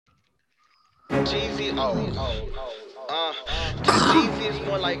Jeezy, uh, T Jeezy is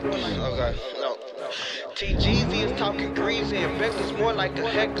more like, okay, no. T Jeezy is talking greasy and Vector's more like a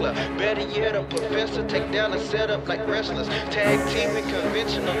heckler. Better yet, a professor take down a setup like wrestlers. Tag team and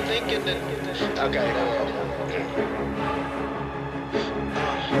conventional thinking that. Okay,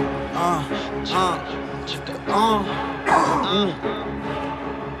 Uh,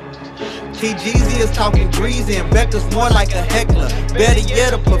 T Jeezy is talking greasy and Becca's more like a heckler. Better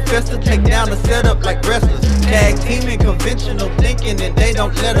yet, a professor take down a setup like wrestlers. Tag teaming, conventional thinking, and they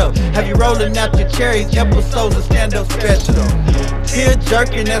don't let up. Have you rolling out your cherries? Episodes of stand-up special. Tear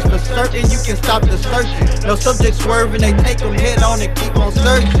jerking, that's for certain. You can stop the searching. No subject swerving, they take them head on and keep on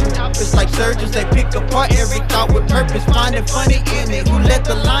searching. Topics like surgeons, they pick apart every thought with purpose. Finding funny in it. Who let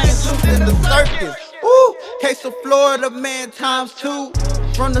the lions loose in the circus? Ooh, case of Florida man times two.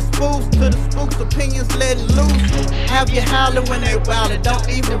 From the spoofs to the spooks, opinions let loose. Have you howling when they wildin', don't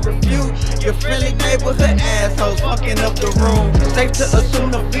even refute. Your friendly neighborhood assholes fucking up the room. Safe to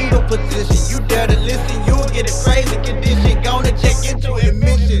assume the fetal position. You dare to listen, you'll get a crazy condition. Gonna check into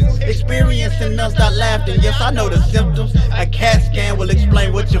admissions. Experiencing non-stop laughter. Yes, I know the symptoms. A CAT scan will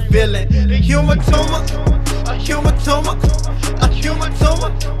explain what you're feeling. Humor tumor, a humor tumor, a humor tumor,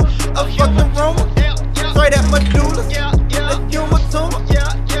 a fucking rumor. Straight at medulla, a humor tumor,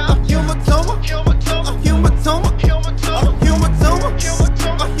 a humor tumor, a humor tumor, a humor tumor,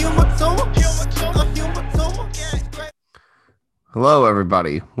 a humor tumor, a humor tumor. Hello,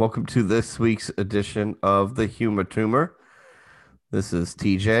 everybody. Welcome to this week's edition of the Humor Tumor. This is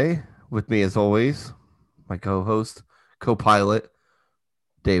TJ. With me, as always, my co-host, co-pilot,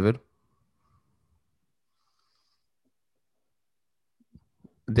 David.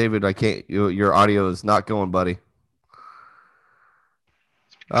 David, I can't. Your audio is not going, buddy.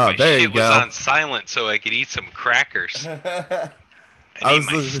 My there you shit was go. on silent so I could eat some crackers. I need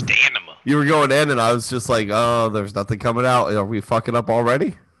my stamina. You were going in, and I was just like, "Oh, there's nothing coming out. Are we fucking up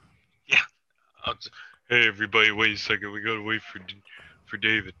already?" Yeah. Hey, everybody, wait a second. We gotta wait for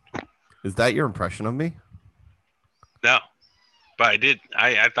David. Is that your impression of me? No, but I did.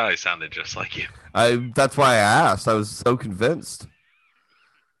 I thought I sounded just like you. That's why I asked. I was so convinced.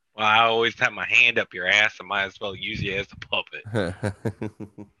 Well, I always have my hand up your ass. I might as well use you as a puppet.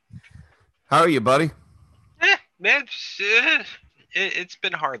 How are you, buddy? Man, it's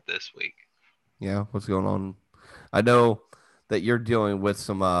been hard this week. Yeah, what's going on? I know that you're dealing with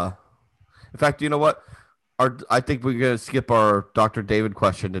some. In fact, you know what? I think we're gonna skip our Dr. David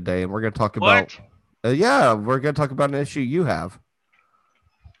question today, and we're gonna talk about. Yeah, we're gonna talk about an issue you have.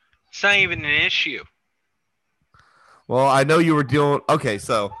 It's not even an issue. Well, I know you were dealing. Okay,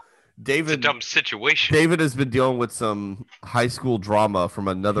 so David. It's a dumb situation. David has been dealing with some high school drama from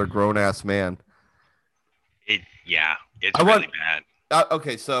another grown ass man. It's really bad.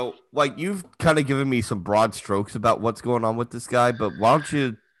 Okay, so like you've kind of given me some broad strokes about what's going on with this guy, but why don't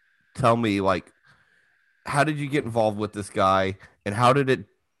you tell me like how did you get involved with this guy and how did it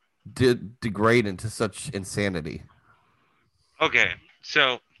degrade into such insanity? Okay,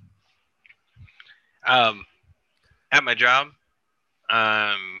 so at my job,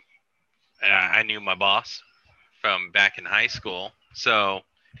 I knew my boss from back in high school, so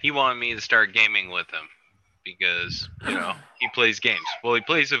he wanted me to start gaming with him because, he plays games. Well, he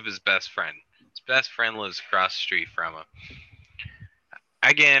plays with his best friend. His best friend lives across the street from him.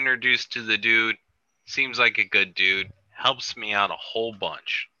 I get introduced to the dude. Seems like a good dude. Helps me out a whole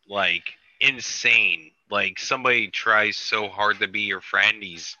bunch. Like, insane. Like, somebody tries so hard to be your friend.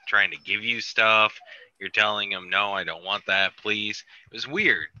 He's trying to give you stuff. You're telling him, no, I don't want that, please. It was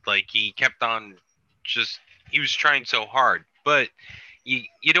weird. Like, he kept on he was trying so hard. But you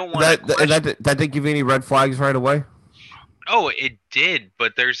don't want to that didn't give you any red flags right away? Oh, it did.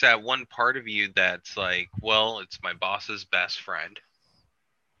 But there's that one part of you that's like, well, it's my boss's best friend.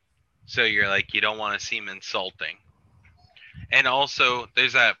 So you're like, you don't want to seem insulting. And also,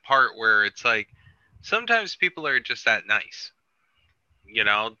 there's that part where it's like, sometimes people are just that nice.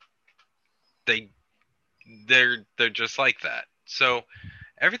 They're just like that. So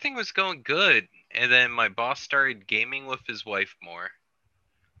everything was going good, and then my boss started gaming with his wife more,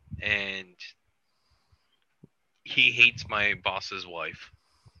 and he hates my boss's wife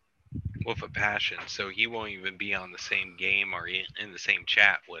with a passion. So he won't even be on the same game or in the same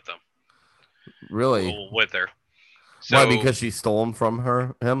chat with him. Really? With her. So, why? Because she stole him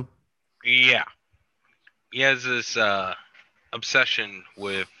from him? Yeah. He has this obsession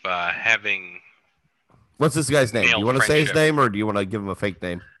with having. What's this guy's name? Do you want to say his name, or do you want to give him a fake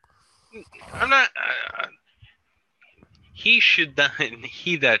name? I'm not. He should not.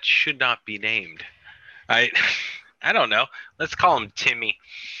 He that should not be named. I don't know. Let's call him Timmy.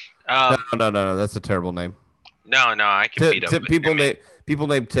 No. That's a terrible name. No, I can beat up. People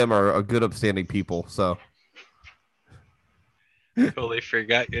named Tim are good, upstanding people. So Totally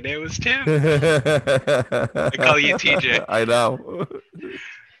forgot your name was Tim. I call you TJ. I know.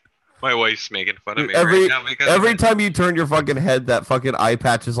 My wife's making fun of Dude, me right now because of every it. time you turn your fucking head, that fucking eye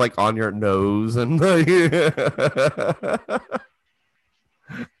patch is like on your nose, and I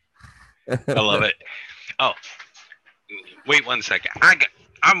love it. Oh, wait 1 second.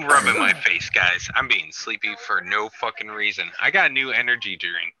 I'm rubbing my face, guys. I'm being sleepy for no fucking reason. I got a new energy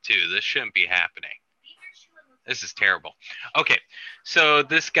drink too. This shouldn't be happening. This is terrible. Okay, so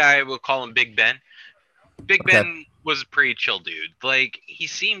this guy, we'll call him Big Ben. Big Okay. Ben was a pretty chill dude. Like, he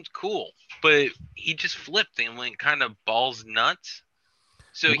seemed cool, but he just flipped and went kind of balls nuts.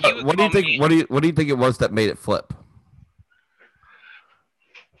 So he would What do you call think? me. What do you think it was that made it flip?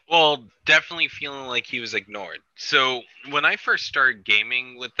 Well, definitely feeling like he was ignored. So when I first started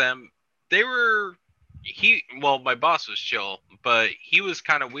gaming with them, they were my boss was chill, but he was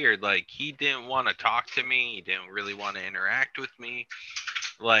kind of weird. Like, he didn't want to talk to me. He didn't really want to interact with me.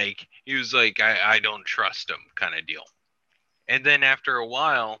 Like, he was like, I don't trust him kind of deal. And then after a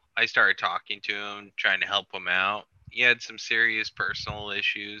while, I started talking to him, trying to help him out. He had some serious personal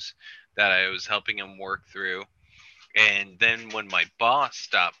issues that I was helping him work through. And then when my boss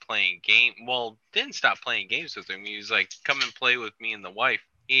stopped didn't stop playing games with him. He was like, come and play with me and the wife.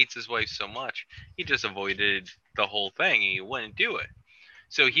 He hates his wife so much. He just avoided the whole thing and he wouldn't do it.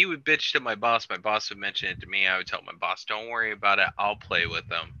 So he would bitch to my boss. My boss would mention it to me. I would tell my boss, don't worry about it. I'll play with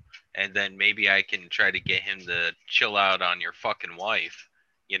them. And then maybe I can try to get him to chill out on your fucking wife,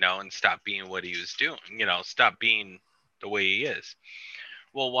 and stop being what he was doing, stop being the way he is.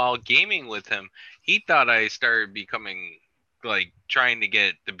 Well, while gaming with him, he thought I started becoming like trying to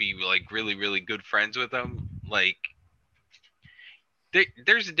get to be like really, really good friends with him. Like,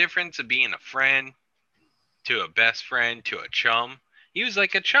 there's a difference of being a friend to a best friend to a chum. He was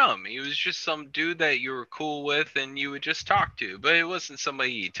like a chum. He was just some dude that you were cool with and you would just talk to, but it wasn't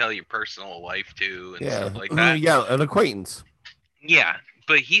somebody you tell your personal life to and stuff like that. Yeah, an acquaintance. Yeah,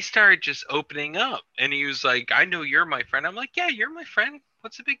 but he started just opening up and he was like, I know you're my friend. I'm like, yeah, you're my friend.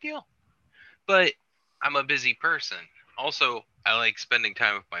 What's the big deal? But I'm a busy person. Also, I like spending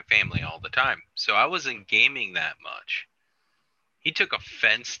time with my family all the time. So I wasn't gaming that much. He took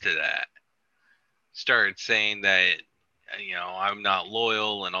offense to that. Started saying that, I'm not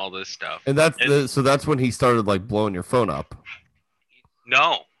loyal and all this stuff. And that's when he started like blowing your phone up.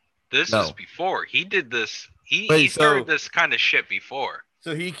 No, this No. is before. He did this. He started this kind of shit before.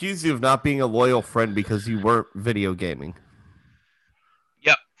 So he accused you of not being a loyal friend because you weren't video gaming.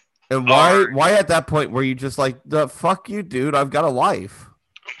 Yep. And why at that point were you just like, the fuck you, dude? I've got a life.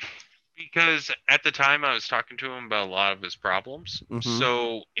 Because at the time I was talking to him about a lot of his problems. Mm-hmm.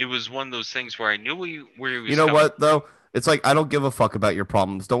 So it was one of those things where I knew where he was. You know what though? It's like, I don't give a fuck about your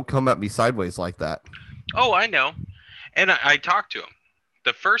problems. Don't come at me sideways like that. Oh, I know. And I talked to him.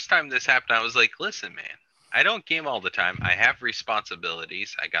 The first time this happened, I was like, listen, man, I don't game all the time. I have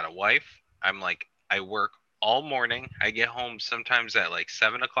responsibilities. I got a wife. I work all morning. I get home sometimes at like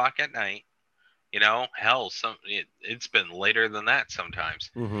 7 o'clock at night. Hell, it's been later than that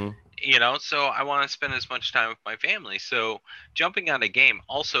sometimes. Mm-hmm. So I want to spend as much time with my family. So jumping on a game,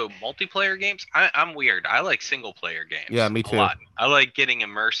 also multiplayer games, I'm weird. I like single player games. Yeah, me too. A lot. I like getting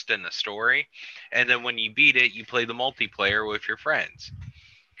immersed in the story. And then when you beat it, you play the multiplayer with your friends.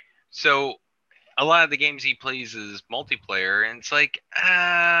 So a lot of the games he plays is multiplayer. And it's like,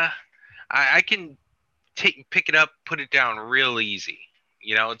 I can pick it up, put it down real easy.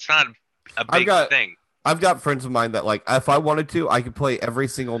 It's not a big thing. I've got friends of mine that, like, if I wanted to, I could play every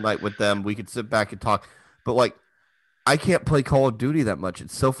single night with them. We could sit back and talk. But, like, I can't play Call of Duty that much.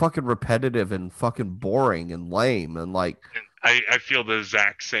 It's so fucking repetitive and fucking boring and lame. And, like, I feel the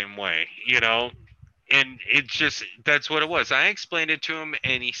exact same way, And it's just, that's what it was. I explained it to him,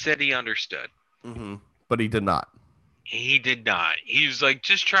 and he said he understood. Mm-hmm. But he did not. He did not. He was like,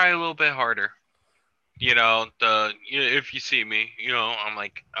 just try a little bit harder. If you see me, I'm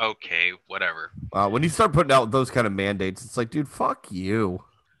like, okay, whatever. When you start putting out those kind of mandates, it's like, dude, fuck you.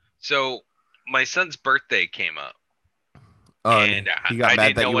 So my son's birthday came up. And he got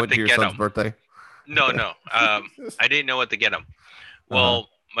mad that you went to your son's birthday? No. I didn't know what to get him. Well,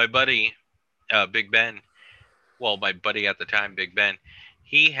 my buddy, Big Ben, my buddy at the time, Big Ben,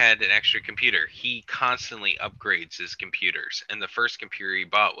 he had an extra computer. He constantly upgrades his computers. And the first computer he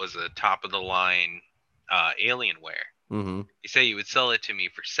bought was a top-of-the-line Alienware. Mm-hmm. He said he would sell it to me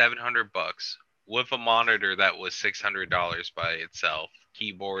for $700 with a monitor that was $600 by itself,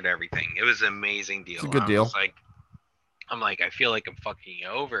 keyboard, everything. It was an amazing deal. It's a good deal. I was like, I'm like, I feel like I'm fucking you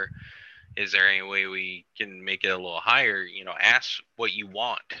over. Is there any way we can make it a little higher? Ask what you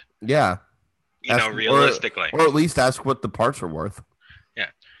want. Yeah. Realistically. Or at least ask what the parts are worth. Yeah.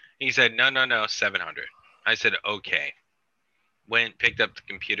 He said, no, 700. I said, okay. Went, picked up the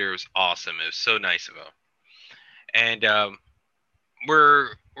computer. It was awesome. It was so nice of him. And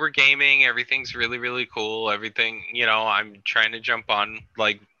we're gaming. Everything's really, really cool. Everything, I'm trying to jump on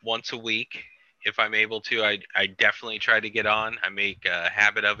like once a week. If I'm able to, I definitely try to get on. I make a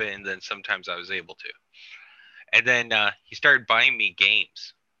habit of it, and then sometimes I was able to. And then he started buying me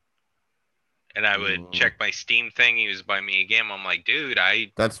games. And I would check my Steam thing. He was buying me a game. I'm like, dude,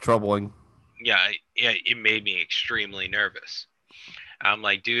 That's troubling. Yeah, it made me extremely nervous. I'm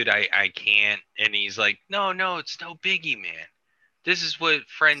like, dude, I can't. And he's like, no, it's no biggie, man. This is what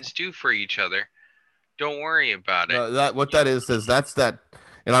friends do for each other. Don't worry about it. That is that's that.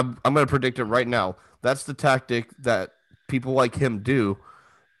 And I'm going to predict it right now. That's the tactic that people like him do.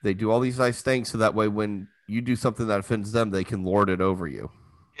 They do all these nice things so that way when you do something that offends them, they can lord it over you.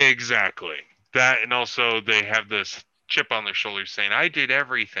 Exactly. That, and also they have this chip on their shoulder saying, I did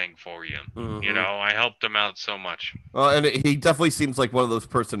everything for you. Mm-hmm. I helped them out so much. Well, and he definitely seems like one of those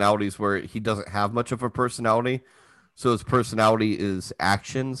personalities where he doesn't have much of a personality. So his personality is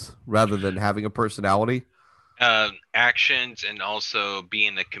actions rather than having a personality. Actions and also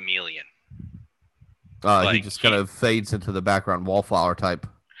being a chameleon. He just kind of fades into the background, wallflower type.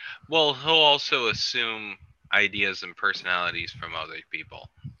 Well, he'll also assume ideas and personalities from other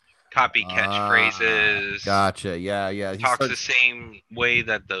people. Copy catchphrases. Gotcha. Yeah. Talks the same way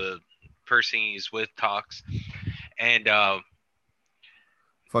that the person he's with talks. And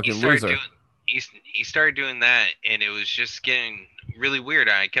fucking loser. He started doing that, and it was just getting really weird.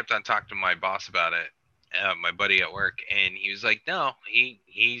 I kept on talking to my boss about it. My buddy at work, and he was like, no,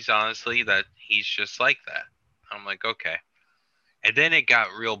 he's honestly that he's just like that. I'm like, okay. And then it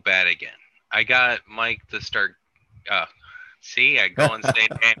got real bad again. I got Mike to start I go and stay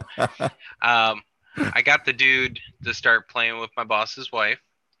in game. I got the dude to start playing with my boss's wife,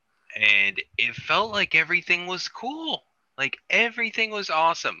 and it felt like everything was cool. Like everything was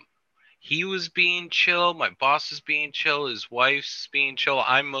awesome. He was being chill. My boss was being chill. His wife's being chill.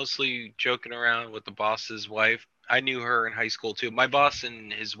 I'm mostly joking around with the boss's wife. I knew her in high school too. My boss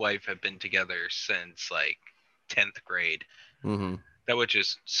and his wife have been together since like 10th grade. Mm-hmm. That was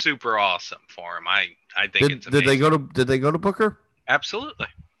just super awesome for him. I think it's amazing. Did they go to Booker? Absolutely.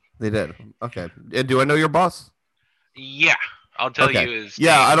 They did. Okay. And do I know your boss? Yeah, I'll tell you his.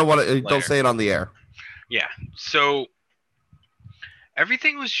 Yeah, I don't want to. Don't say it on the air. Yeah. So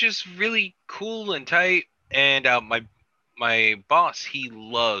everything was just really cool and tight, and my boss, he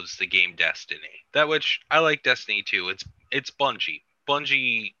loves the game Destiny. That which I like Destiny too. It's Bungie.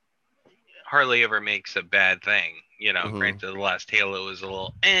 Bungie hardly ever makes a bad thing. Granted, the last Halo was a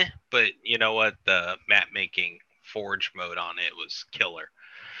little but you know what? The map making Forge mode on it was killer.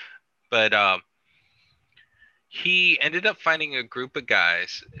 But he ended up finding a group of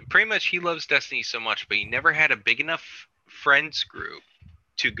guys. Pretty much, he loves Destiny so much, but he never had a big enough friends group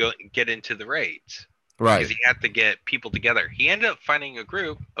to go get into the raids. Right. Because he had to get people together. He ended up finding a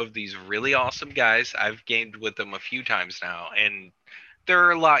group of these really awesome guys. I've gamed with them a few times now, and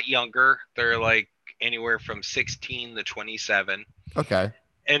they're a lot younger. They're like anywhere from 16 to 27. Okay.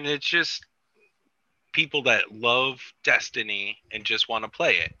 And it's just people that love Destiny and just want to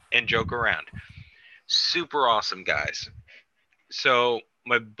play it and joke around. Super awesome guys. So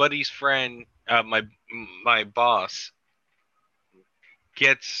my buddy's friend, my boss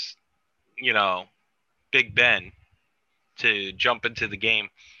gets, Big Ben to jump into the game,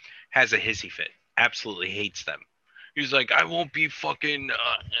 has a hissy fit, absolutely hates them. He's like, I won't be fucking,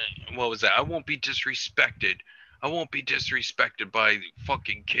 what was that? I won't be disrespected. I won't be disrespected by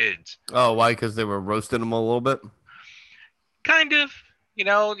fucking kids. Oh, why? Because they were roasting him a little bit? Kind of,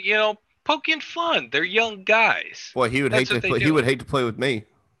 poking fun. They're young guys. Boy, he would hate to play. He would hate to play with me.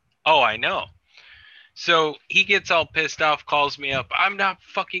 Oh, I know. So he gets all pissed off, calls me up. I'm not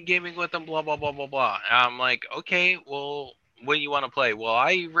fucking gaming with them, blah, blah, blah, blah, blah. And I'm like, okay, well, what do you want to play? Well,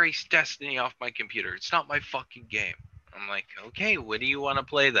 I erased Destiny off my computer. It's not my fucking game. I'm like, okay, what do you want to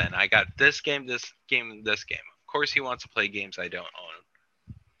play then? I got this game, this game, and this game. Of course he wants to play games I don't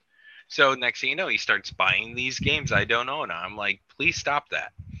own. So next thing you know, he starts buying these games I don't own. I'm like, please stop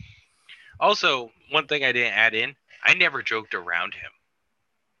that. Also, one thing I didn't add in, I never joked around him.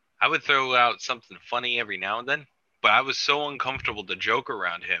 I would throw out something funny every now and then, but I was so uncomfortable to joke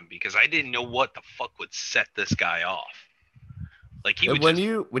around him because I didn't know what the fuck would set this guy off. Like he would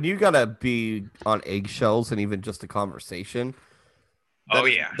when you gotta be on eggshells and even just a conversation.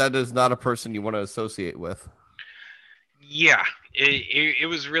 That is not a person you want to associate with. Yeah, it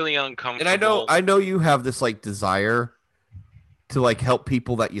was really And uncomfortable. I know you have this like desire to like help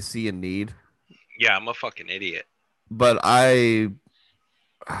people that you see in need, Yeah, I'm a fucking idiot. but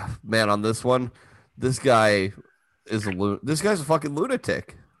man, on this one, this guy this guy's a fucking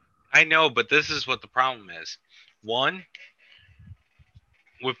lunatic. I know, but this is what the problem is. One,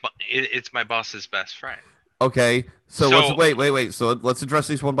 it's my boss's best friend. Okay, so So wait. So let's address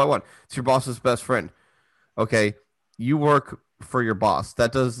these one by one. It's your boss's best friend. Okay, you work for your boss.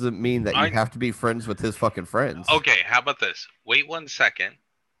 That doesn't mean that you I have to be friends with his fucking friends. okay. How about this? Wait 1 second,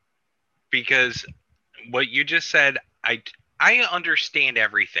 because what you just said, I understand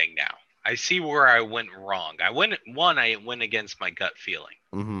everything now. I see where I went wrong. I went against my gut feeling.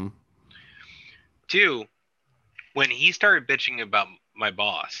 Mm-hmm. Two, when he started bitching about my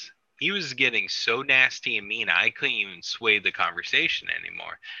boss, he was getting so nasty and mean, I couldn't even sway the conversation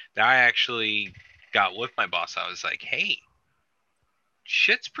anymore. That I actually got with my boss. I was like, hey,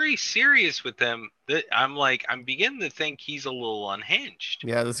 shit's pretty serious with him. I'm beginning to think he's a little unhinged.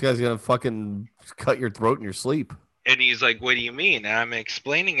 Yeah, this guy's gonna fucking cut your throat in your sleep. And he's like, what do you mean? And I'm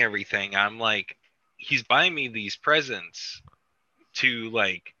explaining everything. I'm like, he's buying me these presents to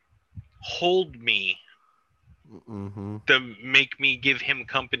like hold me, Mm-hmm. to make me give him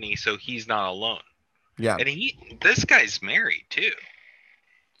company so he's not alone. Yeah. And this guy's married too.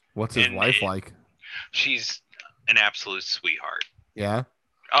 What's his and wife like? She's an absolute sweetheart. Yeah.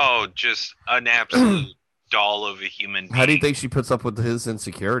 Oh, just an absolute doll of a human being. How do you think she puts up with his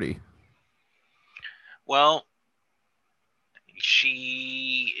insecurity? Well,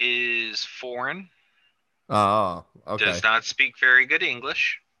 she is foreign. Oh, okay. Does not speak very good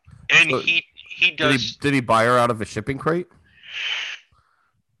English. And So, he does. Did he buy her out of a shipping crate?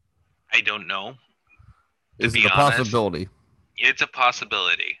 I don't know. Is be it a honest, possibility? It's a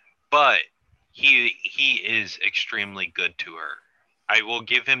possibility, but he is extremely good to her. I will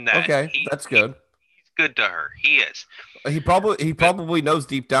give him that. Okay, that's good. He's good to her. He is. He probably knows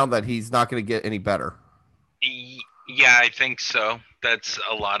deep down that he's not going to get any better. Yeah, I think so. That's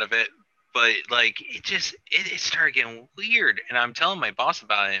a lot of it. But like, it started getting weird, and I'm telling my boss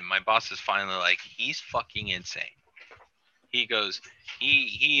about it, and my boss is finally like, he's fucking insane. He goes,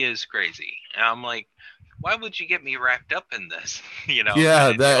 he is crazy, and I'm like, why would you get me wrapped up in this? Yeah,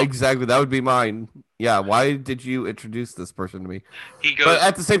 exactly. That would be mine. Yeah, why did you introduce this person to me? He goes, but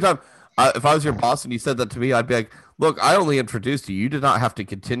at the same time, if I was your boss and you said that to me, I'd be like, look, I only introduced you. You did not have to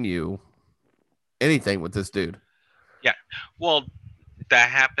continue anything with this dude. Yeah, well, that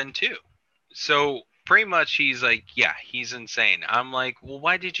happened too. So pretty much he's like, yeah, he's insane. I'm like, well,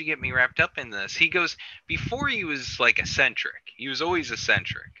 why did you get me wrapped up in this? He goes, before he was like eccentric. He was always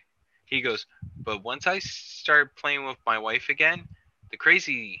eccentric. He goes, but once I started playing with my wife again, the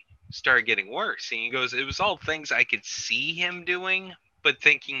crazy started getting worse. And he goes, it was all things I could see him doing, but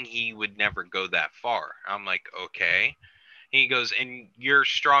thinking he would never go that far. I'm like, okay. And he goes, and you're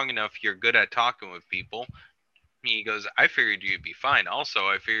strong enough, you're good at talking with people. He goes, I figured you'd be fine. Also,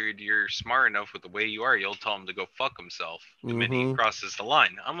 I figured you're smart enough with the way you are. You'll tell him to go fuck himself the minute he crosses the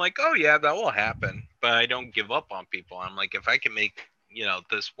line. I'm like, oh, yeah, that will happen. But I don't give up on people. I'm like, if I can make,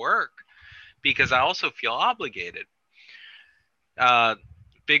 this work, because I also feel obligated.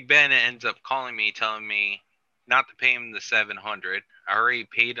 Big Ben ends up calling me, telling me not to pay him the $700. I already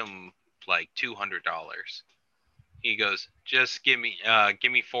paid him like $200. He goes, just give me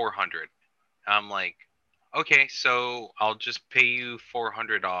 $400. I'm like, okay, so I'll just pay you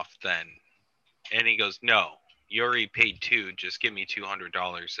 $400 off then. And he goes, no, you already paid $200. Just give me $200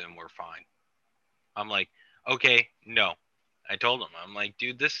 and we're fine. I'm like, okay, no. I told him, I'm like,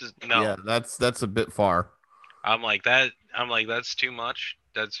 dude, this is no. Yeah, that's a bit far. I'm like, that's too much.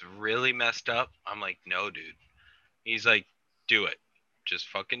 That's really messed up. I'm like, no, dude. He's like, do it. Just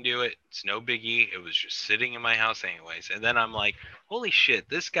fucking do it. It's no biggie. It was just sitting in my house anyways. And then I'm like, holy shit,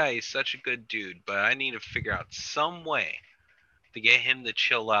 this guy is such a good dude, but I need to figure out some way to get him to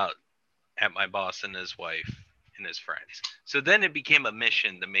chill out at my boss and his wife and his friends. So then it became a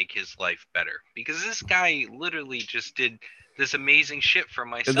mission to make his life better, because this guy literally just did this amazing shit for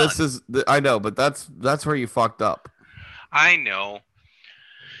my son. I know, but that's where you fucked up. I know.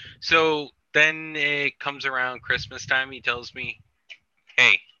 So then it comes around Christmas time. He tells me,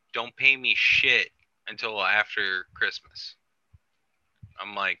 hey, don't pay me shit until after Christmas.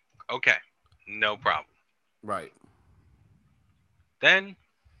 I'm like, okay, no problem. Right. Then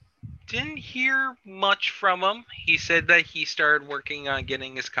didn't hear much from him. He said that he started working on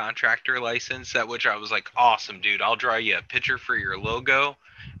getting his contractor license, at which I was like, awesome, dude. I'll draw you a picture for your logo.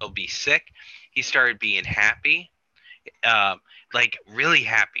 It'll be sick. He started being happy, like really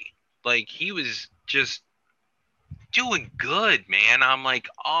happy. Like he was just doing good, man. I'm like,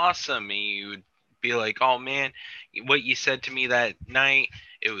 awesome. And you would be like, oh man, what you said to me that night,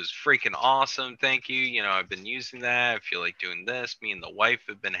 it was freaking awesome. Thank you. You know, I've been using that. I feel like doing this. Me and the wife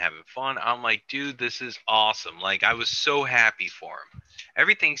have been having fun. I'm like, dude, this is awesome. Like, I was so happy for him.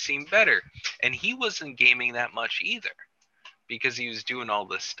 Everything seemed better. And he wasn't gaming that much either because he was doing all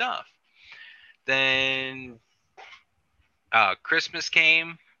this stuff. Then Christmas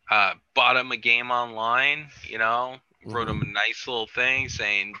came, bought him a game online, you know, wrote him a nice little thing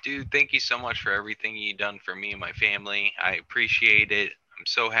saying, dude, thank you so much for everything you've done for me and my family. I appreciate it. I'm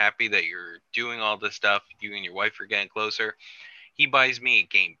so happy that you're doing all this stuff. You and your wife are getting closer. He buys me a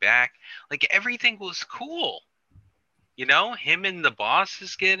game back. Like, everything was cool. You know, him and the boss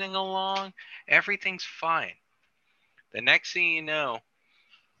is getting along. Everything's fine. The next thing you know,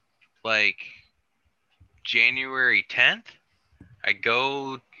 like January 10th, I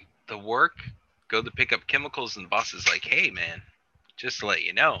go to work, go to pick up chemicals, and the boss is like, hey, man, just to let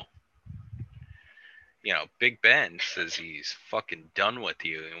you know, Big Ben says he's fucking done with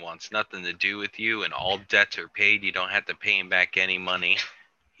you and wants nothing to do with you, and all debts are paid. You don't have to pay him back any money.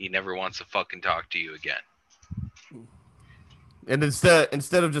 He never wants to fucking talk to you again. And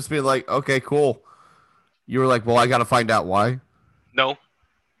instead of just being like, okay, cool, you were like, well, I got to find out why. No.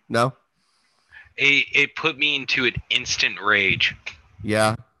 No? It put me into an instant rage.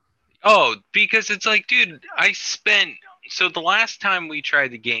 Yeah. Oh, because it's like, dude, so the last time we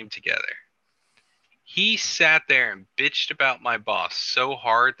tried the game together, he sat there and bitched about my boss so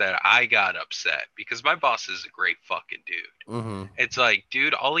hard that I got upset because my boss is a great fucking dude. Mm-hmm. It's like,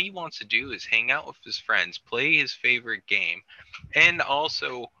 dude, all he wants to do is hang out with his friends, play his favorite game, and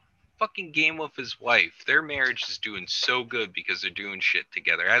also fucking game with his wife. Their marriage is doing so good because they're doing shit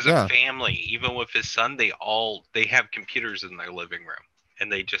together. As a family, even with his son, they have computers in their living room and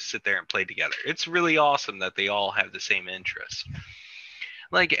they just sit there and play together. It's really awesome that they all have the same interests.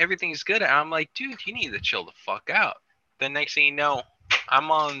 Like, everything's good. I'm like, dude, you need to chill the fuck out. The next thing you know, I'm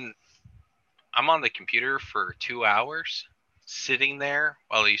on the computer for 2 hours, sitting there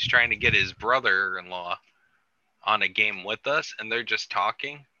while he's trying to get his brother-in-law on a game with us, and they're just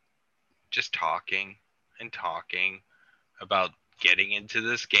talking and talking about getting into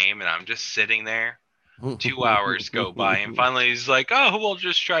this game, and I'm just sitting there. 2 hours go by, and finally he's like, oh, we'll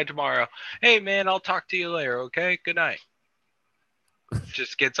just try tomorrow. Hey, man, I'll talk to you later, okay? Good night.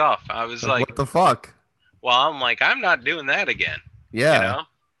 Just gets off. I was like, what the fuck? Well, I'm like, I'm not doing that again. Yeah. You know?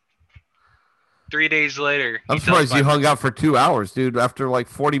 3 days later. I'm surprised you hung out for 2 hours, dude. After like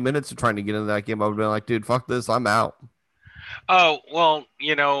 40 minutes of trying to get into that game, I would have been like, dude, fuck this. I'm out. Oh, well,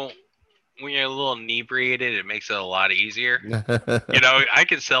 when you're a little inebriated, it makes it a lot easier. I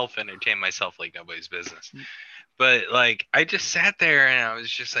could self-entertain myself like nobody's business. But, like, I just sat there and I was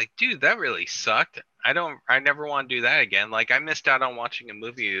just like, dude, that really sucked. I never want to do that again. Like, I missed out on watching a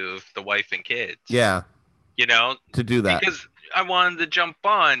movie with the wife and kids. Yeah. To do that. Because I wanted to jump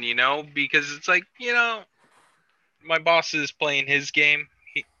on, because it's like, my boss is playing his game.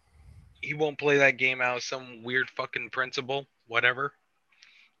 He won't play that game out of some weird fucking principle, whatever.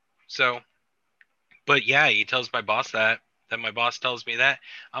 So, but yeah, he tells my boss that my boss tells me that.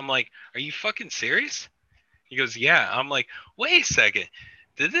 I'm like, are you fucking serious? He goes, yeah. I'm like, wait a second.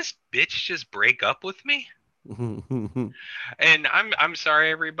 Did this bitch just break up with me? And I'm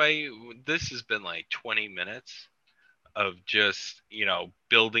sorry, everybody. This has been like 20 minutes of just,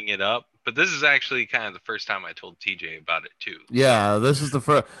 building it up. But this is actually kind of the first time I told TJ about it too. Yeah, this is the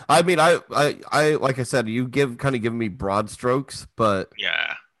first. I mean, I like I said, you kind of give me broad strokes, but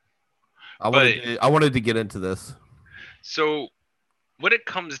yeah, I wanted to get into this. So, what it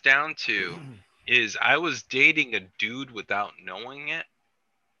comes down to is I was dating a dude without knowing it,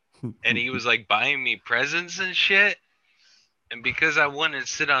 and he was like buying me presents and shit. And because I wouldn't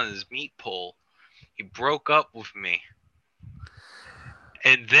sit on his meat pole, he broke up with me.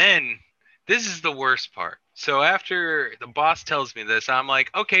 And then, this is the worst part. So after the boss tells me this, I'm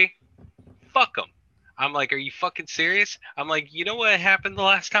like, okay, fuck him. I'm like, are you fucking serious? I'm like, you know what happened the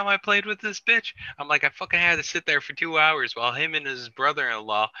last time I played with this bitch? I'm like, I fucking had to sit there for 2 hours while him and his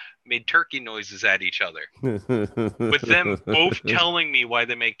brother-in-law made turkey noises at each other. With them both telling me why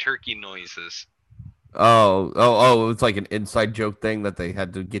they make turkey noises. Oh, it's like an inside joke thing that they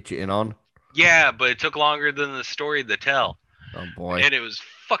had to get you in on? Yeah, but it took longer than the story to tell. Oh, boy. And it was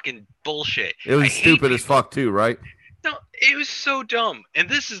fucking bullshit. It was stupid as fuck, too, right? No, it was so dumb. And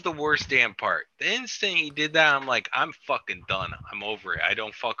this is the worst damn part. The instant he did that, I'm like, I'm fucking done. I'm over it. I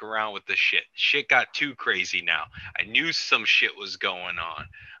don't fuck around with this shit. Shit got too crazy now. I knew some shit was going on.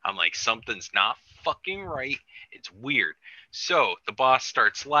 I'm like, something's not fucking right. It's weird. So the boss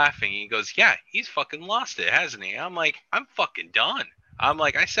starts laughing. He goes, yeah, he's fucking lost it, hasn't he? I'm like, I'm fucking done. I'm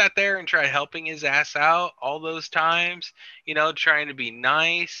like, I sat there and tried helping his ass out all those times, trying to be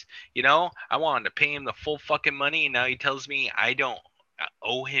nice. I wanted to pay him the full fucking money, and now he tells me I don't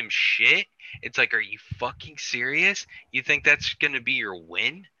owe him shit. It's like, are you fucking serious? You think that's going to be your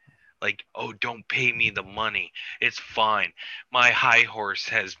win? Like, oh, don't pay me the money. It's fine. My high horse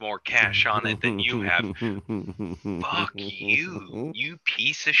has more cash on it than you have. Fuck you, you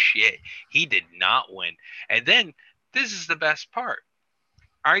piece of shit. He did not win. And then, this is the best part.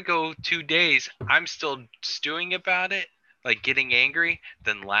 I go 2 days, I'm still stewing about it, like getting angry,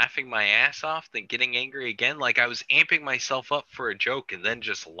 then laughing my ass off, then getting angry again. Like I was amping myself up for a joke and then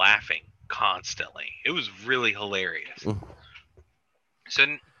just laughing constantly. It was really hilarious. So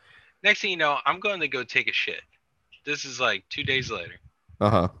next thing you know, I'm going to go take a shit. This is like 2 days later.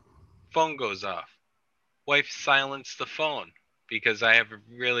 Uh-huh. Phone goes off. Wife silenced the phone because I have a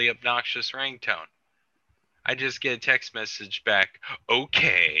really obnoxious ringtone. I just get a text message back,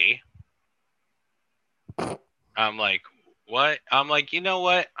 okay. I'm like, what? I'm like, you know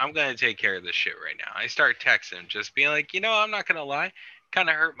what? I'm going to take care of this shit right now. I start texting, just being like, I'm not going to lie. Kind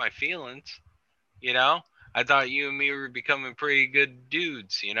of hurt my feelings, I thought you and me were becoming pretty good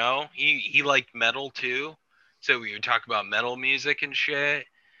dudes, He liked metal too. So we would talk about metal music and shit.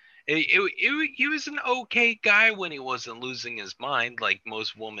 He was an okay guy when he wasn't losing his mind, like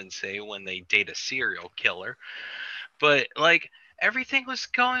most women say when they date a serial killer. But like everything was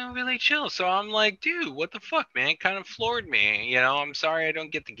going really chill. So I'm like, dude, what the fuck, man? Kind of floored me. I'm sorry I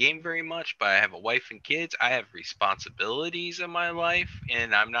don't get the game very much, but I have a wife and kids. I have responsibilities in my life,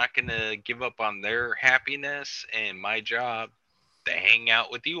 and I'm not gonna give up on their happiness and my job to hang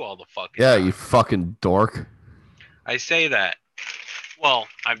out with you all the fucking time. You fucking dork. I say that. Well,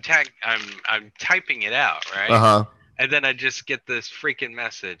 I'm typing it out, right? Uh-huh. And then I just get this freaking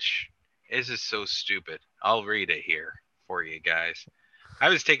message. This is so stupid. I'll read it here for you guys. I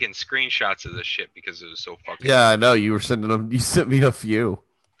was taking screenshots of this shit because it was so fucking. Yeah, I know. You were sending them. You sent me a few.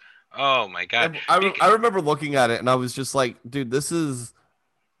 Oh my god! I remember looking at it and I was just like, dude, this is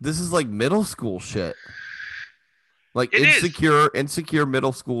like middle school shit. Like insecure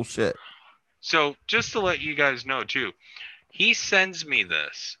middle school shit. So just to let you guys know too, he sends me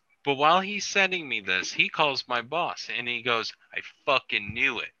this, but while he's sending me this, he calls my boss and he goes, I fucking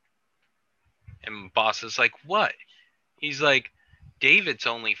knew it. And my boss is like, what? He's like, David's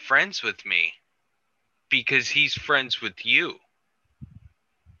only friends with me because he's friends with you.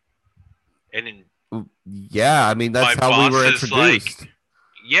 And yeah, I mean, that's how we were introduced. Like,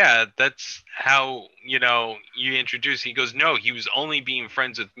 yeah, that's how, you introduce. He goes, no, he was only being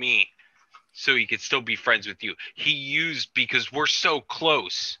friends with me so he could still be friends with you. He used because we're so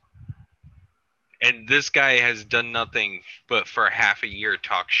close. And this guy has done nothing but for half a year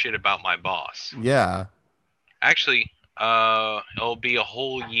talk shit about my boss. Yeah. Actually, it'll be a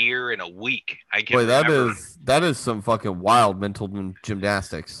whole year and a week. I can't remember. That is some fucking wild mental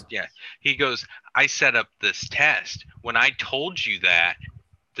gymnastics. Yeah. He goes, I set up this test. When I told you that,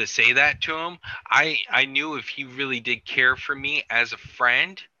 to say that to him, I knew if he really did care for me as a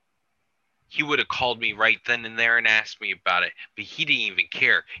friend, he would have called me right then and there and asked me about it. But he didn't even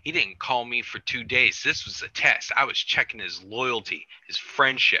care. He didn't call me for 2 days. This was a test. I was checking his loyalty, his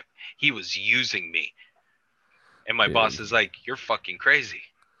friendship. He was using me. And my boss is like, you're fucking crazy.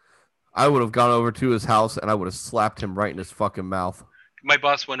 I would have gone over to his house and I would have slapped him right in his fucking mouth. My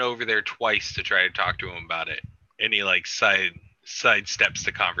boss went over there twice to try to talk to him about it. And he like sidesteps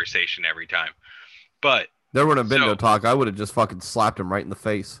the conversation every time. But there wouldn't have been no talk. I would have just fucking slapped him right in the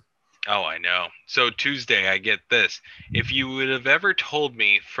face. Oh, I know. So Tuesday, I get this. If you would have ever told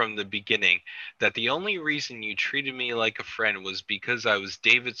me from the beginning that the only reason you treated me like a friend was because I was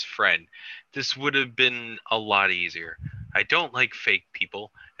David's friend, this would have been a lot easier. I don't like fake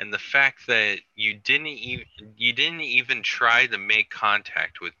people, and the fact that you didn't even try to make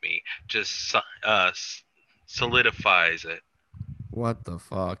contact with me just solidifies it. What the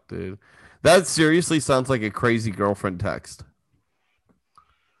fuck, dude? That seriously sounds like a crazy girlfriend text.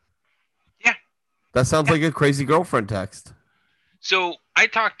 That sounds like a crazy girlfriend text. So I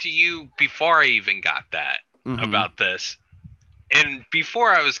talked to you before I even got that about this. And before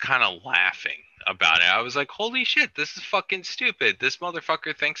I was kind of laughing about it. I was like, holy shit, this is fucking stupid. This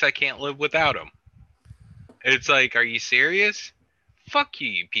motherfucker thinks I can't live without him. It's like, are you serious? Fuck you,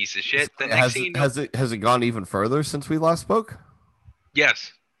 you piece of shit. The next thing you know, has it gone even further since we last spoke?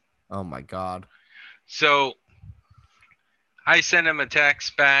 Yes. Oh my god. So I sent him a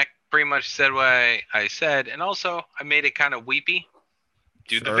text back. Pretty much said what I said, and also I made it kind of weepy.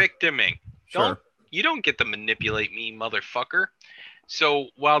 Do the victiming. Sure. You don't get to manipulate me, motherfucker. So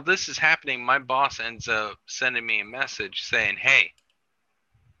while this is happening, my boss ends up sending me a message saying, hey,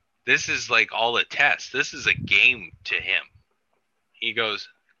 this is like all a test. This is a game to him. He goes,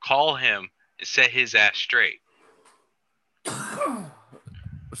 call him and set his ass straight.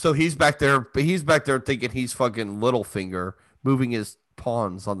 So he's back there thinking he's fucking Littlefinger, moving his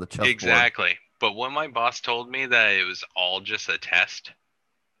pawns on the chessboard. Exactly. But when my boss told me that it was all just a test,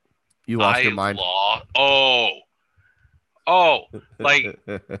 You lost your mind. Like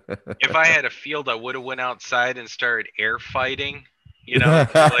if I had a field, I would have went outside and started air fighting, like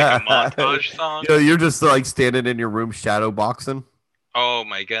a montage song. You're just like standing in your room shadow boxing. Oh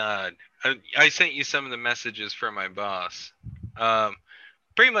my god! I sent you some of the messages from my boss.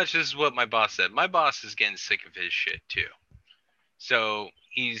 Pretty much this is what my boss said. My boss is getting sick of his shit too. So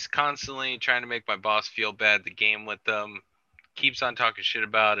he's constantly trying to make my boss feel bad. The game with them. Keeps on talking shit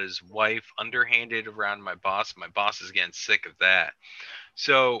about his wife, underhanded around my boss. My boss is getting sick of that.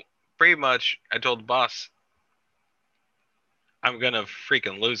 So pretty much I told the boss, I'm going to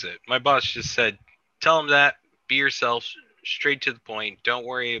freaking lose it. My boss just said, tell him that, be yourself, straight to the point. Don't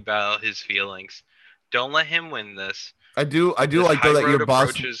worry about his feelings. Don't let him win this. I do like though that your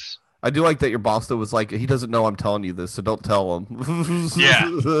boss. I do like that your boss though was like, he doesn't know I'm telling you this, so don't tell him.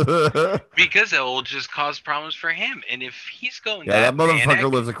 Yeah, because it will just cause problems for him. And if he's going, that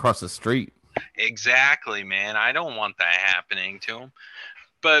motherfucker lives across the street. Exactly, man. I don't want that happening to him.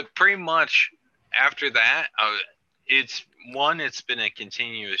 But pretty much after that, it's been a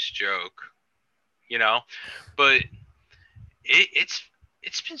continuous joke, but it's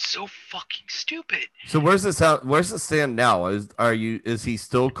been so fucking stupid. So where's it stand now? Is he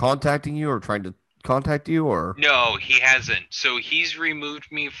still contacting you or trying to contact you or? No, he hasn't. So he's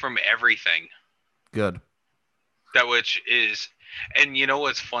removed me from everything. Good. And you know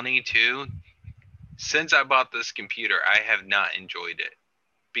what's funny too? Since I bought this computer, I have not enjoyed it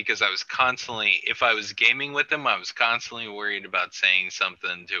because if I was gaming with him, I was constantly worried about saying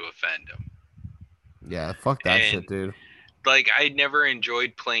something to offend him. Yeah, fuck that shit, dude. Like, I never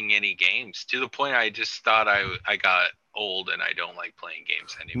enjoyed playing any games to the point I just thought I got old and I don't like playing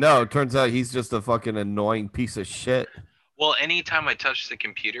games anymore. No, it turns out he's just a fucking annoying piece of shit. Well, anytime I touched the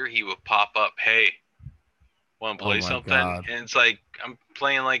computer, he would pop up, hey, want to play something? God. And it's like, I'm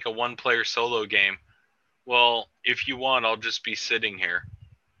playing like a one-player solo game. Well, if you want, I'll just be sitting here.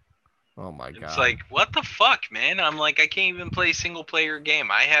 Oh my God. It's like, what the fuck, man? I'm like, I can't even play a single player game.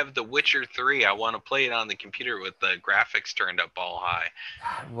 I have The Witcher 3. I want to play it on the computer with the graphics turned up all high.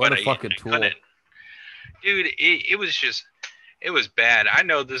 What a fucking tool. Dude, it was bad. I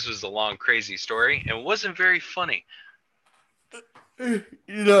know this was a long, crazy story, and it wasn't very funny.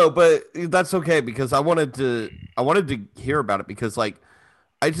 But that's okay because I wanted to hear about it because, like,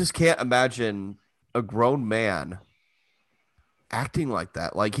 I just can't imagine a grown man acting like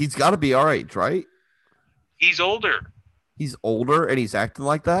that. Like, he's got to be our age, right? He's older. He's older and he's acting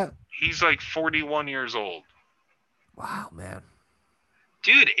like that? He's like 41 years old. Wow, man.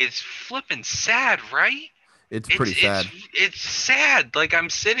 Dude, it's flipping sad, right? It's pretty sad. It's sad. Like, I'm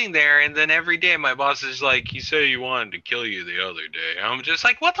sitting there, and then every day my boss is like, you said you wanted to kill you the other day. I'm just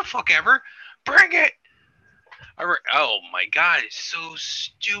like, what the fuck ever? Bring it! Oh, my God. It's so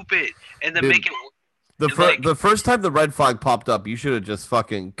stupid. And then make it... The first time the red flag popped up, you should have just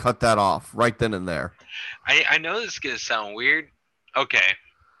fucking cut that off right then and there. I know this is going to sound weird. Okay.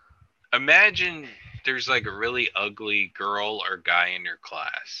 Imagine there's like a really ugly girl or guy in your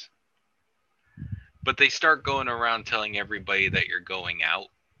class. But they start going around telling everybody that you're going out.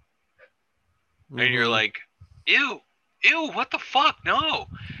 Mm-hmm. And you're like, ew, what the fuck? No.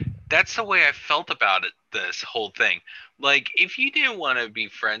 That's the way I felt about it, this whole thing. Like, if you didn't want to be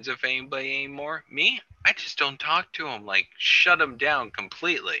friends with anybody anymore, I just don't talk to them. Like, shut them down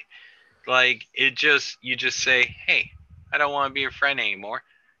completely. Like, you just say, hey, I don't want to be a friend anymore.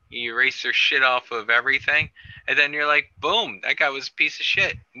 You erase their shit off of everything. And then you're like, boom, that guy was a piece of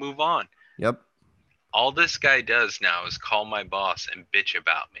shit. Move on. Yep. All this guy does now is call my boss and bitch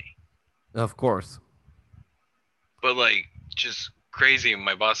about me. Of course. But, like, just crazy.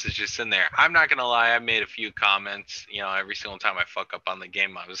 My boss is just in there. I'm not gonna lie, I made a few comments, every single time I fuck up on the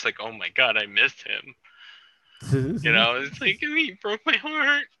game. I was like, oh my God, I missed him. It's like, he broke my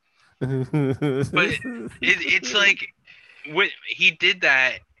heart. But it's like when he did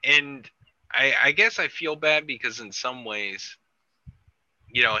that, and I guess I feel bad because in some ways,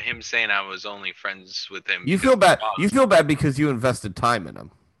 him saying I was only friends with him. You feel bad. You feel bad because you invested time in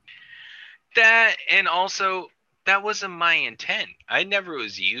him. That, and also that wasn't my intent. I never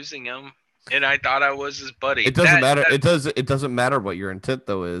was using him and I thought I was his buddy. It doesn't matter. It doesn't matter what your intent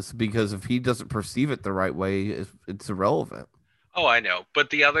though is, because if he doesn't perceive it the right way, it's irrelevant. Oh, I know. But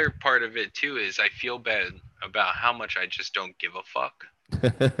the other part of it too is I feel bad about how much I just don't give a fuck.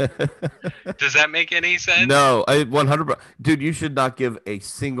 Does that make any sense? No, I 100. Dude, you should not give a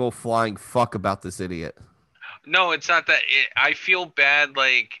single flying fuck about this idiot. No, it's not that. I feel bad.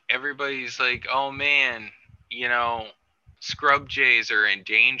 Like everybody's like, "Oh man, you know, scrub jays are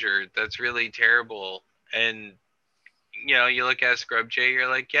endangered. That's really terrible." And you know, you look at a scrub jay, you're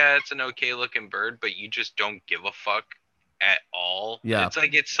like, "Yeah, it's an okay looking bird," but you just don't give a fuck at all. Yeah. It's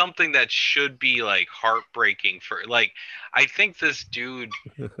like it's something that should be like heartbreaking for like I think this dude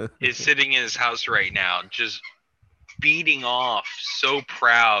is sitting in his house right now just beating off so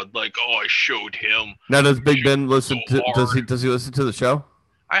proud like, "Oh, I showed him." Now, does Big Ben listen So to? Does he listen to the show?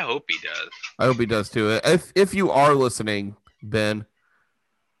 I hope he does. I hope he does too. If you are listening, Ben,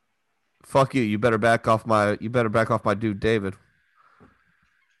 fuck you. You better back off my dude David.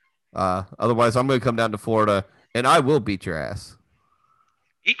 Otherwise, I'm gonna come down to Florida and I will beat your ass.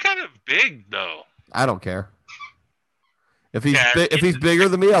 He kind of big though. I don't care. If he's Yeah, if he's bigger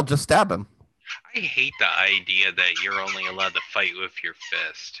than me, I'll just stab him. I hate the idea that you're only allowed to fight with your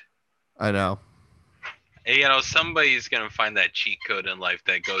fist. I know. And, you know, somebody's gonna find that cheat code in life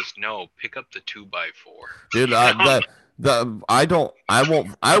that goes, "No, pick up the 2x4." Dude, I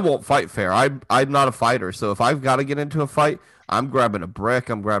won't fight fair. I'm not a fighter, so if I've got to get into a fight, I'm grabbing a brick,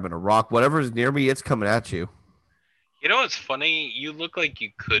 I'm grabbing a rock, whatever's near me, it's coming at you. You know what's funny? You look like you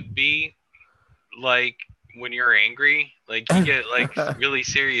could be like when you're angry, like you get like really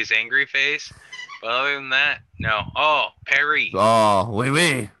serious angry face. But other than that, no. Oh, Perry. Oh,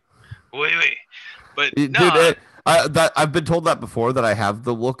 wait. Wait. But Dude, no. I've been told that before, that I have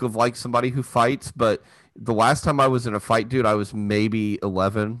the look of like somebody who fights, but the last time I was in a fight, dude, I was maybe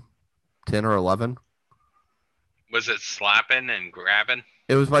 10 or 11. Was it slapping and grabbing?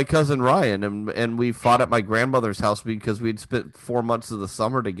 It was my cousin Ryan, and we fought at my grandmother's house because we'd spent 4 months of the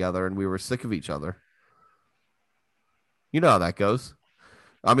summer together and we were sick of each other. You know how that goes.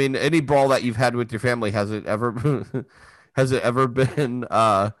 I mean, any brawl that you've had with your family, has it ever been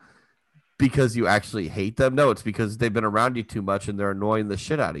because you actually hate them? No, it's because they've been around you too much and they're annoying the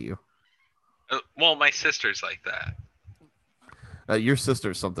shit out of you. Well, my sister's like that. Your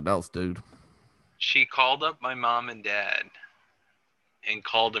sister's something else, dude. She called up my mom and dad and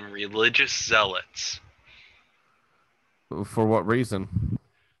called them religious zealots. For what reason?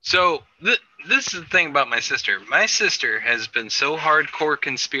 So this is the thing about my sister. My sister has been so hardcore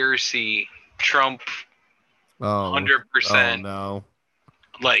conspiracy Trump 100%. Oh, no.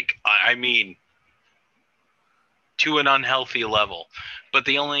 Like, I mean, to an unhealthy level. But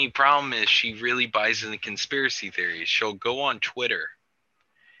the only problem is she really buys into conspiracy theories. She'll go on Twitter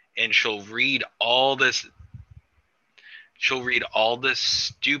and she'll read all this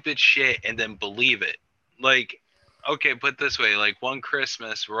stupid shit and then believe it. Like, okay, put it this way, like one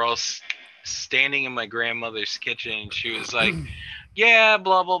Christmas, we're all standing in my grandmother's kitchen and she was like, yeah,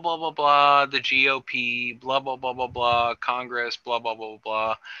 blah, blah, blah, blah, blah, the GOP, blah, blah, blah, blah, blah, Congress, blah, blah, blah,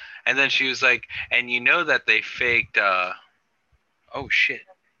 blah. And then she was like, and you know that they faked,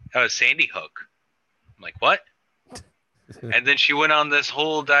 Sandy Hook. I'm like, what? And then she went on this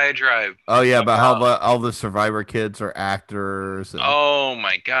whole diatribe. Oh, yeah, about how all the Survivor kids are actors. And... Oh,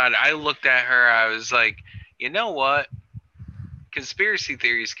 my God. I looked at her. I was like, you know what? Conspiracy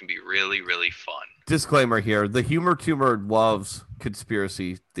theories can be really, really fun. Disclaimer here. The Humor Tumor loves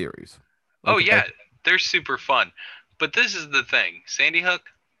conspiracy theories. Okay. Oh, yeah. They're super fun. But this is the thing. Sandy Hook?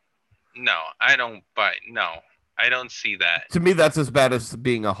 No, I don't buy. No, I don't see that. To me, that's as bad as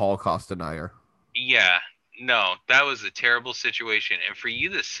being a Holocaust denier. Yeah. No, that was a terrible situation. And for you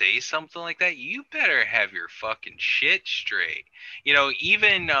to say something like that, you better have your fucking shit straight. You know,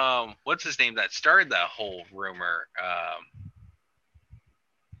 even, what's his name that started that whole rumor?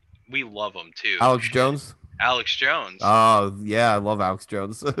 We love him too. Alex Jones? Alex Jones. Oh, yeah, I love Alex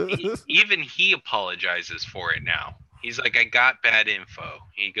Jones. Even he apologizes for it now. He's like, I got bad info.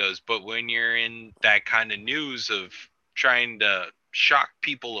 He goes, but when you're in that kind of news of trying to shock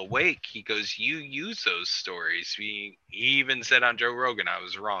people awake, he goes, you use those stories. He even said on Joe Rogan I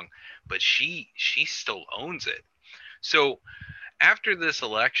was wrong, but she still owns it. So after this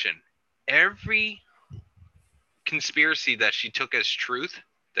election, every conspiracy that she took as truth,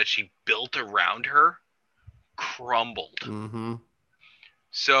 that she built around her, crumbled. Mm-hmm.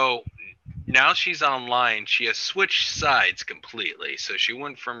 So now she's online. She has switched sides completely. So she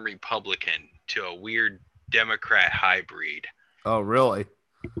went from Republican to a weird Democrat hybrid. Oh, really?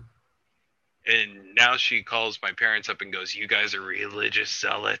 And now she calls my parents up and goes, you guys are religious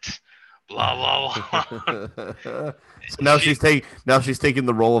zealots, blah blah blah. So now she's taking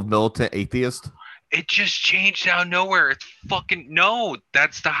the role of militant atheist. It just changed out of nowhere. It's fucking no.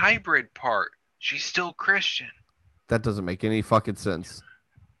 That's the hybrid part. She's still Christian. That doesn't make any fucking sense.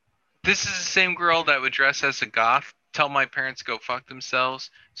 This is the same girl that would dress as a goth, tell my parents to go fuck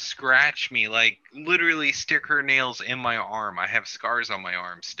themselves, scratch me, like literally stick her nails in my arm. I have scars on my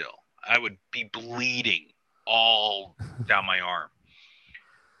arm still. I would be bleeding all down my arm.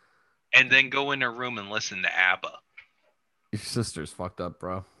 And then go in her room and listen to ABBA. Your sister's fucked up,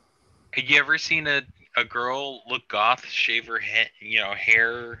 bro. Have you ever seen a girl look goth, shave her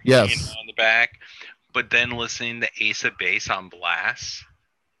hair Yes. on the back, but then listening to Ace of Base on blast?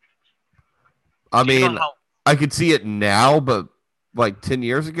 I Do you know mean, how- I could see it now, but like 10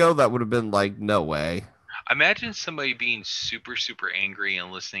 years ago, that would have been like, no way. Imagine somebody being super, super angry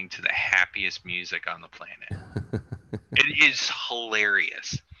and listening to the happiest music on the planet. It is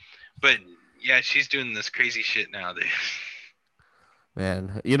hilarious. But yeah, she's doing this crazy shit nowadays.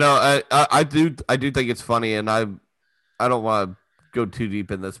 Man, you know, I do think it's funny, and I don't want to go too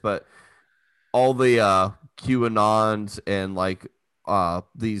deep in this, but all the QAnons and like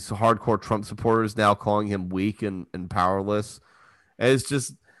these hardcore Trump supporters now calling him weak and powerless, and it's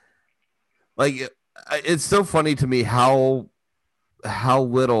just like it's so funny to me how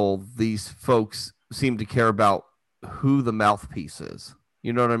little these folks seem to care about who the mouthpiece is.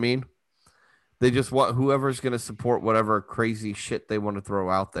 You know what I mean? They just want whoever's going to support whatever crazy shit they want to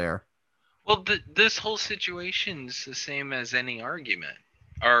throw out there. Well, this whole situation's the same as any argument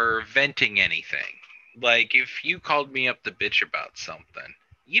or venting anything. Like, if you called me up to bitch about something,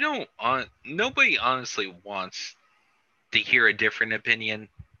 nobody honestly wants to hear a different opinion.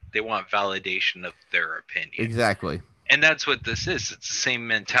 They want validation of their opinion. Exactly. And that's what this is. It's the same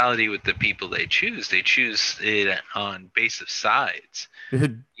mentality with the people they choose. They choose it on base of sides.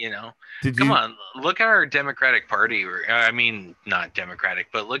 Come on, look at our Democratic Party. I mean, not Democratic,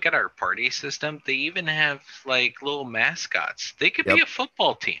 but look at our party system. They even have like little mascots. They could be a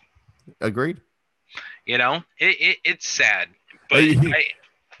football team. Agreed. It's sad. But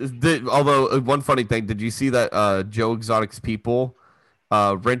although one funny thing, did you see that Joe Exotic's people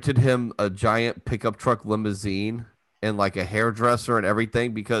rented him a giant pickup truck limousine and like a hairdresser and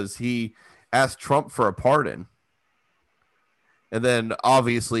everything because he asked Trump for a pardon? And then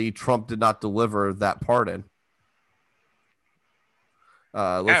obviously Trump did not deliver that pardon.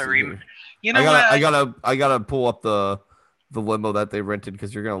 I gotta pull up the limo that they rented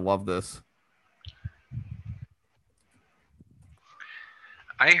because you're gonna love this.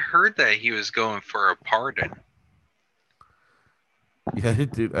 I heard that he was going for a pardon. Yeah,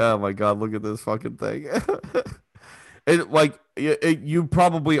 dude. Oh my God, look at this fucking thing. You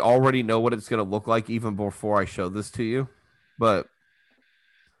probably already know what it's gonna look like even before I show this to you. But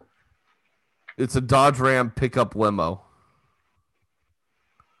it's a Dodge Ram pickup limo.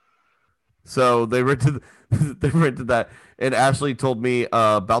 So they rented that, and Ashley told me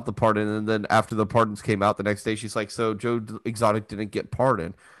about the pardon, and then after the pardons came out the next day, she's like, "So Joe Exotic didn't get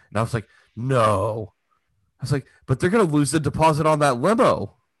pardoned," and I was like, "No." I was like, "But they're gonna lose the deposit on that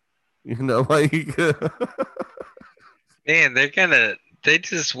limo," Man, they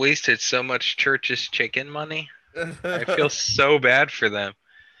just wasted so much church's chicken money. I feel so bad for them.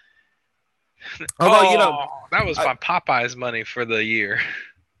 Although, that was my Popeyes money for the year.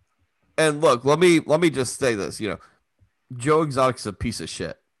 And look, let me just say this. Joe Exotic's a piece of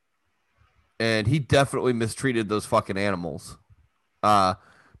shit, and he definitely mistreated those fucking animals.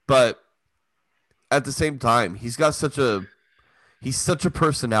 But at the same time, he's such a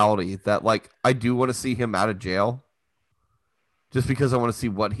personality that like I do want to see him out of jail, just because I want to see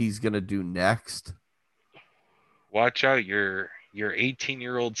what he's gonna do next. Watch out, your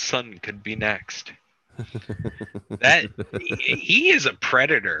 18-year-old son could be next. He is a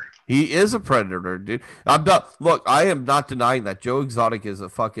predator. He is a predator, dude. I am not denying that Joe Exotic is a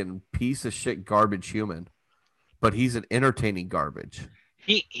fucking piece of shit garbage human, but he's an entertaining garbage.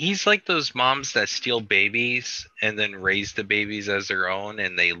 He's like those moms that steal babies and then raise the babies as their own,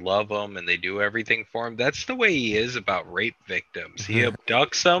 and they love them and they do everything for them. That's the way he is about rape victims. He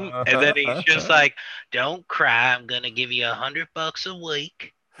abducts them, and then he's just like, "Don't cry. I'm gonna give you $100 a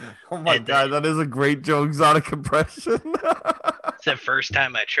week." Oh my God, that is a great Joe Exotic impression. It's the first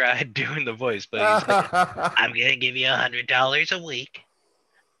time I tried doing the voice, but he's like, "I'm gonna give you $100 a week.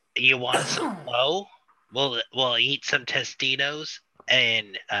 You want some blow? We'll eat some Tostitos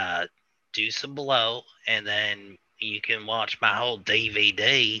and do some blow, and then you can watch my whole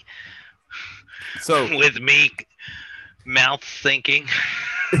DVD." So with me mouth thinking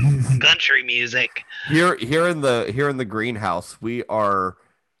country music. Here in the greenhouse, we are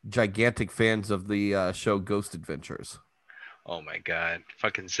gigantic fans of the show Ghost Adventures. Oh my god,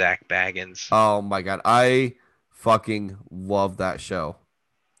 fucking Zach Baggins. Oh my god, I fucking love that show.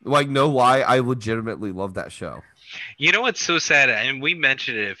 Like, no lie, I legitimately love that show. You know what's so sad, and we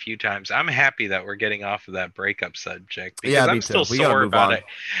mentioned it a few times. I'm happy that we're getting off of that breakup subject because Yeah, me I'm still too. We gotta sore move about on. it.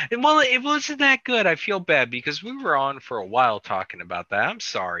 And well, it wasn't that good. I feel bad because we were on for a while talking about that. I'm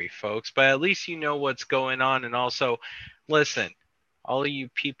sorry, folks, but at least you know what's going on. And also, listen, all of you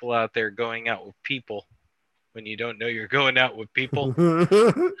people out there going out with people when you don't know you're going out with people,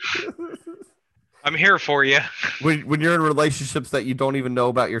 I'm here for you. when you're in relationships that you don't even know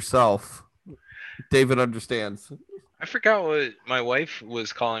about yourself, David understands. I forgot what my wife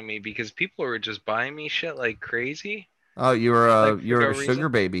was calling me because people were just buying me shit like crazy. Oh, Like, for you're no a sugar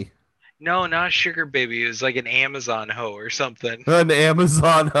reason. baby. No, not sugar baby. It was like an Amazon hoe or something. An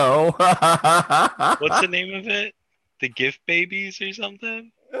Amazon hoe. What's the name of it? The gift babies or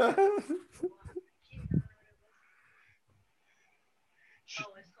something?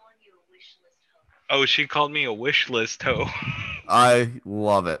 Oh, she called me a wish list hoe. I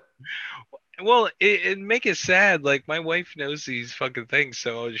love it. Well, it make it sad. Like my wife knows these fucking things,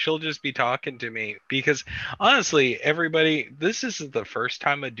 so she'll just be talking to me because honestly, everybody, this isn't the first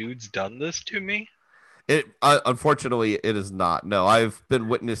time a dude's done this to me. It unfortunately it is not. No, I've been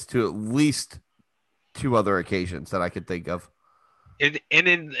witness to at least 2 other occasions that I could think of. And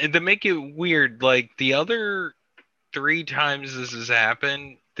to make it weird, like the other 3 times this has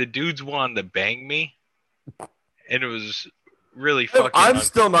happened, the dudes wanted to bang me, and it was really fucking. I'm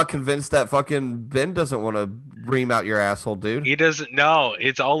still not convinced that fucking Ben doesn't want to ream out your asshole, dude. He doesn't know.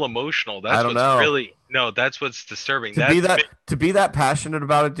 It's all emotional. That's I don't what's know. really no. That's what's disturbing. To be that passionate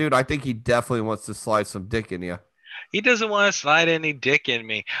about it, dude, I think he definitely wants to slide some dick in you. He doesn't want to slide any dick in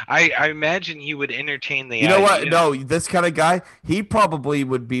me. I imagine he would entertain the. You know what? idea. No, this kind of guy, he probably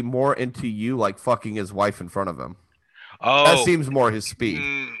would be more into you like fucking his wife in front of him. Oh, That seems more his speed.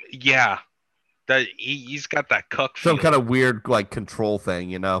 Yeah, that he's got that cuck. Some feel. kind of weird like control thing,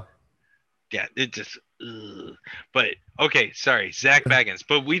 you know. Yeah, it just. But okay, sorry, Zach Baggins.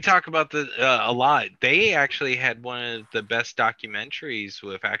 But we talk about the a lot. They actually had one of the best documentaries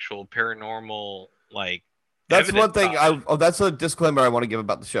with actual paranormal like. That's one thing. evidence. That's a disclaimer I want to give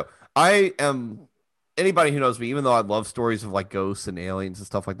about the show. I am anybody who knows me, even though I love stories of like ghosts and aliens and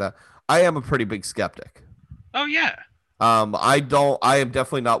stuff like that. I am a pretty big skeptic. Oh yeah. I am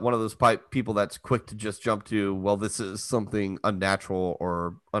definitely not one of those people that's quick to just jump to, well, this is something unnatural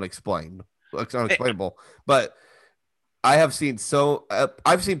or unexplainable. But I have seen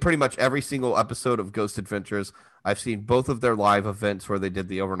I've seen pretty much every single episode of Ghost Adventures. I've seen both of their live events where they did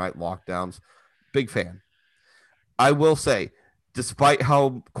the overnight lockdowns. Big fan. I will say, despite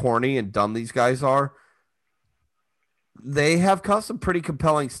how corny and dumb these guys are, they have caught some pretty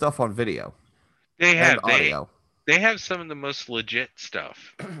compelling stuff on video They and have audio. they have some of the most legit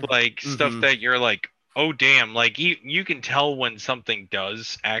stuff, like stuff that you're like, oh damn, like you can tell when something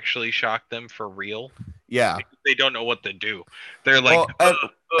does actually shock them for real. Yeah. They don't know what to do. They're like, Well,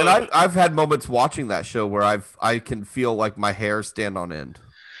 and I've had moments watching that show where I can feel like my hair stand on end.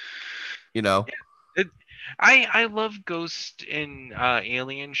 You know? I love ghost and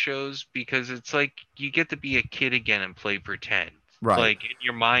alien shows because it's like you get to be a kid again and play pretend. Right. Like in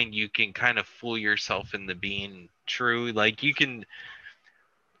your mind, you can kind of fool yourself into being true. Like you can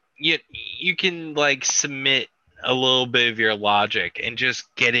like submit a little bit of your logic and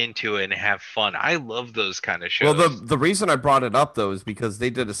just get into it and have fun. I love those kind of shows. Well, the reason I brought it up though is because they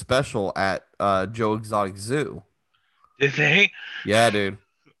did a special at Joe Exotic Zoo. Did they? Yeah, dude.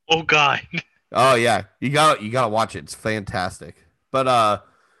 Oh God. Oh yeah, you gotta watch it. It's fantastic. But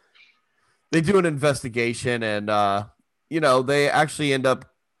they do an investigation, and they actually end up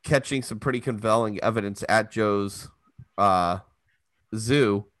catching some pretty compelling evidence at Joe's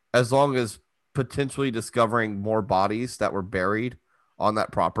zoo, as long as potentially discovering more bodies that were buried on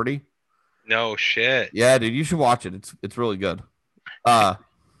that property. No shit. Yeah, dude, you should watch it. It's really good. I'm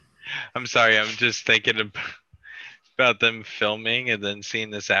sorry. I'm just thinking about them filming and then seeing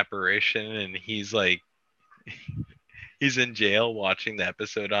this apparition, and he's like, he's in jail watching the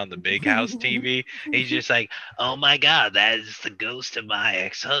episode on the Big House TV. He's just like, oh my God, that is the ghost of my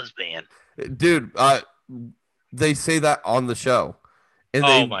ex-husband. Dude, they say that on the show. And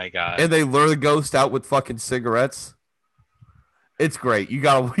Oh my God. And they lure the ghost out with fucking cigarettes. It's great. You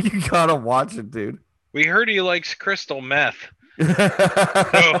gotta watch it, dude. We heard he likes crystal meth.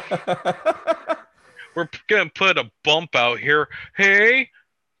 We're gonna put a bump out here. Hey,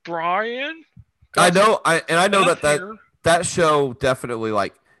 Brian. I know. I know Meth that here. that show definitely,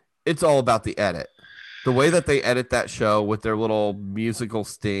 like, it's all about the edit. The way that they edit that show with their little musical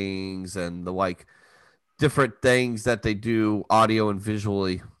stings and the like different things that they do audio and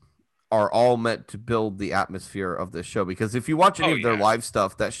visually are all meant to build the atmosphere of this show. Because if you watch any Oh, of their yeah. live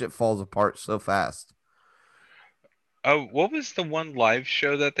stuff, that shit falls apart so fast. Oh, what was the one live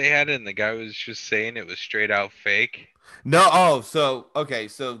show that they had and the guy was just saying it was straight out fake? No, so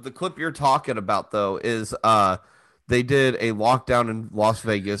the clip you're talking about though is they did a lockdown in Las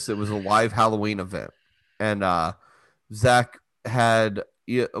Vegas. It was a live Halloween event. And Zach had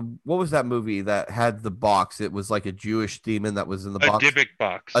what was that movie that had the box? It was like a Jewish demon that was in the A box. Dybbuk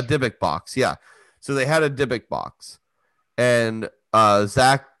box. A Dybbuk box, yeah. So they had a Dybbuk box. And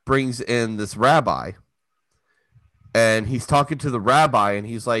Zach brings in this rabbi and he's talking to the rabbi and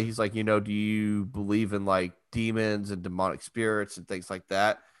he's like, do you believe in like demons and demonic spirits and things like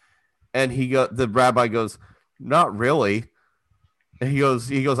that? And the rabbi goes, not really. And he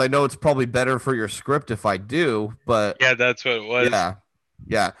goes, I know it's probably better for your script if I do, but Yeah, that's what it was.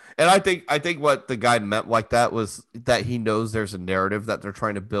 yeah. And I think what the guy meant like that was that he knows there's a narrative that they're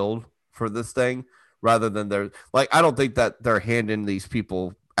trying to build for this thing rather than I don't think that they're handing these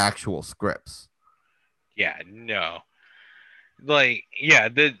people actual scripts. Yeah, no. Like, yeah,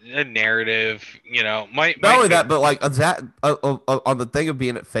 the narrative, Not only that, but like that on the thing of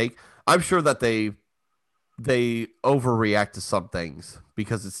being it fake, I'm sure that they overreact to some things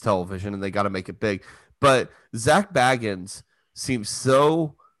because it's television and they got to make it big. But Zach Baggins seems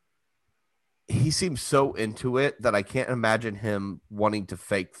so into it that I can't imagine him wanting to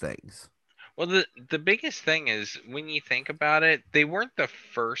fake things. Well, the biggest thing is when you think about it, they weren't the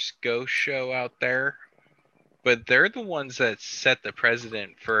first ghost show out there, but they're the ones that set the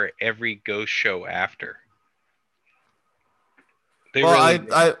precedent for every ghost show after.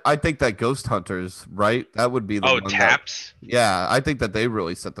 I think that Ghost Hunters, right? That would be the one. Taps. Yeah, I think that they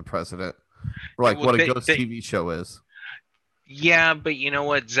really set the precedent for like what a ghost TV show is. Yeah, but you know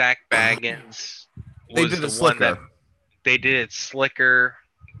what? Zach Baggins they was did the it one slicker. that they did it slicker.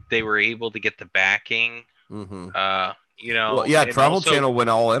 They were able to get the backing. Mm-hmm. Well, yeah, Travel Channel went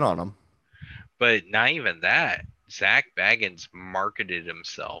all in on them. But not even that. Zach Baggins marketed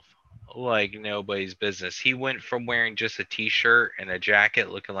himself like nobody's business. He went from wearing just a t-shirt and a jacket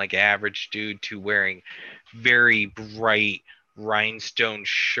looking like an average dude to wearing very bright rhinestone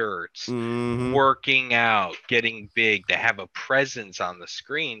shirts, working out, getting big, to have a presence on the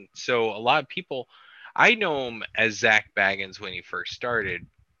screen. So a lot of people, I know him as Zach Baggins when he first started,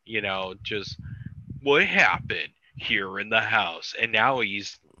 just what happened here in the house. And now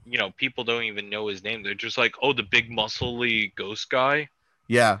he's, people don't even know his name. They're just like, oh, the big muscly ghost guy.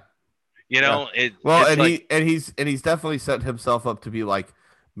 Yeah. He's definitely set himself up to be like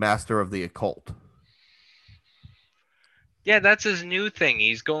master of the occult. Yeah, that's his new thing.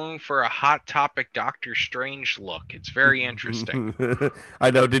 He's going for a hot topic Doctor Strange look. It's very interesting.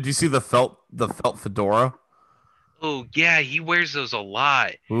 I know. Did you see the felt fedora? Oh yeah, he wears those a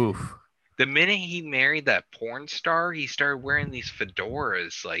lot. Oof. The minute he married that porn star, he started wearing these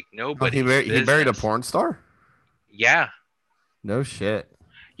fedoras like nobody. He married a porn star? Yeah. No shit.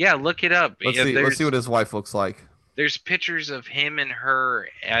 Yeah, look it up. Let's see what his wife looks like. There's pictures of him and her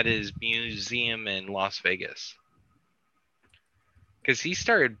at his museum in Las Vegas. Because he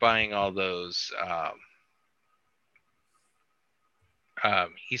started buying all those.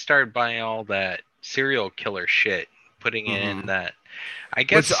 He started buying all that serial killer shit, putting it in that. I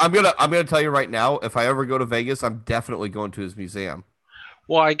guess. Which I'm gonna tell you right now. If I ever go to Vegas, I'm definitely going to his museum.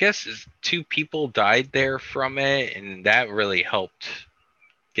 Well, I guess 2 people died there from it, and that really helped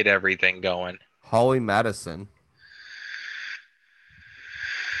get everything going. Holly Madison.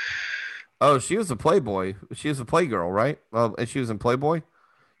 Oh, she was a Playboy. She was a Playgirl, right? And she was in Playboy.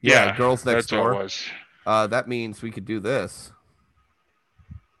 Yeah, Girls Next Door. That's what it was. That means we could do this.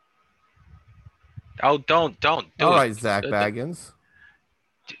 Oh, don't do All right, Zach Baggins.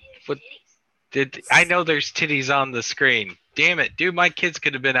 What did I know? There's titties on the screen. Damn it, dude! My kids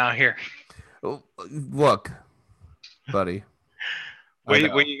could have been out here. Look, buddy. What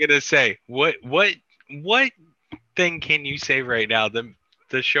are you gonna say? What thing can you say right now?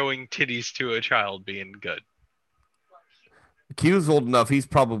 The showing titties to a child being good. Q's old enough. He's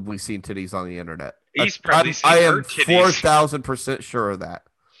probably seen titties on the internet. He's probably seen I her am titties. 4,000% sure of that.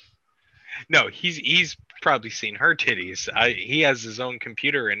 No, he's probably seen her titties. He has his own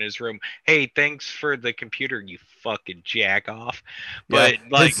computer in his room. Hey, thanks for the computer, you fucking jack off. But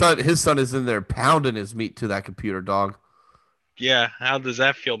yeah, his son is in there pounding his meat to that computer, dog. Yeah, how does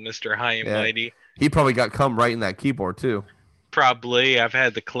that feel, Mr. High and Mighty? He probably got cum right in that keyboard too. Probably. I've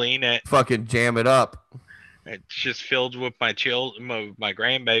had to clean it. Fucking jam it up. It's just filled with my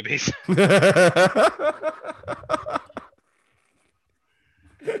grandbabies.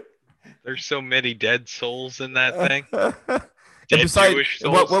 There's so many dead souls in that thing. And Dead besides, Jewish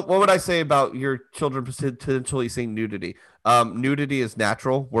souls. what would I say about your children potentially seeing nudity? Nudity is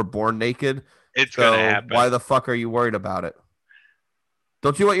natural. We're born naked. It's So gonna happen. why the fuck are you worried about it?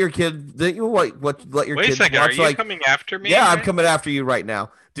 Don't you want your kid? Didn't you let your Wait a kids second, are watch you coming after me? Yeah, I'm right? coming after you right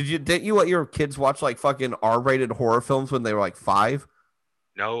now. Didn't you let your kids watch like fucking R-rated horror films when they were like 5?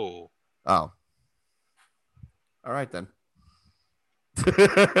 No. Oh. All right then.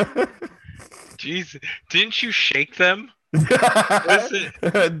 Jeez, didn't you shake them?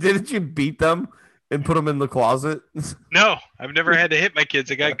 Didn't you beat them and put them in the closet? No, I've never had to hit my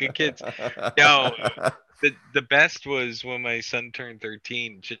kids. I got good kids. Yo, the best was when my son turned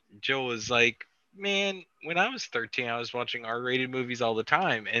 13. Jill was like, "Man, when I was 13, I was watching R-rated movies all the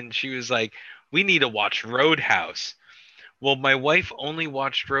time," and she was like, "We need to watch Roadhouse." Well, my wife only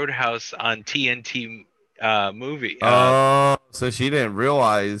watched Roadhouse on TNT movie. Oh, so she didn't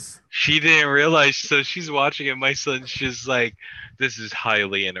realize. She didn't realize, so she's watching it. My son's just like, "This is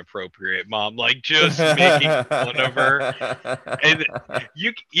highly inappropriate, Mom." Like just making fun of her, and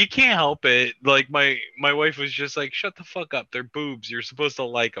you can't help it. Like my wife was just like, "Shut the fuck up. They're boobs. You're supposed to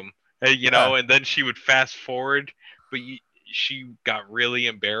like them," you know. And then she would fast forward, but she got really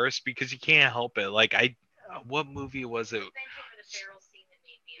embarrassed because you can't help it. Like what movie was it?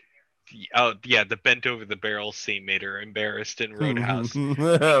 Oh yeah, the bent over the barrel scene made her embarrassed in Roadhouse.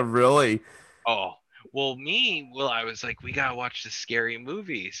 Really? Oh well, I was like, we gotta watch the scary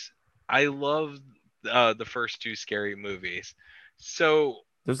movies. I love the first 2 scary movies. So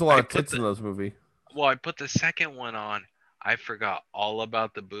there's a lot of tits in those movies. Well, I put the second one on. I forgot all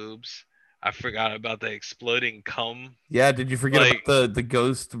about the boobs. I forgot about the exploding cum. Yeah, did you forget about the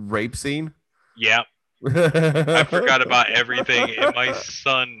ghost rape scene? Yeah. I forgot about everything, and my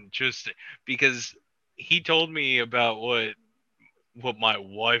son just because he told me about what my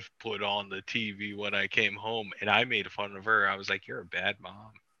wife put on the TV when I came home, and I made fun of her. I was like, "You're a bad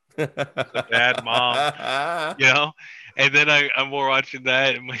mom." A bad mom, you know. And then I'm watching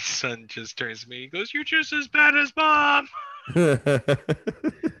that, and my son just turns to me. He goes, "You're just as bad as Mom."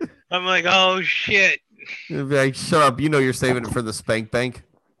 I'm like, "Oh shit!" Like, shut up! You know you're saving it for the spank bank.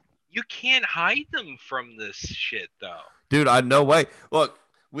 You can't hide them from this shit, though. Dude, no way. Look,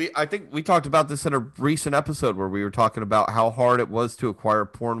 I think we talked about this in a recent episode where we were talking about how hard it was to acquire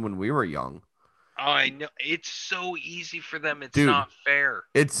porn when we were young. Oh, I know. It's so easy for them. It's Dude, not fair.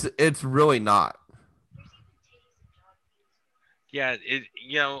 It's really not. Yeah,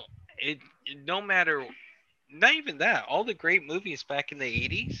 no matter, not even that. All the great movies back in the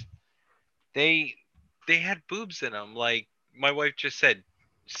 80s, they had boobs in them. Like my wife just said,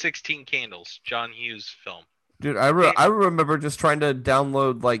 16 Candles, John Hughes film. Dude, I remember just trying to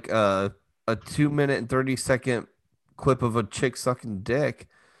download like a 2-minute and 30-second clip of a chick sucking dick,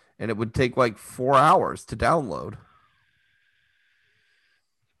 and it would take like 4 hours to download.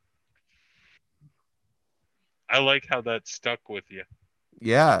 I like how that stuck with you.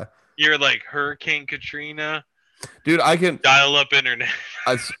 Yeah. You're like Hurricane Katrina. Dude, I can dial up internet.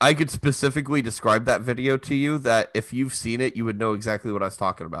 I could specifically describe that video to you that if you've seen it, you would know exactly what I was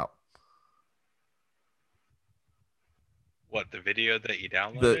talking about. What, the video that you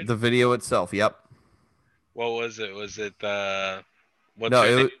downloaded? The video itself, yep. What was it? Was it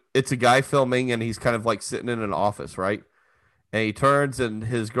it's a guy filming and he's kind of like sitting in an office, right? And he turns and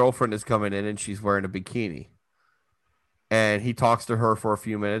his girlfriend is coming in and she's wearing a bikini. And he talks to her for a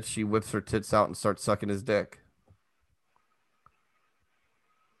few minutes. She whips her tits out and starts sucking his dick.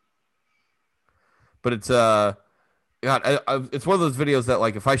 But it's God, it's one of those videos that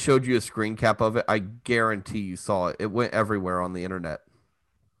like if I showed you a screen cap of it, I guarantee you saw it. It went everywhere on the internet.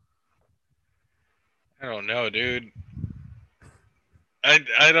 I don't know, dude. I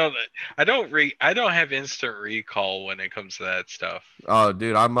don't have instant recall when it comes to that stuff. Oh,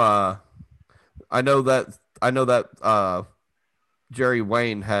 dude, I know that Jerry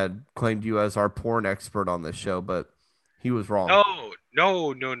Wayne had claimed you as our porn expert on this show, but he was wrong.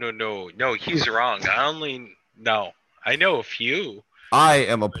 No, he's wrong. I know a few. I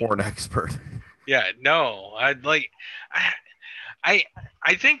am a porn expert. Yeah, no. I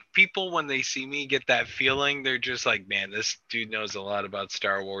think people when they see me get that feeling, they're just like, man, this dude knows a lot about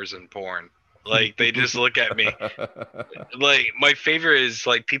Star Wars and porn. Like they just look at me. Like my favorite is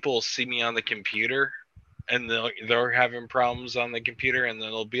like people see me on the computer and they're having problems on the computer and then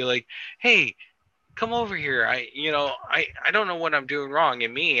they'll be like, hey, come over here. I don't know what I'm doing wrong.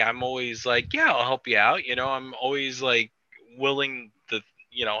 And me, I'm always like, yeah, I'll help you out. I'm always like willing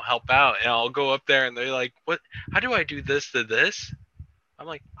help out. And I'll go up there and they're like, what, how do I do this to this? I'm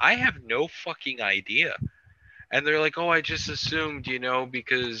like, I have no fucking idea. And they're like, oh, I just assumed,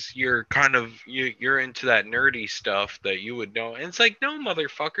 because you're you're into that nerdy stuff that you would know. And it's like, no,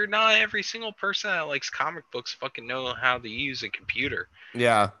 motherfucker, not every single person that likes comic books fucking know how to use a computer.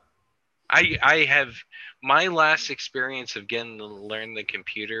 Yeah. I have, my last experience of getting to learn the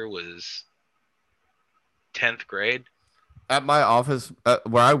computer was 10th grade. At my office,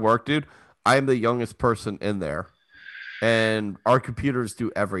 where I work, dude, I am the youngest person in there, and our computers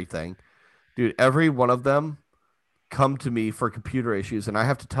do everything, dude. Every one of them come to me for computer issues, and I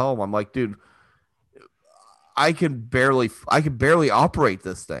have to tell them, I'm like, dude, I can barely operate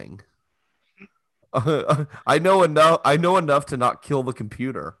this thing. I know enough to not kill the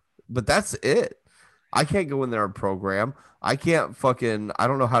computer, but that's it. I can't go in there and program. I can't I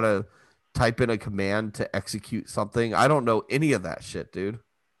don't know how to type in a command to execute something. I don't know any of that shit, dude.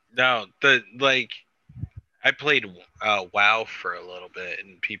 No, I played WoW for a little bit,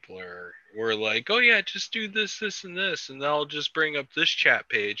 and people were like, "Oh yeah, just do this, this, and this, and I'll just bring up this chat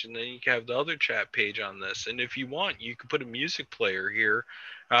page, and then you can have the other chat page on this, and if you want, you can put a music player here."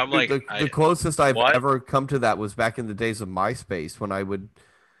 I'm Dude, like, the closest I've what? ever come to that was back in the days of MySpace when I would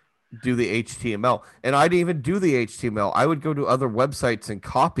do the HTML, and I'd even do the HTML. I would go to other websites and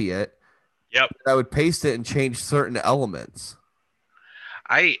copy it. Yep. I would paste it and change certain elements.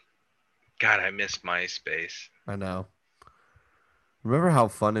 God, I miss MySpace. I know. Remember how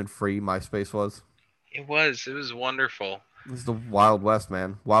fun and free MySpace was? It was wonderful. This is the Wild West,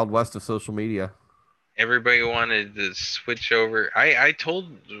 man. Wild West of social media. Everybody wanted to switch over. I told,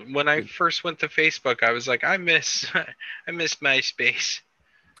 when I first went to Facebook, I was like, I miss MySpace.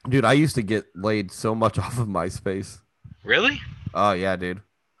 Dude, I used to get laid so much off of MySpace. Really? Oh yeah, dude.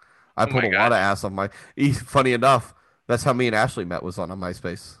 I pulled my a lot God. of ass on Funny enough, that's how me and Ashley met, was on a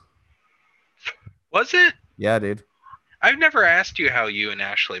MySpace. Was it? Yeah, dude. I've never asked you how you and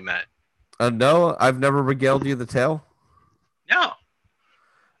Ashley met. No, I've never regaled you the tale. No.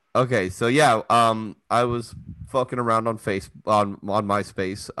 Okay, so yeah, I was fucking around on MySpace,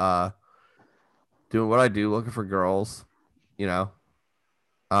 doing what I do, looking for girls,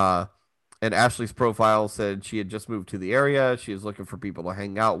 and Ashley's profile said she had just moved to the area. She was looking for people to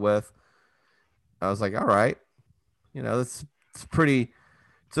hang out with. I was like, all right, it's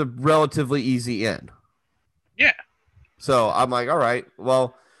a relatively easy in. Yeah. So I'm like, all right,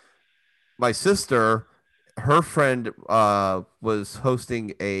 well, my sister, her friend was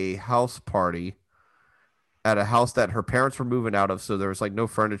hosting a house party at a house that her parents were moving out of, so there was like no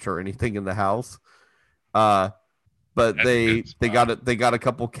furniture or anything in the house. But That's a they good got spot. they got a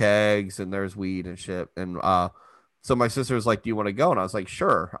couple kegs and there's weed and shit. And so my sister was like, "Do you want to go?" And I was like,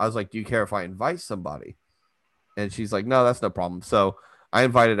 "Sure." I was like, "Do you care if I invite somebody?" And she's like, "No, that's no problem." So I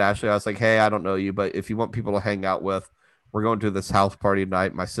invited Ashley. I was like, "Hey, I don't know you, but if you want people to hang out with, we're going to this house party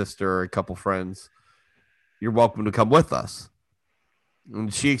tonight. My sister, a couple friends. You're welcome to come with us."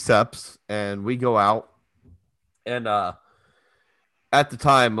 And she accepts, and we go out. And at the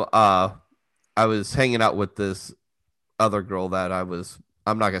time, I was hanging out with this other girl that I'm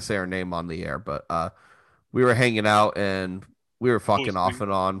not gonna say her name on the air, but we were hanging out and we were fucking off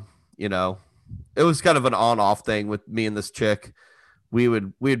and on. It was kind of an on-off thing with me and this chick.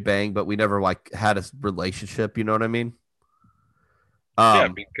 We'd bang, but we never like had a relationship. You know what I mean? Yeah,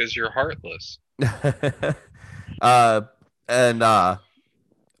 because you're heartless. And I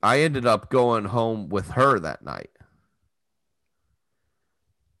ended up going home with her that night.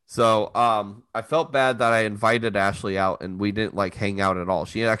 So I felt bad that I invited Ashley out and we didn't like hang out at all.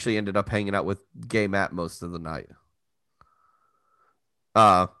 She actually ended up hanging out with Gay Matt most of the night.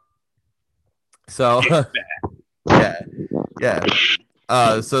 So yeah.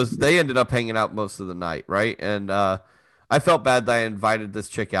 So they ended up hanging out most of the night, right? And I felt bad that I invited this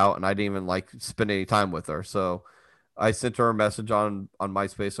chick out and I didn't even like spend any time with her. So I sent her a message on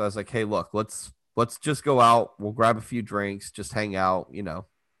MySpace. So I was like, "Hey, look, let's just go out. We'll grab a few drinks, just hang out,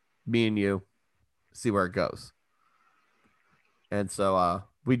 me and you, see where it goes." And so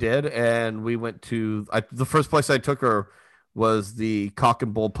we did, and we went to the first place I took her was the Cock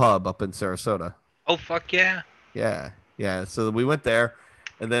and Bull Pub up in Sarasota. Oh, fuck yeah. Yeah. So we went there,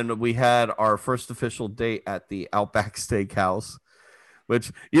 and then we had our first official date at the Outback Steakhouse,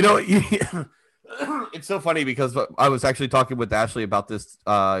 which it's so funny because I was actually talking with Ashley about this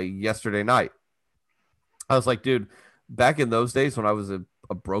yesterday night. I was like, dude, back in those days when I was a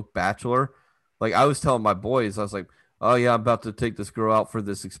broke bachelor, like I was telling my boys, I was like, "Oh yeah, I'm about to take this girl out for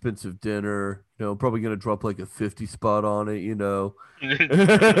this expensive dinner. Probably gonna drop like a 50 spot on it,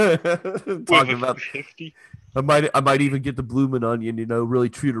 Talking about 50. I might even get the bloomin' onion, really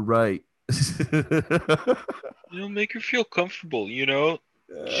treat her right. Make her feel comfortable.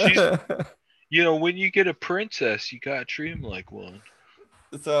 She's, when you get a princess, you gotta treat him like one.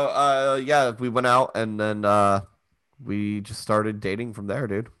 So yeah, we went out and then we just started dating from there,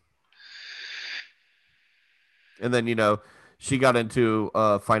 dude. And then, she got into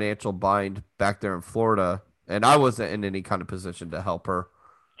a financial bind back there in Florida, and I wasn't in any kind of position to help her.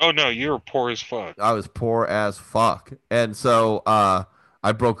 Oh no, you're poor as fuck. I was poor as fuck. And so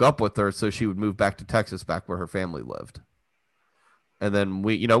I broke up with her so she would move back to Texas, back where her family lived. And then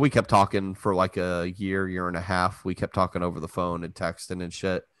we kept talking for like a year and a half. We kept talking over the phone and texting and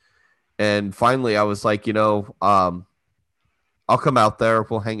shit. And finally I was like, I'll come out there.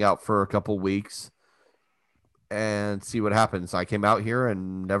 We'll hang out for a couple weeks and see what happens. I came out here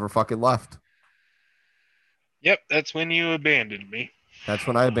and never fucking left. Yep, that's when you abandoned me. That's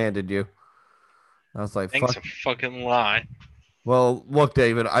when I abandoned you. I was like, Thanks fuck. a fucking lie. Well, look,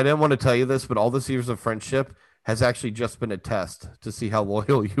 David, I didn't want to tell you this, but all this years of friendship has actually just been a test to see how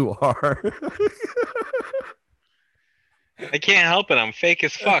loyal you are. I can't help it. I'm fake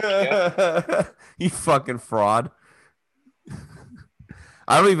as fuck. Yeah. You fucking fraud.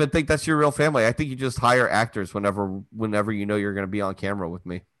 I don't even think that's your real family. I think you just hire actors whenever you're going to be on camera with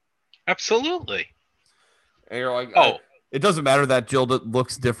me. Absolutely. And you're like, oh, it doesn't matter that Jill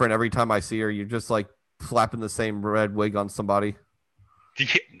looks different every time I see her. You're just like slapping the same red wig on somebody.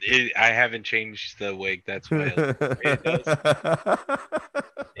 I haven't changed the wig. That's why it does.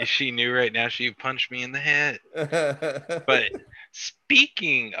 If she knew right now, she'd punch me in the head. But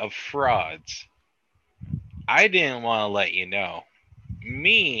speaking of frauds, I didn't want to let you know.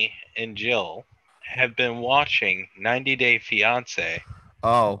 Me and Jill have been watching 90 Day Fiance.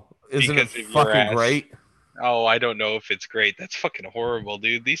 Oh, isn't it fucking great? Oh, I don't know if it's great. That's fucking horrible,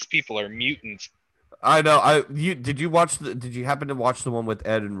 dude. These people are mutants. I know. Did you happen to watch the one with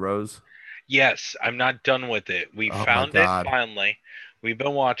Ed and Rose? Yes, I'm not done with it. We found it finally. We've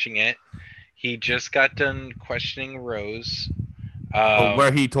been watching it. He just got done questioning Rose.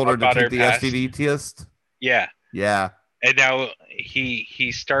 Where he told her to take the STD test? Yeah. Yeah. And now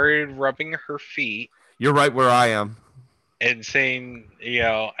he started rubbing her feet. You're right where I am. And saying,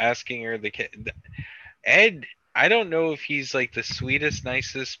 asking her the kid. Ed, I don't know if he's like the sweetest,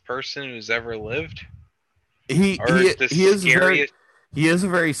 nicest person who's ever lived. He is a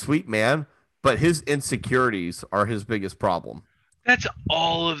very sweet man, but his insecurities are his biggest problem. That's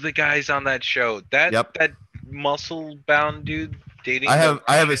all of the guys on that show. That muscle bound dude dating. I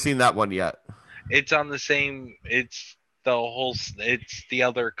haven't seen that one yet. It's on the same. It's the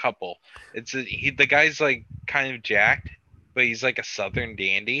other couple. The guy's like kind of jacked, but he's like a southern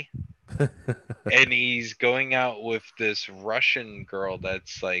dandy. And he's going out with this Russian girl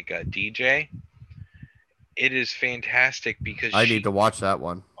that's like a DJ. It is fantastic because I need to watch that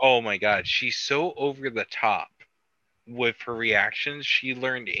one. Oh my god, she's so over the top with her reactions. She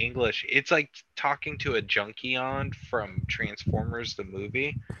learned English. It's like talking to a junkie from Transformers the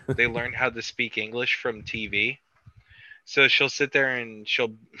movie. They learned how to speak English from TV. So she'll sit there and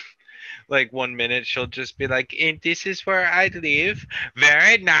she'll like 1 minute she'll just be like, and this is where I live.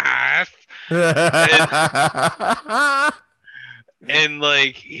 Very nice. And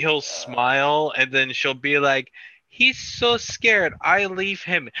like he'll smile and then she'll be like, he's so scared. I leave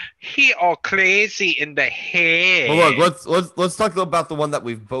him. He all crazy in the head. Well, look, let's talk about the one that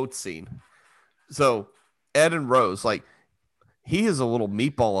we've both seen. So Ed and Rose, like, he is a little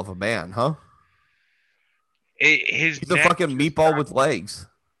meatball of a man, huh? He's a fucking meatball with legs.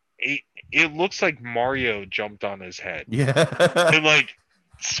 It looks like Mario jumped on his head. Yeah. And like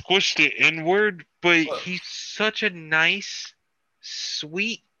squished it inward, but he's such a nice,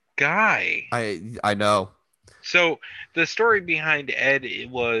 sweet guy. I know. So the story behind Ed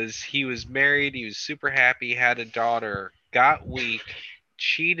was he was married, he was super happy, had a daughter, got weak,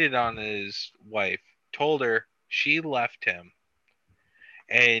 cheated on his wife, told her, she left him,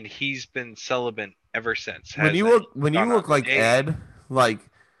 and he's been celibate ever since. When you look like Ed, like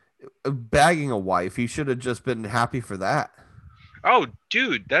bagging a wife, he should have just been happy for that. Oh,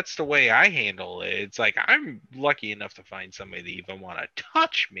 dude, that's the way I handle it. It's like I'm lucky enough to find somebody that even want to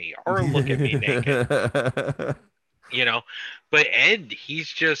touch me or look at me naked. But Ed, he's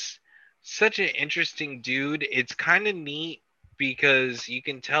just such an interesting dude. It's kind of neat because you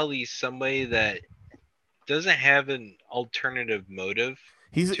can tell he's somebody that doesn't have an alternative motive.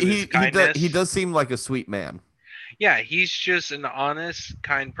 He does seem like a sweet man. Yeah, he's just an honest,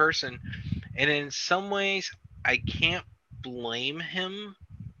 kind person. And in some ways, I can't blame him.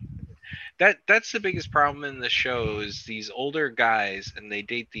 That's the biggest problem in the show is these older guys and they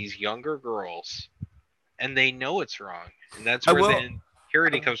date these younger girls and they know it's wrong, and that's I where will- the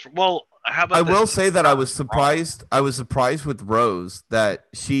insecurity comes from. Well, how about I this? will say that I was It's not surprised. I was surprised with Rose that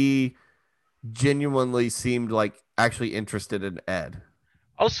she genuinely seemed like actually interested in Ed.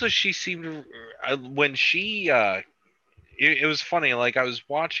 Also, she seemed when she it was funny. Like I was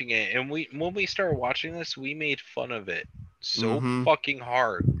watching it, and when we started watching this, we made fun of it so Mhm. fucking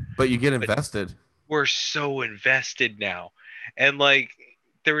hard. But you get invested. We're so invested now, and like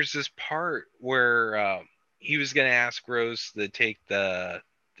there was this part where he was gonna ask Rose to take the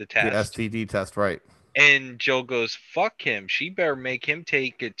The test, STD test, right? and Jill goes, "Fuck him. She better make him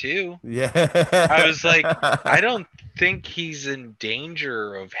take it too." Yeah. I was like, I don't think he's in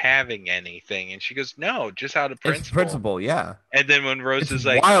danger of having anything. And she goes, no, just out of It's principle. principle, yeah. And then when Rose It's is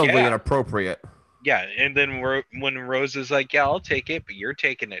like, wildly yeah, inappropriate. yeah. And then when Rose is like, yeah, I'll take it, but you're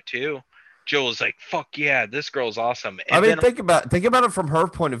taking it too. Joel's like, fuck yeah, this girl's awesome. And I mean, then think about it from her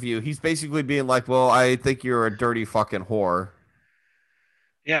point of view. He's basically being like, "Well, I think you're a dirty fucking whore."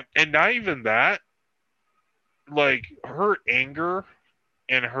 Yeah, and not even that. Like her anger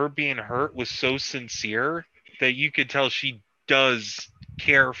and her being hurt was so sincere that you could tell she does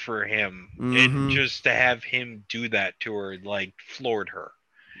care for him, Mhm. and and just to have him do that to her, like, floored her.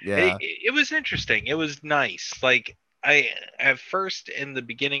 Yeah. It was interesting. It was nice. Like I at first in the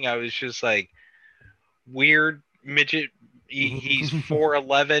beginning, I was just like weird midget. He's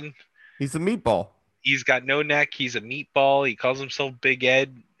 4'11". He's a meatball. He's got no neck. He's a meatball. He calls himself Big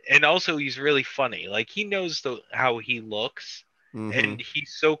Ed, and also he's really funny. Like he knows how he looks, Mhm. and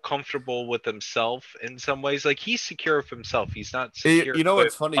he's so comfortable with himself in some ways. Like he's secure of himself. He's not You- secure you know with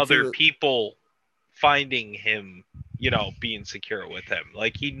what's funny, other too? people finding him, being secure with him.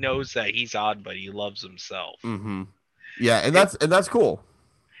 Like he knows that he's odd, but he loves himself. Mhm. Yeah, and that's cool.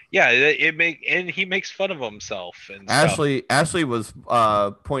 Yeah, and he makes fun of himself and stuff. Ashley was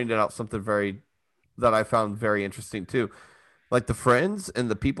pointing out something that I found very interesting too. Like the friends and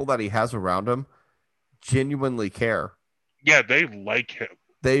the people that he has around him genuinely care. yeah, they like him.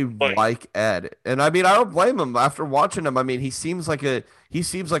 They Like- like Ed. And I mean, I don't blame him after watching him. I mean, he seems like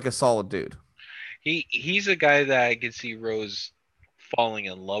a solid dude. He's a guy that I could see Rose falling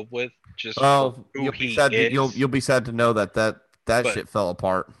in love with. Just Oh, for who you'll be he sad is. you'll be sad to know that But- shit fell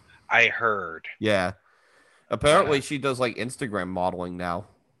apart. I heard. Yeah. Apparently she does like Instagram modeling now.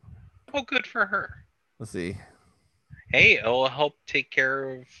 Oh, good for her. Let's see. Hey, it'll help take care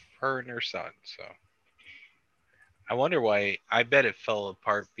of her and her son. So I wonder why. I bet it fell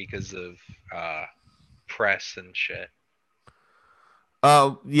apart because of press and shit.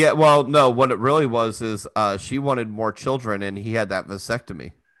 Yeah, well, no, what it really was is she wanted more children and he had that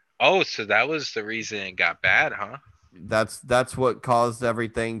vasectomy. Oh, so that was the reason it got bad, huh? That's what caused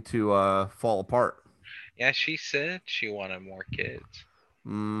everything to fall apart. Yeah, she said she wanted more kids.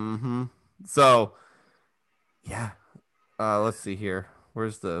 Mm-hmm. So, yeah. Let's see here.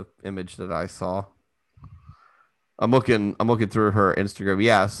 Where's the image that I saw? I'm looking through her Instagram.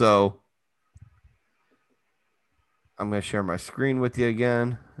 Yeah, so I'm gonna share my screen with you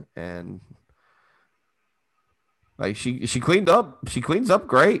again, and like she cleaned up. She cleans up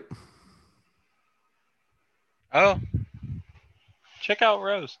great. Oh, check out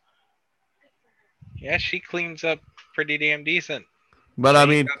Rose. Yeah, she cleans up pretty damn decent. But She I ain't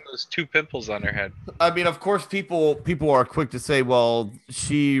mean, got those 2 pimples on her head. of course, people are quick to say, "Well,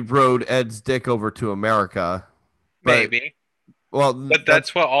 she rode Ed's dick over to America." But, Maybe, Well, but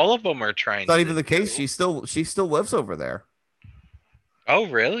that's what all of them are trying. not to even the case. do. She still lives over there. Oh,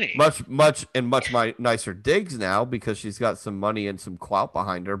 really? Much nicer digs now because she's got some money and some clout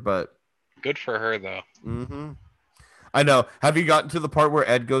behind her. But Good for her, though. I know. Have you gotten to the part where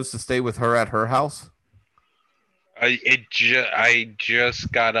Ed goes to stay with her at her house? I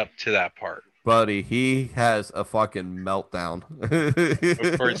just got up to that part. Buddy, he has a fucking meltdown.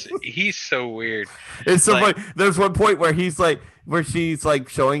 Of course, he's so weird. It's so like- funny. There's one point where she's like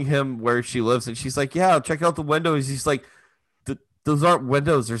showing him where she lives, and she's like, "Yeah, check out the windows." He's like, "Those aren't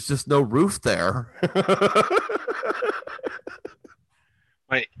windows. There's just no roof there."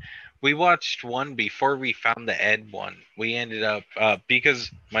 We watched one before we found the Ed one. We ended up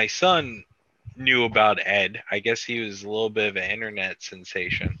because my son knew about Ed. I guess he was a little bit of an internet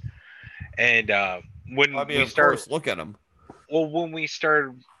sensation. And when I mean, we of started, course, look at him. well, when we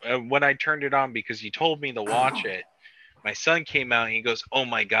started, when I turned it on because you told me to watch it, my son came out and he goes, "Oh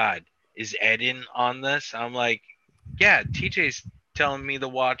my God, is Ed in on this?" I'm like, "Yeah, TJ's telling me to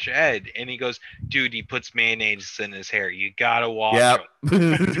watch Ed," and he goes, "Dude, he puts mayonnaise in his hair. You gotta watch Yep.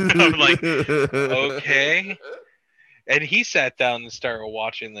 him." I'm like, okay. And he sat down and started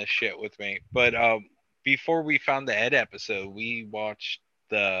watching this shit with me. But before we found the Ed episode, we watched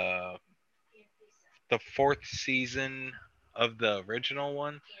the the fourth season of the original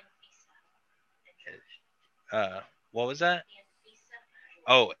one. What was that?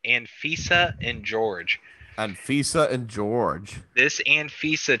 Oh, Anfisa and George. And Fisa and George. This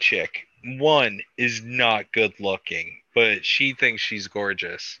Anfisa chick, one, is not good looking, but she thinks she's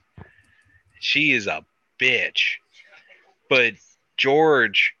gorgeous. She is a bitch. But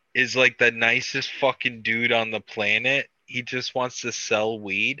George is like the nicest fucking dude on the planet. He just wants to sell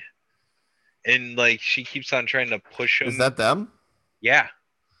weed. And like she keeps on trying to push him. Is that them? Yeah.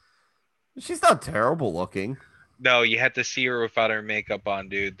 She's not terrible looking. No, you have to see her without her makeup on,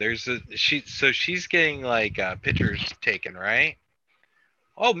 dude. She's getting like pictures taken, right?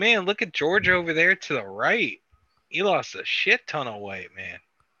 Oh man, look at George over there to the right. He lost a shit ton of weight, man.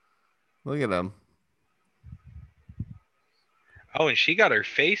 Look at him. Oh, and she got her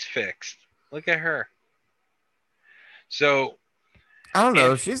face fixed. Look at her. So I don't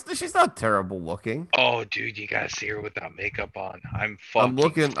know. She's not terrible looking. oh dude, you gotta see her without makeup on. I'm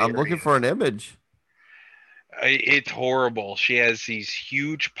looking serious. for an image. It's horrible. She has these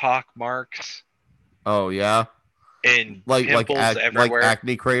huge pock marks Oh yeah. and Like pimples everywhere.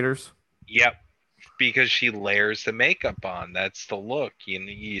 acne craters. Yep, because she layers the makeup on. That's the look. You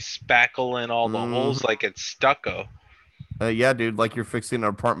spackle in all the holes like it's stucco. Yeah, dude, like you're fixing an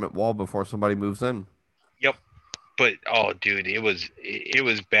apartment wall before somebody moves in. Yep. But oh, dude, it was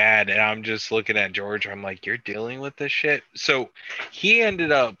bad, and I'm just looking at George. I'm like, you're dealing with this shit. So he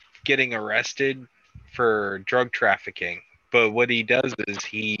ended up getting arrested for drug trafficking. But what he does is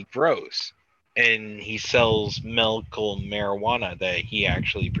he grows and he sells medical marijuana that he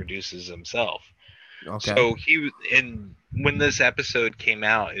actually produces himself. Okay. So when this episode came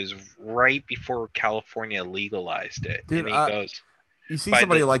out, it was right before California legalized it. Dude, and he goes, you see by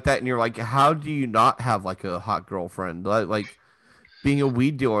somebody the- like that, and you're like, how do you not have like a hot girlfriend? Like being a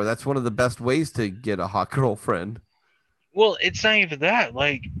weed dealer, that's one of the best ways to get a hot girlfriend. Well, it's not even that.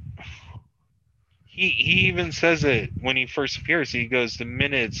 Like, he even says it when he first appears. He goes, the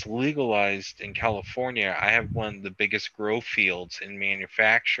minute it's legalized in California, I have one of the biggest grow fields in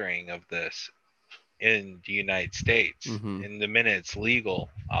manufacturing of this in the United States. Mhm. And the minute it's legal,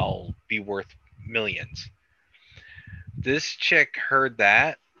 I'll be worth millions. this chick heard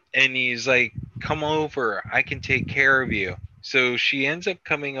that and he's like, come over, I can take care of you. So she ends up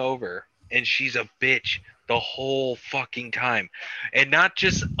coming over and she's a bitch the whole fucking time. And not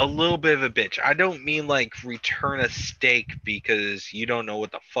just a little bit of a bitch. I don't mean like return a steak because you don't know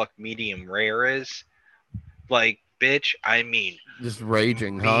what the fuck medium rare is. Like, bitch, I mean Just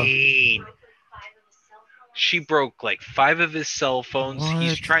raging, huh? mean. She broke like 5 of his cell phones.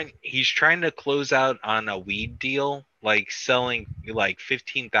 He's trying to close out on a weed deal, like selling like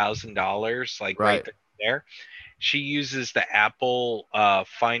 $15,000, like right there. She uses the Apple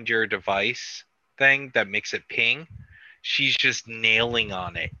Find Your Device thing that makes it ping. She's just nailing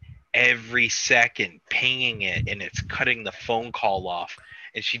on it every second, pinging it, and it's cutting the phone call off.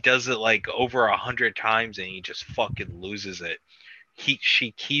 And she does it like over 100 times, and he just fucking loses it.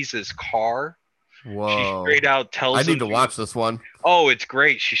 She keys his car. Whoa. She straight out tells him I need to watch this one. Oh, it's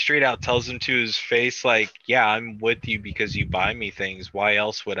great. She straight out tells him to his face, like, yeah, I'm with you because you buy me things. Why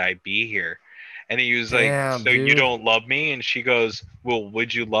else would I be here? And he was like, Damn, so dude. you don't love me? And she goes, well,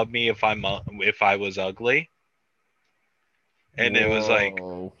 would you love me if I was ugly? And it was like,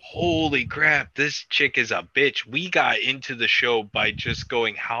 Whoa. holy crap, this chick is a bitch. We got into the show by just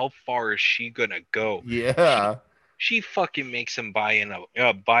going, how far is she gonna go? Yeah. She fucking makes him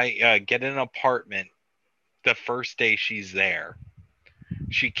get an apartment the first day she's there.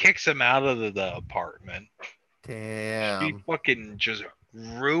 She kicks him out of the apartment. She Damn. fucking just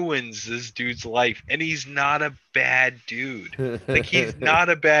ruins this dude's life, and he's not a bad dude. Like, he's not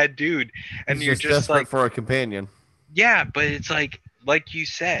a bad dude, and He's you're just just desperate like, for a companion. yeah, but it's like you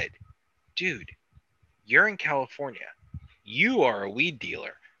said, dude, you're in California. You are a weed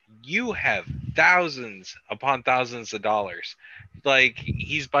dealer. You have thousands upon thousands of dollars. Like,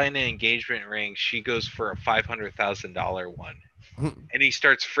 he's buying an engagement ring. She goes for a $500,000 one. And he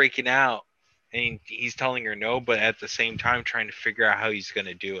starts freaking out. And he's telling her no, but at the same time trying to figure out how he's going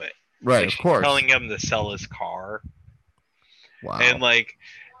to do it. Right, Like, of she's course. telling him to sell his car. Wow. And like,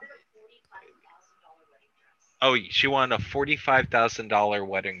 oh, she wanted a $45,000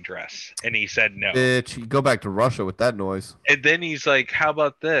 wedding dress. And he said no. Bitch, you go back to Russia with that noise. And then he's like, how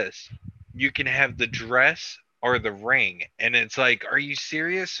about this? You can have the dress or the ring. And it's like, are you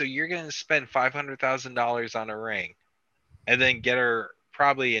serious? So you're going to spend $500,000 on a ring and then get her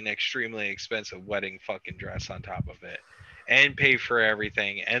probably an extremely expensive wedding fucking dress on top of it and pay for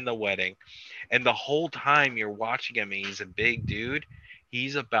everything and the wedding. And the whole time you're watching him, and he's a big dude.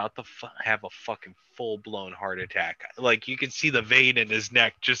 he's about to have a fucking full-blown heart attack. Like, you can see the vein in his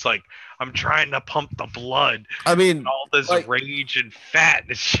neck, just like, I'm trying to pump the blood. I mean, All this like, rage and fat.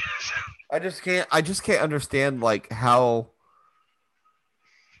 It's just... I just can't understand like how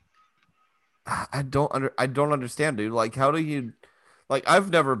I don't understand, dude. Like, how do you like? I've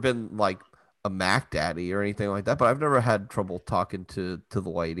never been like a Mac daddy or anything like that, but I've never had trouble talking to the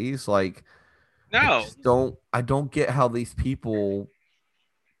ladies. Like, No. I don't get how these people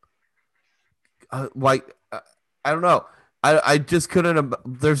like. I don't know. I just couldn't.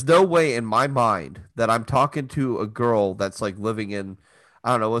 There's no way in my mind that I'm talking to a girl that's like living in,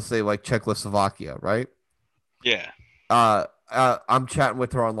 I don't know, let's say like Czechoslovakia, right? Yeah. I'm chatting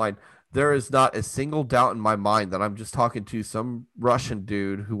with her online. There is not a single doubt in my mind that I'm just talking to some Russian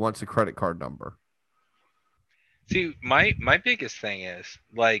dude who wants a credit card number. See, my biggest thing is,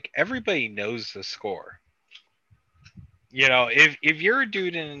 like, everybody knows the score. You know, if you're a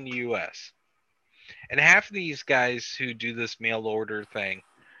dude in the US, and half of these guys who do this mail order thing,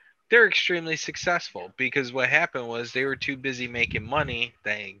 they're extremely successful because what happened was they were too busy making money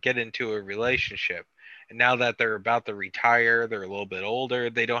to get into a relationship. And now that they're about to retire, they're a little bit older,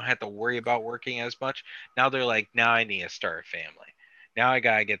 they don't have to worry about working as much. Now they're like, now I need to start a family. Now I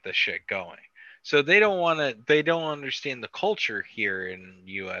gotta get this shit going. So they don't understand the culture here in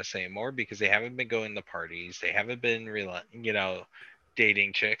US anymore because they haven't been going to parties, they haven't been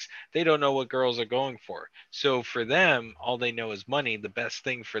dating chicks. They don't know what girls are going for. So for them, all they know is money. The best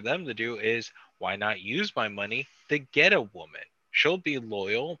thing for them to do is, why not use my money to get a woman? She'll be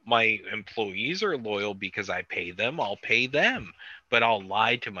loyal. My employees are loyal because I pay them. I'll pay them. But I'll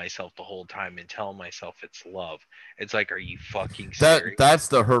lie to myself the whole time and tell myself it's love. It's like, are you fucking serious? That's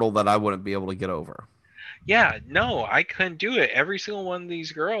the hurdle that I wouldn't be able to get over. Yeah, no, I couldn't do it. Every single one of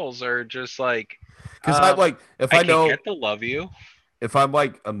these girls are just like, because I'm like, if I know, get to love you. If I'm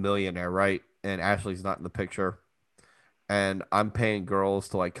like a millionaire, right, and Ashley's not in the picture, and I'm paying girls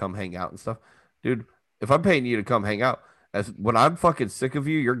to like come hang out and stuff, dude, if I'm paying you to come hang out, when I'm fucking sick of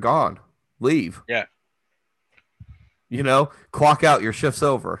you, you're gone. Leave. Yeah. You know, clock out. Your shift's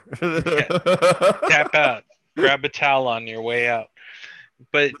over. Tap out. Grab a towel on your way out.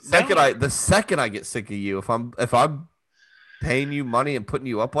 But the second I get sick of you, if I'm paying you money and putting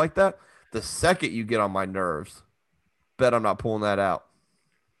you up like that, the second you get on my nerves, bet I'm not pulling that out.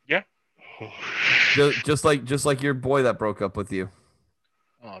 Yeah. just like your boy that broke up with you.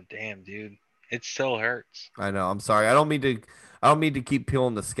 Oh damn, dude. It still hurts. I know. I'm sorry. I don't mean to keep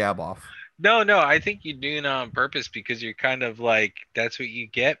peeling the scab off. No, I think you're doing it on purpose because you're kind of like, that's what you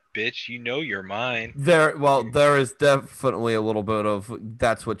get, bitch. You know you're mine. There is definitely a little bit of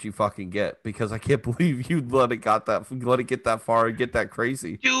that's what you fucking get, because I can't believe you let it get that far and get that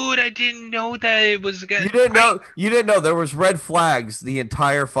crazy. Dude, I didn't know that it was gonna. You didn't know there was red flags the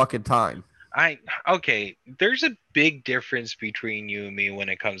entire fucking time. Okay, there's a big difference between you and me when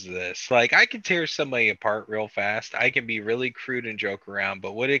it comes to this. Like, I can tear somebody apart real fast. I can be really crude and joke around,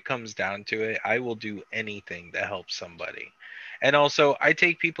 but when it comes down to it, I will do anything to help somebody. And also, I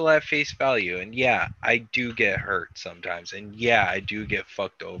take people at face value. And yeah, I do get hurt sometimes. And yeah, I do get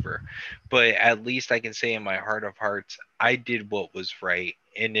fucked over. But at least I can say in my heart of hearts, I did what was right.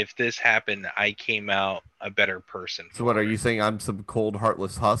 And if this happened, I came out a better person. So what are you saying? I'm some cold,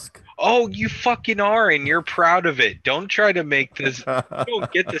 heartless husk? Oh, you fucking are, and you're proud of it. Don't try to make this.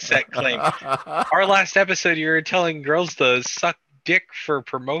 Don't get the set claim. Our last episode, you were telling girls to suck dick for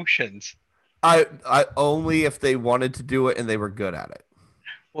promotions. I only if they wanted to do it and they were good at it.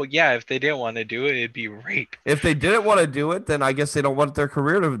 Well, yeah, if they didn't want to do it, it'd be rape. If they didn't want to do it, then I guess they don't want their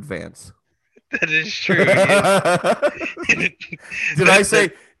career to advance. That is true. Did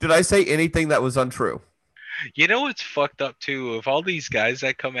I say anything that was untrue? You know what's fucked up too? Of all these guys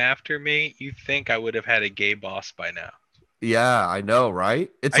that come after me, you think I would have had a gay boss by now. Yeah, I know,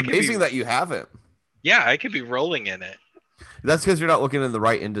 right? It's amazing that you haven't. Yeah, I could be rolling in it. That's because you're not looking in the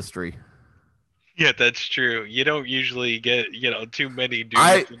right industry. Yeah, that's true. You don't usually get, too many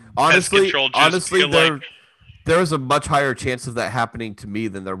dudes. Honestly, there's a much higher chance of that happening to me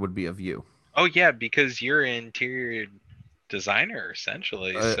than there would be of you. Oh yeah, because you're an interior designer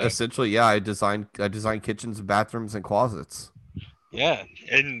essentially. Essentially, yeah. I design kitchens, bathrooms, and closets. Yeah,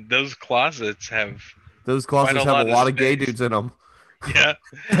 and those closets have a lot of gay dudes in them. Yeah.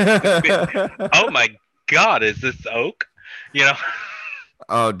 Oh my God, is this oak?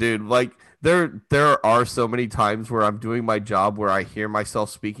 Oh, dude, like there are so many times where I'm doing my job where I hear myself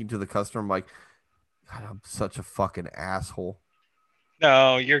speaking to the customer. I'm like, God, I'm such a fucking asshole.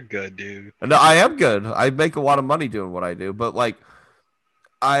 No, you're good, dude. No, I am good. I make a lot of money doing what I do, but like,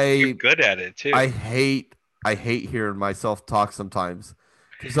 you're good at it too. I hate hearing myself talk sometimes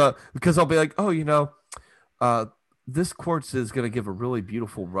Because I'll be like, oh, uh, this quartz is gonna give a really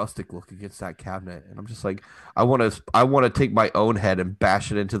beautiful rustic look against that cabinet, and I'm just like, I want to take my own head and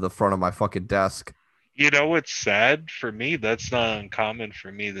bash it into the front of my fucking desk. You know what's sad for me? That's not uncommon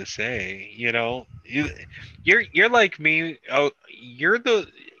for me to say. You're like me. Oh, you,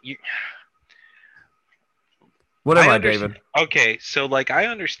 What am I, understand. David? Okay, so like I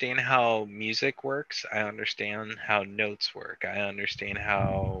understand how music works. I understand how notes work. I understand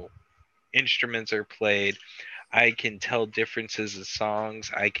how instruments are played. I can tell differences in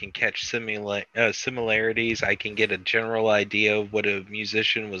songs. I can catch similarities. I can get a general idea of what a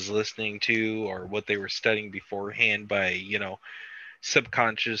musician was listening to or what they were studying beforehand by,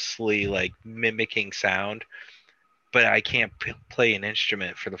 subconsciously like mimicking sound. But I can't play an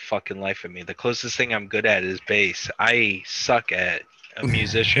instrument for the fucking life of me. The closest thing I'm good at is bass. I suck at a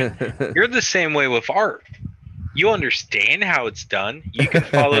musician. You're the same way with art. You understand how it's done. You can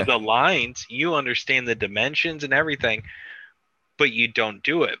follow the lines. You understand the dimensions and everything, but you don't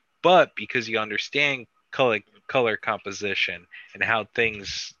do it. But because you understand color composition and how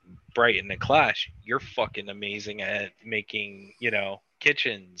things brighten and clash, you're fucking amazing at making,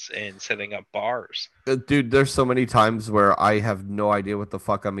 kitchens and setting up bars. Dude, there's so many times where I have no idea what the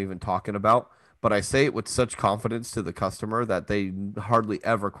fuck I'm even talking about, but I say it with such confidence to the customer that they hardly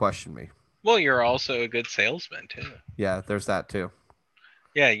ever question me. Well, you're also a good salesman too. Yeah, there's that too.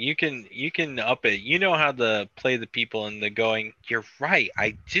 Yeah, you can up it. You know how to play the people and the going, you're right.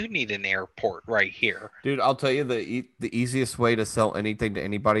 I do need an airport right here. Dude, I'll tell you the easiest way to sell anything to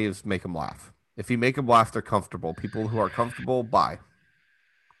anybody is make them laugh. If you make them laugh, they're comfortable. People who are comfortable buy.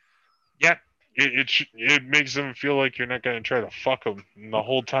 Yeah, it makes them feel like you're not gonna try to fuck them the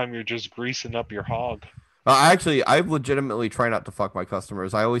whole time you're just greasing up your hog. I legitimately try not to fuck my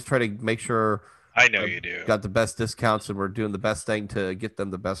customers. I always try to make sure I know I've you do. got the best discounts and we're doing the best thing to get them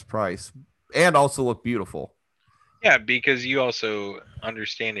the best price and also look beautiful. Yeah, because you also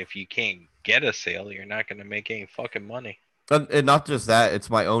understand if you can't get a sale, you're not gonna make any fucking money. And not just that, it's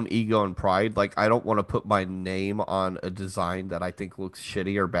my own ego and pride. Like, I don't want to put my name on a design that I think looks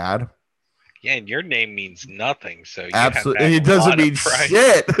shitty or bad. Yeah, and your name means nothing, so you Absolutely. have It doesn't mean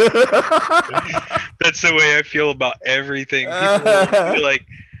shit. That's the way I feel about everything.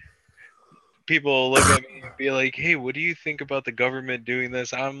 People look at me and be like, "Hey, what do you think about the government doing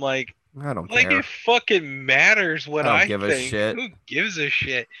this?" I'm like, I don't care. it fucking matters what I I don't give a think. shit. Who gives a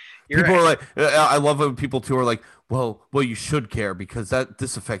shit? People are like, I love when people too are like, well, you should care because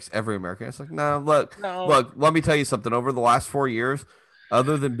this affects every American. It's like, no, look, let me tell you something. Over the last 4 years,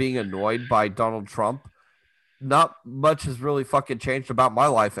 other than being annoyed by Donald Trump, not much has really fucking changed about my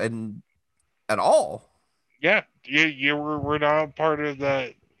life and at all. Yeah, we're not part of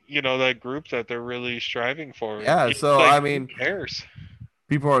that. That group that they're really striving for. Yeah, so I mean, who cares?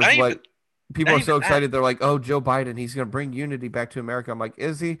 People are people are so excited. They're like, "Oh, Joe Biden, he's gonna bring unity back to America." I'm like,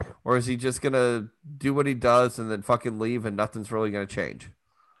 "Is he, or is he just gonna do what he does and then fucking leave and nothing's really gonna change?"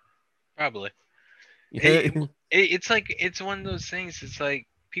 Probably. It's like it's one of those things. It's like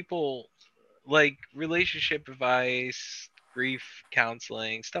people like relationship advice, grief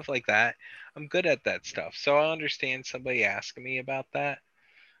counseling, stuff like that. I'm good at that stuff, so I understand somebody asking me about that.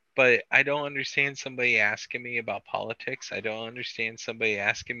 But I don't understand somebody asking me about politics. I don't understand somebody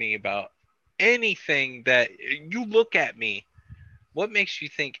asking me about anything that you look at me. What makes you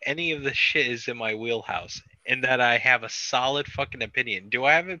think any of this shit is in my wheelhouse and that I have a solid fucking opinion? Do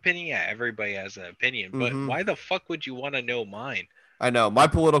I have an opinion? Yeah, everybody has an opinion. But why the fuck would you want to know mine? I know. My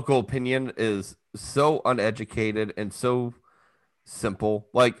political opinion is so uneducated and so simple.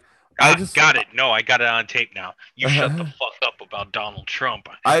 Like, I just got it. No, I got it on tape now. You shut the fuck up about Donald Trump.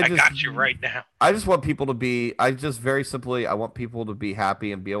 I got you right now. I just want people to be. I want people to be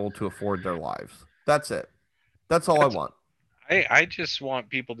happy and be able to afford their lives. That's it. That's all I want. I just want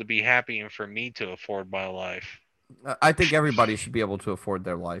people to be happy and for me to afford my life. I think everybody should be able to afford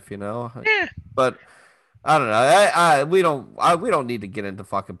their life, Yeah. But I don't know. We don't need to get into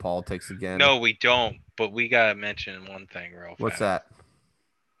fucking politics again. No, we don't. But we gotta mention one thing real fast. What's that?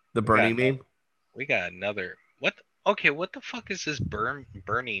 The Bernie meme? We got another. What? Okay, what the fuck is this Bernie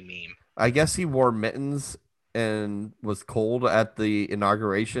meme? I guess he wore mittens and was cold at the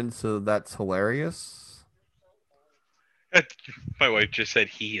inauguration, so that's hilarious. My wife just said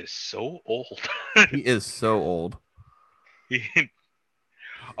he is so old. He is so old.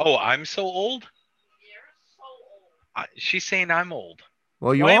 Oh, I'm so old? You're so old. She's saying I'm old.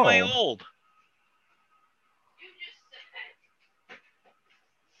 Well, you Why are am I old?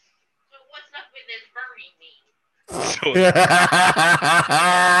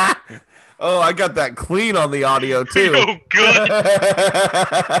 Oh, I got that clean on the audio too. Oh, good.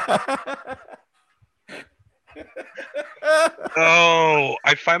 Oh,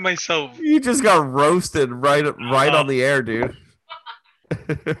 I find myself. You just got roasted right on the air, dude.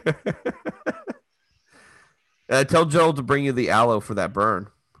 Tell Joel to bring you the aloe for that burn.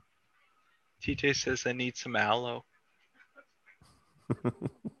 TJ says I need some aloe.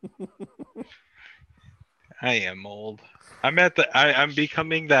 I am old. I'm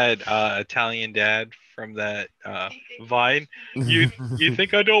becoming that Italian dad from that Vine. You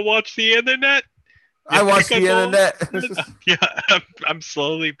think I don't watch the internet? You I watch think the don't? internet. Yeah, I'm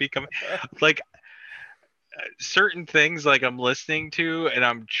slowly becoming like certain things like I'm listening to and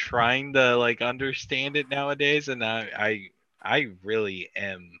I'm trying to like understand it nowadays, and I really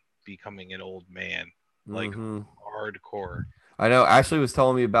am becoming an old man, like hardcore. I know. Ashley was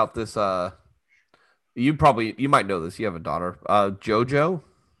telling me about this. You might know this. You have a daughter, JoJo.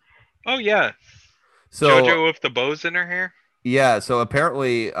 Oh yeah, So JoJo with the bows in her hair. yeah. So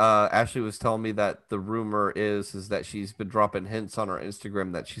apparently, Ashley was telling me that the rumor is that she's been dropping hints on her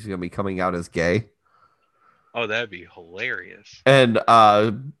Instagram that she's gonna be coming out as gay. Oh, that'd be hilarious. And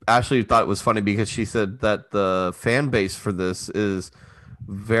Ashley thought it was funny because she said that the fan base for this is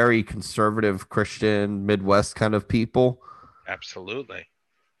very conservative, Christian, Midwest kind of people. Absolutely.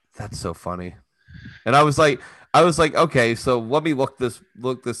 That's so funny. And I was like, okay, so let me look this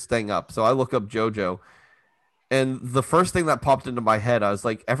thing up. So I look up JoJo, and the first thing that popped into my head, I was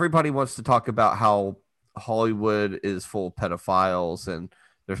like, everybody wants to talk about how Hollywood is full of pedophiles and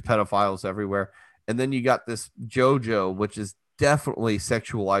there's pedophiles everywhere. And then you got this JoJo, which is definitely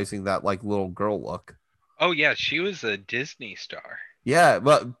sexualizing that like little girl look. Oh yeah, she was a Disney star. Yeah,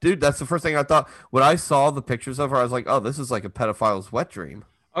 but dude, that's the first thing I thought when I saw the pictures of her. I was like, oh, this is like a pedophile's wet dream.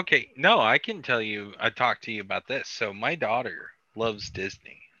 Okay, no, I can tell you. I talked to you about this. So my daughter loves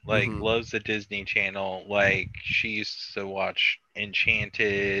Disney, like loves the Disney Channel. Like she used to watch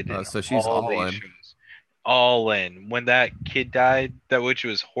Enchanted and So she's all in. shows. All in. When that kid died, that which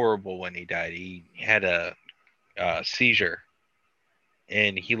was horrible when he died. He had a seizure,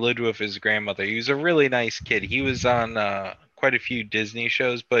 and he lived with his grandmother. He was a really nice kid. He was on quite a few Disney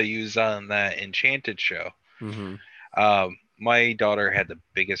shows, but he was on that Enchanted show. My daughter had the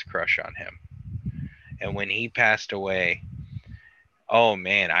biggest crush on him, and when he passed away, oh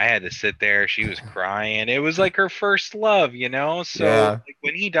man, I had to sit there. She was crying. It was like her first love, you know. So like,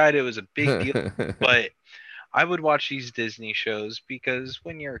 when he died, it was a big deal. But I would watch these Disney shows because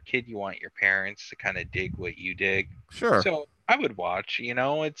when you're a kid, you want your parents to kind of dig what you dig. Sure. So I would watch, you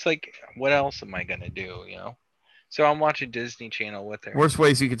know, it's like, what else am I going to do, you know? So I'm watching Disney Channel with her. Worst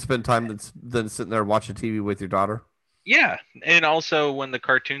ways you could spend time than sitting there watching TV with your daughter. Yeah. And also when the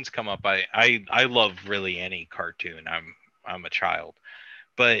cartoons come up, I love really any cartoon. I'm a child.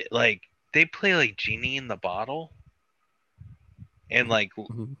 But like they play like Genie in the Bottle and like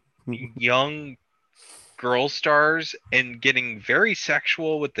young girl stars and getting very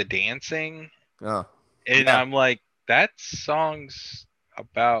sexual with the dancing. Oh. And yeah. I'm like, that song's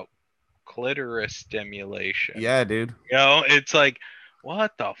about clitoris stimulation. Yeah, dude. You know, it's like,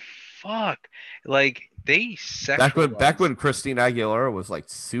 what the fuck? Like they sexualized. Back when Christina Aguilera was like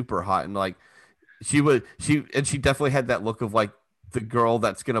super hot and like she definitely had that look of like the girl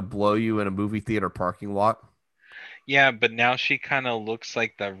that's gonna blow you in a movie theater parking lot. Yeah, but now she kind of looks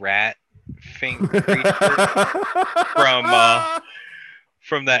like the rat finger creature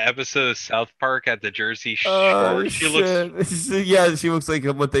from that episode of South Park at the Jersey Shore. She looks, yeah, she looks like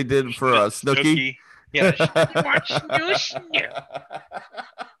what they did for Snooki. Yeah,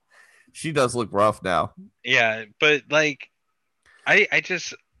 she does look rough now. Yeah, but like,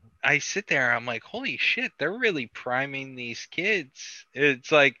 I sit there, I'm like, holy shit, they're really priming these kids.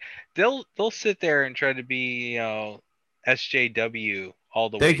 It's like they'll sit there and try to be, you know, SJW all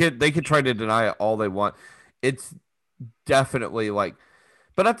the way. They could try to deny it all they want. It's definitely like,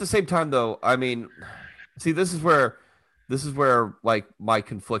 but at the same time though, I mean, see, this is where like my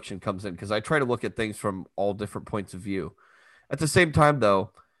confliction comes in because I try to look at things from all different points of view. At the same time though,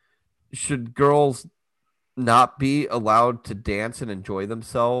 should girls not be allowed to dance and enjoy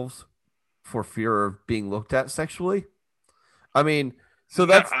themselves for fear of being looked at sexually? I mean, so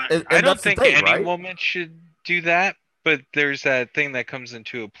that's I don't think any woman should do that. But there's that thing that comes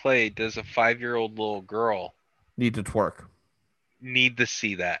into a play. Does a 5-year-old little girl need to twerk? Need to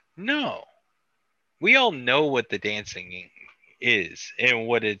see that? No. We all know what the dancing is and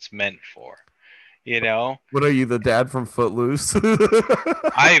what it's meant for. You know? What are you, the dad from Footloose?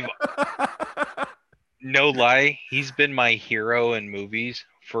 No lie, he's been my hero in movies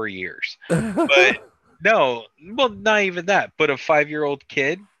for years. But no, well, not even that. But a 5-year-old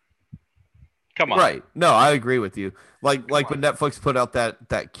kid, Come on. Right. No, I agree with you. Like when Netflix put out that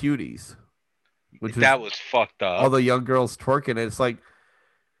Cuties, which was That was fucked up. all the young girls twerking, and it's like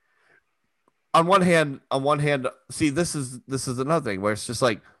on one hand, see this is another thing where it's just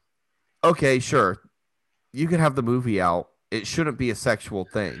like, okay, sure, you can have the movie out. It shouldn't be a sexual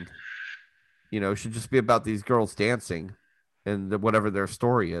thing. It should just be about these girls dancing and whatever their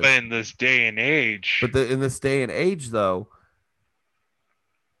story is. But in this day and age, In this day and age, though,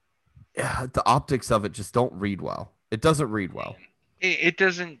 the optics of it just don't read well. It doesn't read well. It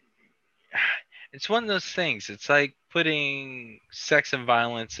doesn't. It's one of those things. It's like putting sex and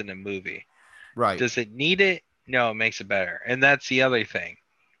violence in a movie. Right. Does it need it? No, it makes it better. And that's the other thing.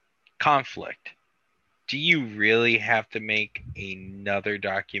 Conflict. Do you really have to make another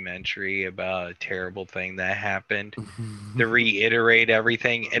documentary about a terrible thing that happened to reiterate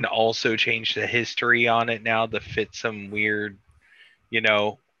everything and also change the history on it now to fit some weird,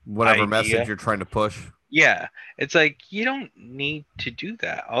 whatever idea? Message you're trying to push? Yeah, it's like you don't need to do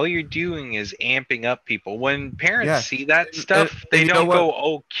that. All you're doing is amping up people. When parents see that stuff, they don't go,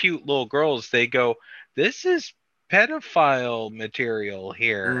 "Oh, cute little girls." They go, "This is pedophile material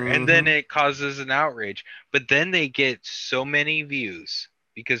here," and then it causes an outrage. But then they get so many views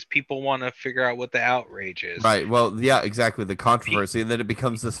because people want to figure out what the outrage is. Right. Well, yeah, exactly. The controversy, and then it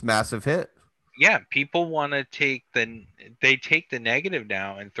becomes this massive hit. Yeah, people want to take the negative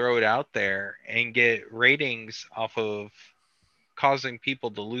now and throw it out there and get ratings off of causing people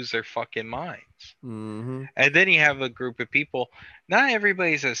to lose their fucking minds. Mm-hmm. And then you have a group of people. Not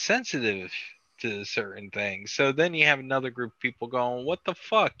everybody's as sensitive to certain things. So then you have another group of people going, "What the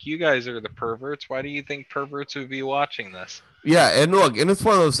fuck? You guys are the perverts. Why do you think perverts would be watching this?" Yeah, and look, and it's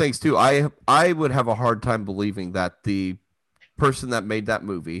one of those things too. I would have a hard time believing that the person that made that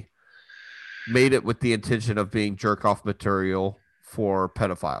movie made it with the intention of being jerk off material for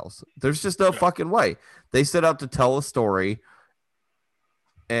pedophiles. There's just no fucking way. They set out to tell a story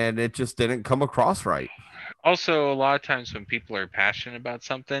and it just didn't come across right. Also, a lot of times when people are passionate about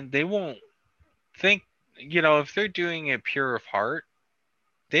something, they won't think, if they're doing it pure of heart,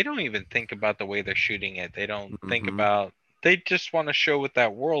 they don't even think about the way they're shooting it. They don't think about, they just want to show what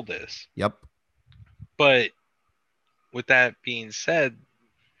that world is. Yep. But with that being said,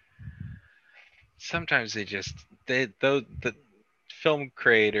 sometimes the film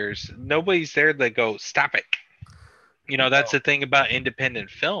creators, nobody's there to go, "Stop it." That's the thing about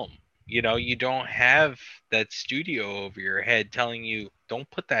independent film. You don't have that studio over your head telling you, "Don't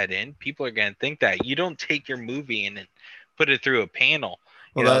put that in." People are going to think that. You don't take your movie and put it through a panel.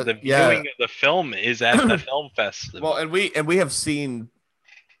 The viewing of the film is at the film festival. Well, and we have seen,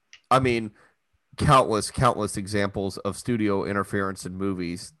 I mean, countless examples of studio interference in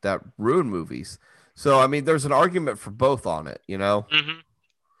movies that ruin movies. So, I mean, there's an argument for both on it, Mm-hmm.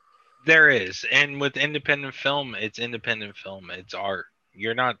 There is. And with independent film, it's independent film. It's art.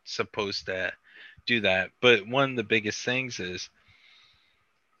 You're not supposed to do that. But one of the biggest things is,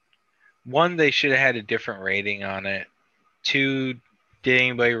 one, they should have had a different rating on it. Two, did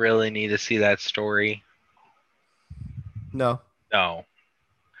anybody really need to see that story? No.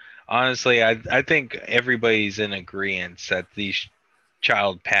 Honestly, I think everybody's in agreement that these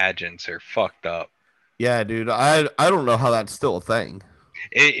child pageants are fucked up. Yeah, dude. I don't know how that's still a thing.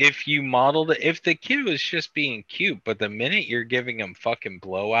 If you modeled it, if the kid was just being cute, but the minute you're giving him fucking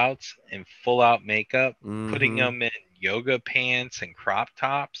blowouts and full out makeup, putting them in yoga pants and crop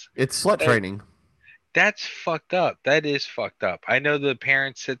tops, it's slut training. That's fucked up. That is fucked up. I know the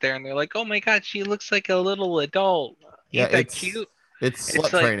parents sit there and they're like, "Oh my god, she looks like a little adult. Ain't that cute?" It's slut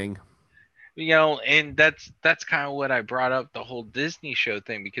training. And that's kind of what I brought up the whole Disney show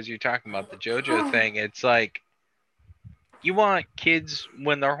thing, because you're talking about the JoJo thing. It's like, you want kids,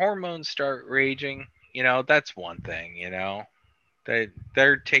 when their hormones start raging, that's one thing,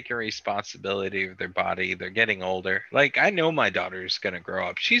 they're taking responsibility of their body. They're getting older. Like, I know my daughter's going to grow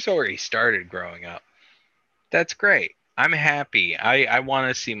up. She's already started growing up. That's great. I'm happy. I want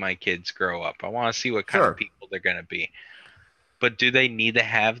to see my kids grow up. I want to see what kind of people they're going to be. But do they need to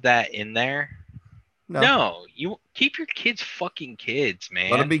have that in there? No. You keep your kids fucking kids,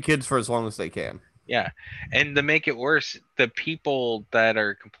 man. Let them be kids for as long as they can. Yeah. And to make it worse, the people that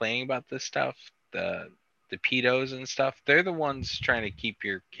are complaining about this stuff, the pedos and stuff, they're the ones trying to keep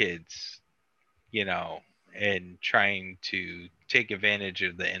your kids, and trying to take advantage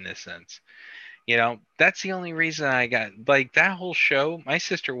of the innocence. That's the only reason I got, like, that whole show. My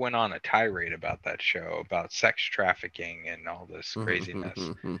sister went on a tirade about that show, about sex trafficking and all this craziness.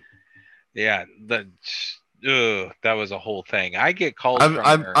 Yeah, that was a whole thing. I get calls from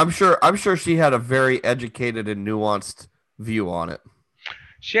her. I'm sure she had a very educated and nuanced view on it.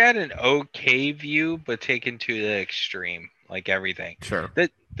 She had an okay view, but taken to the extreme, like everything. Sure.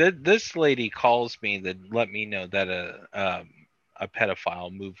 That this lady calls me to let me know that a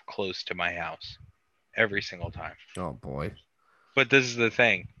pedophile moved close to my house every single time. Oh boy. But this is the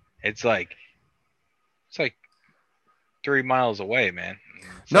thing. It's like 3 miles away, man.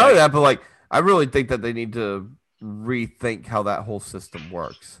 It's Not only like, that, but like I really think that they need to rethink how that whole system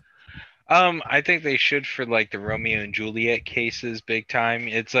works. I think they should for like the Romeo and Juliet cases, big time.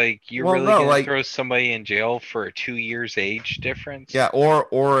 It's like you're Well, really no, gonna like throw somebody in jail for a 2 years age difference? yeah,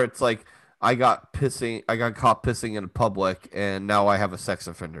 or it's like I got caught pissing in public, and now I have a sex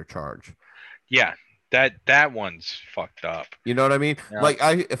offender charge. Yeah, that one's fucked up. You know what I mean? Yeah. Like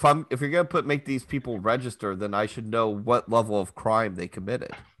if you're gonna make these people register, then I should know what level of crime they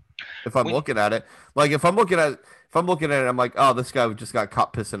committed. If I'm We- looking at it, like if I'm looking at it, I'm like, oh, this guy just got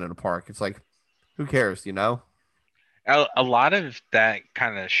caught pissing in a park. It's like, who cares, you know? A lot of that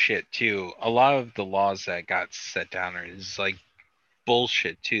kind of shit too. A lot of the laws that got set down is like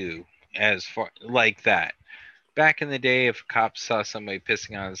bullshit too. As far like that, back in the day, if cops saw somebody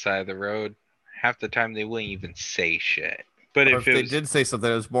pissing on the side of the road, half the time they wouldn't even say shit. But Or if if it they was, did say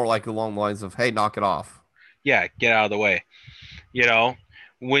something, it was more like along the lines of, hey, knock it off. yeah, get out of the way. You know,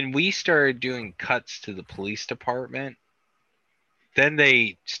 when we started doing cuts to the police department, then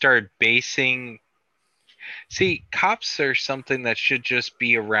they started basing. See, cops are something that should just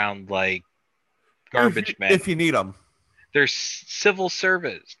be around like garbage men. If you need them. They're civil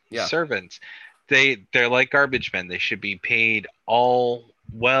service Yeah. servants. They're like garbage men. They should be paid all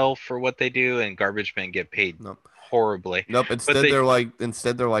well for what they do, and garbage men get paid Nope. horribly. Nope. Instead, they- they're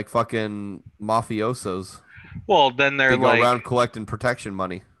like fucking mafiosos. Well, then They they're go like, around collecting protection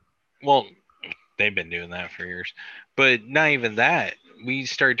money. well, they've been doing that for years. But not even that. We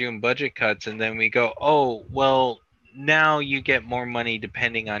start doing budget cuts, and then we go, oh, well, now you get more money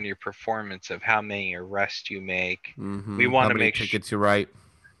depending on your performance of how many arrests you make. Mm-hmm. We wanna How many make tickets you write.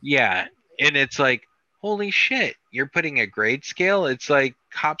 Yeah, and it's like, holy shit, you're putting a grade scale? It's like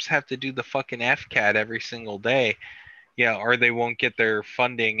cops have to do the fucking FCAT every single day. Yeah, or they won't get their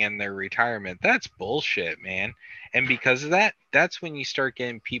funding and their retirement. That's bullshit, man. And because of that, that's when you start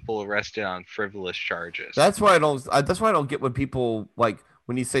getting people arrested on frivolous charges. That's why I don't. That's why I don't get when people like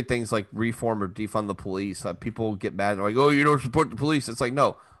when you say things like reform or defund the police. People get mad. They're like, "Oh, you don't support the police." It's like,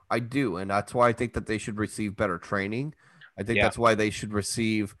 no, I do, and that's why I think that they should receive better training. I think Yeah. that's why they should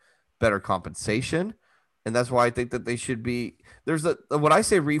receive better compensation, and that's why I think that they should be. There's a when I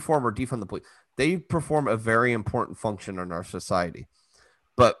say reform or defund the police, they perform a very important function in our society,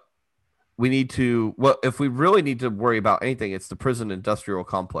 but we need to if we really need to worry about anything, it's the prison industrial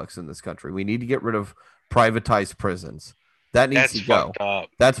complex in this country. We need to get rid of privatized prisons. That needs That's to go. fucked up.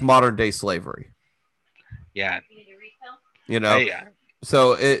 That's modern day slavery. Yeah. You know. Yeah.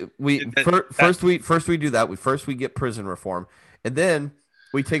 So first we do that. We get prison reform, and then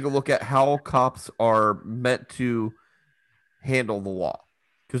we take a look at how cops are meant to handle the law.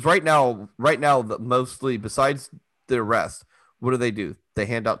 Because right now, mostly besides the arrest, what do? They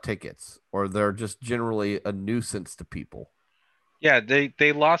hand out tickets, or they're just generally a nuisance to people. Yeah,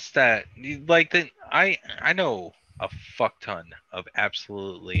 they lost that. Like I know a fuck ton of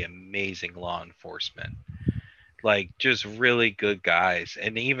absolutely amazing law enforcement, like just really good guys,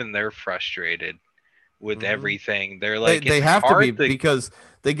 and even they're frustrated with Mhm. everything. They're like, They it's have to hard be because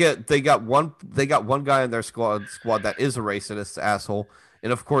they got one guy in their squad that is a racist asshole,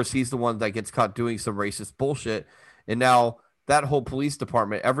 and of course he's the one that gets caught doing some racist bullshit, and now that whole police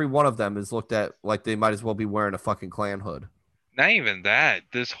department, every one of them is looked at like they might as well be wearing a fucking Klan hood. Not even that.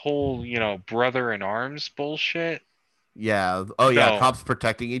 This whole brother in arms bullshit. Yeah. Oh yeah. No. Cops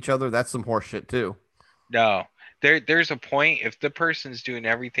protecting each other. That's some horse shit too. No, there's a point. If the person's doing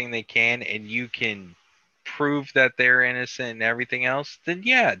everything they can and you can prove that they're innocent and everything else, then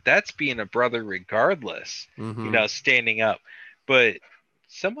yeah, that's being a brother regardless. Mhm. Standing up. But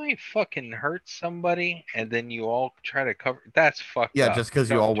somebody fucking hurts somebody and then you all try to cover, that's fucked Yeah, up. just because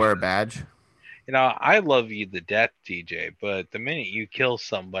you Don't all do wear a that. badge. I love you to death, TJ, but the minute you kill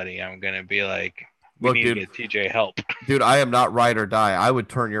somebody, I'm gonna be like, we Look, need dude. to get TJ help. Dude, I am not ride or die. I would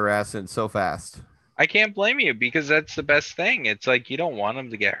turn your ass in so fast. I can't blame you because that's the best thing. It's like you don't want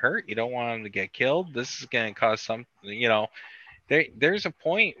them to get hurt. You don't want them to get killed. This is going to cause some, there's a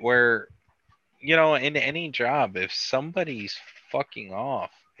point where, in any job, if somebody's fucking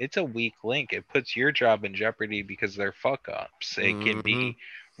off, it's a weak link. It puts your job in jeopardy because they're fuck ups. It can be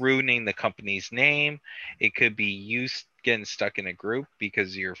ruining the company's name. It could be you getting stuck in a group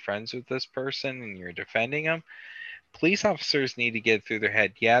because you're friends with this person and you're defending them. Police officers need to get through their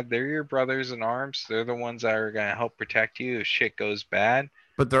head. Yeah, they're your brothers in arms. They're the ones that are going to help protect you if shit goes bad.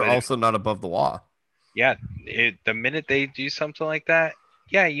 But they're But if- also not above the law. Yeah, the minute they do something like that,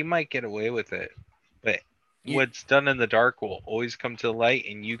 yeah, you might get away with it. But what's done in the dark will always come to the light,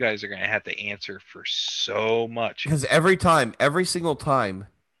 and you guys are going to have to answer for so much. Because every single time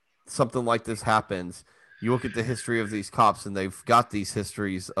something like this happens, you look at the history of these cops and they've got these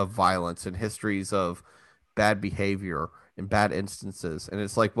histories of violence and histories of bad behavior and bad instances. And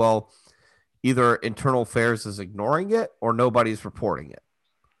it's like, well, either internal affairs is ignoring it or nobody's reporting it.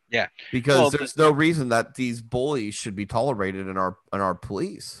 Yeah. Because Well, there's no reason that these bullies should be tolerated in our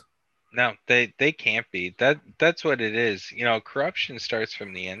police. No, they can't be. That's what it is. You know, corruption starts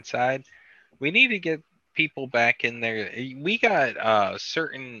from the inside. We need to get people back in there. We got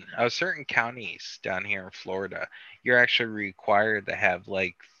certain counties down here in Florida. You're actually required to have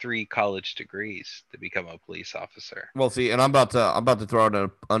like 3 college degrees to become a police officer. Well, see, and I'm about to throw out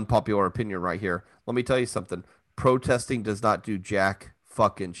an unpopular opinion right here. Let me tell you something. Protesting does not do jack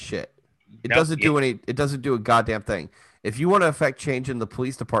fucking shit. It Nope, doesn't do it doesn't do a goddamn thing. If you want to affect change in the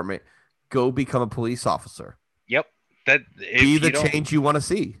police department, go become a police officer. Yep. That if Be you the don't- change you want to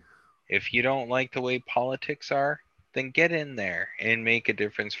see. If you don't like the way politics are, then get in there and make a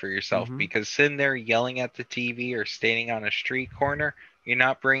difference for yourself. Mhm. Because sitting there yelling at the TV or standing on a street corner, you're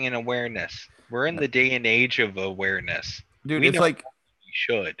not bringing awareness. We're in the day and age of awareness. Dude, We it's know like you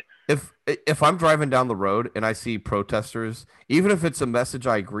should. if I'm driving down the road and I see protesters, even if it's a message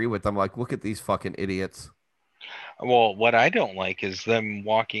I agree with, I'm like, look at these fucking idiots. Well, what I don't like is them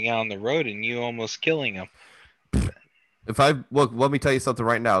walking out on the road and you almost killing them. If I look, let me tell you something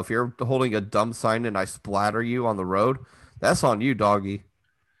right now. If you're holding a dumb sign and I splatter you on the road, that's on you, doggy.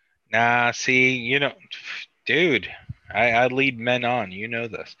 Nah, see, you know, dude, I lead men on. You know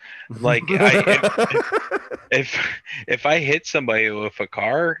this. Like, if I hit somebody with a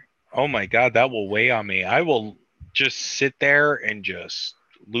car, oh my God, that will weigh on me. I will just sit there and just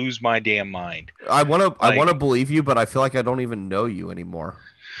lose my damn mind. I want to believe you, but I feel like I don't even know you anymore.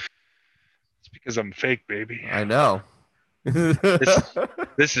 It's because I'm fake, baby. I know.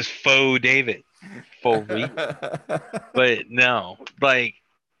 This is faux David, faux Reed. But no, like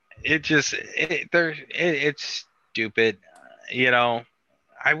it's stupid. You know,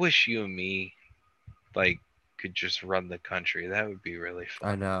 I wish you and me like could just run the country. That would be really fun.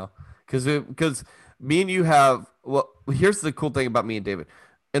 I know, because me and you have. Well, here's the cool thing about me and David.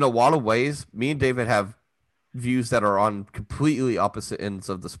 In a lot of ways, me and David have views that are on completely opposite ends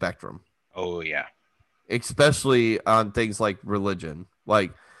of the spectrum. Oh yeah. Especially on things like religion.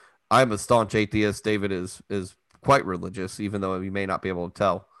 Like, I'm a staunch atheist. David is quite religious, even though you may not be able to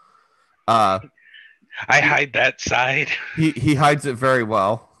tell. I hide that side. He hides it very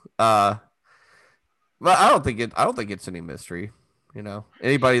well. But I don't think it's any mystery. You know,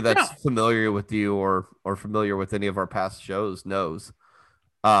 anybody that's familiar with you or familiar with any of our past shows knows.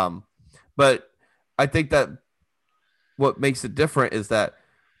 But I think that what makes it different is that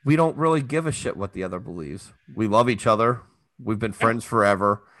we don't really give a shit what the other believes. We love each other. We've been friends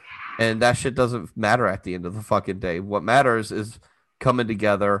forever. And that shit doesn't matter at the end of the fucking day. What matters is coming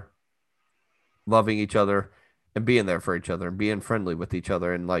together, loving each other, and being there for each other and being friendly with each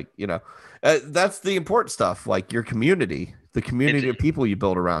other. And like, you know, that's the important stuff. Like your community, the community of people you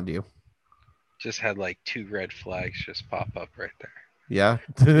build around you. Just had like 2 red flags just pop up right there. Yeah.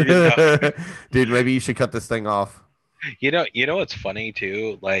 Dude, maybe you should cut this thing off. You know what's funny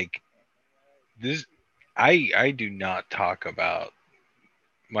too? Like this, I do not talk about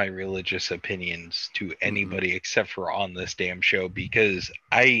my religious opinions to anybody except for on this damn show because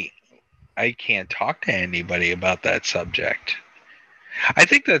I can't talk to anybody about that subject. I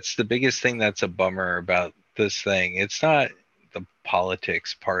think that's the biggest thing that's a bummer about this thing. It's not the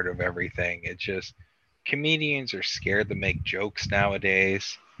politics part of everything. It's just comedians are scared to make jokes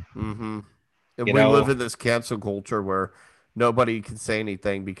nowadays. Mm-hmm. And You we know- live in this cancel culture where nobody can say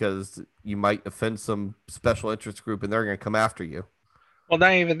anything because you might offend some special interest group and they're going to come after you. Well,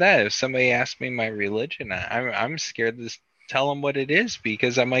 not even that. If somebody asks me my religion, I'm scared to tell them what it is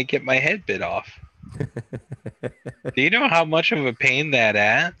because I might get my head bit off. Do you know how much of a pain in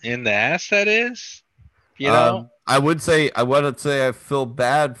the ass that is? You know, I would say I feel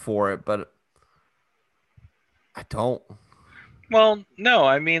bad for it, but I don't. well, no,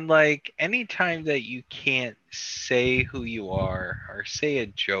 I mean like anytime that you can't say who you are or say a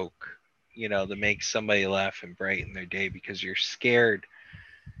joke, you know, to make somebody laugh and brighten their day because you're scared.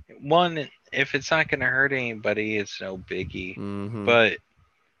 One, if it's not going to hurt anybody, it's no biggie. Mhm. But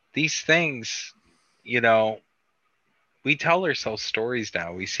these things, you know, we tell ourselves stories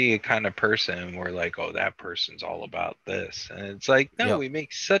now. We see a kind of person and we're like, oh, that person's all about this. And it's like, no, Yep. we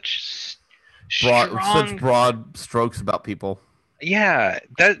make such such strong, broad strokes about people. Yeah,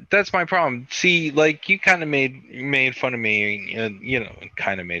 that's my problem. See, like you kind of made fun of me,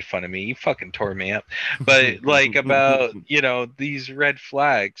 kind of made fun of me. You fucking tore me up. But like about, these red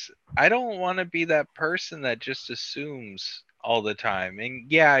flags. I don't want to be that person that just assumes all the time.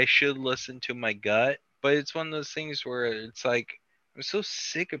 And yeah, I should listen to my gut, but it's one of those things where it's like I'm so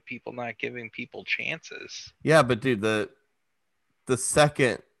sick of people not giving people chances. Yeah, but dude, the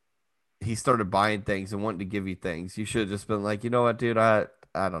second he started buying things and wanting to give you things, you should have just been like, you know what, dude, I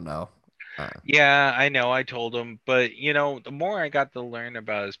don't know. Yeah, I know. I told him, but the more I got to learn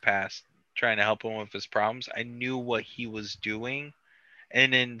about his past, trying to help him with his problems, I knew what he was doing,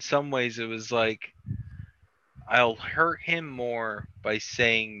 and in some ways, it was like I'll hurt him more by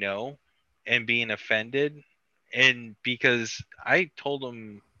saying no and being offended, and because I told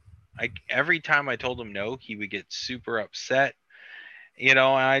him, every time I told him no, he would get super upset. And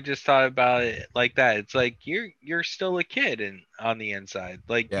I just thought about it like that. It's like you're still a kid and on the inside.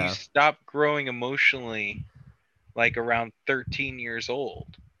 Like you Yeah. stop growing emotionally like around 13 years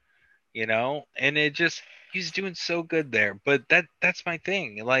old, and it just he's doing so good there. But that's my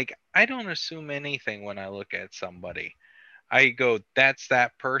thing. Like I don't assume anything when I look at somebody. I go, that's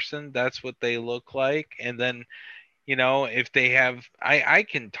that person, that's what they look like, and then if they have, I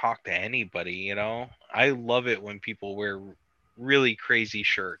can talk to anybody. I love it when people wear really crazy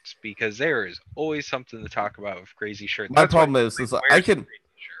shirts because there is always something to talk about with crazy shirts. My That's why problem is nobody I wears a can crazy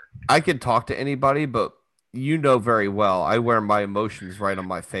shirt. I can talk to anybody, but you know very well I wear my emotions right on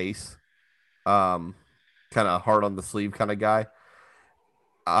my face. Um, kind of hard on the sleeve kind of guy.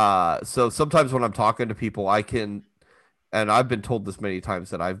 So sometimes when I'm talking to people, I can, and I've been told this many times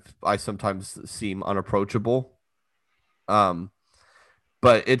that I sometimes seem unapproachable. Um,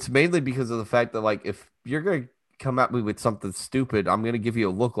 but it's mainly because of the fact that like if you're gonna come at me with something stupid, I'm gonna give you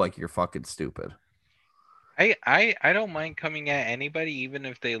a look like you're fucking stupid. I don't mind coming at anybody even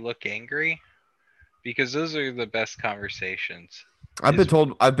if they look angry because those are the best conversations. Is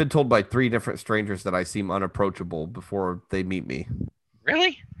I've been told by three different strangers that I seem unapproachable before they meet me.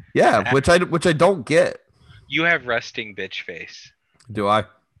 really? Yeah, Nah, which I don't get. you have resting bitch face. Do I?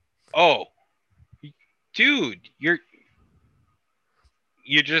 Oh, dude, you're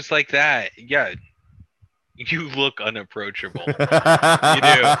just like that. Yeah, you look unapproachable. You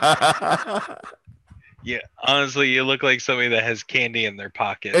do. Yeah, honestly, you look like somebody that has candy in their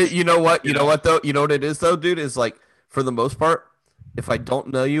pockets. You know what? You You know know? what though? You know what it is though, dude? Is like for the most part, if I don't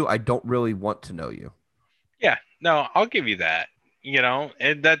know you, I don't really want to know you. Yeah, no, I'll give you that.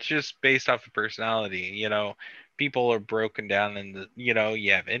 And that's just based off of personality. People are broken down in you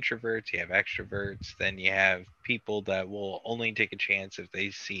have introverts, you have extroverts, then you have people that will only take a chance if they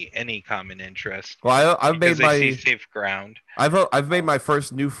see any common interest Well, because they see safe ground. I've made my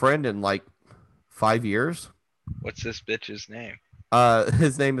first new friend in like 5 years. What's this bitch's name?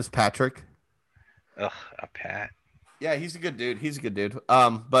 His name is Patrick. Ugh, a Pat. Yeah, he's a good dude. He's a good dude.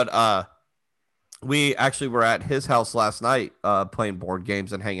 But we actually were at his house last night, playing board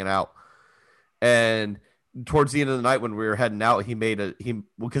games and hanging out. And towards the end of the night, when we were heading out, he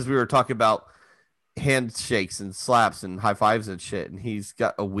because we were talking about handshakes and slaps and high fives and shit, and he's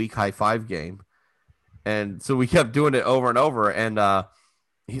got a weak high five game, and so we kept doing it over and over. And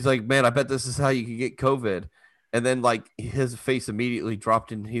he's like, "Man, I bet this is how you can get COVID." And then like his face immediately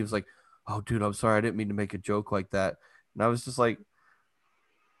dropped, and he was like, "Oh, dude, I'm sorry, I didn't mean to make a joke like that." And I was just like,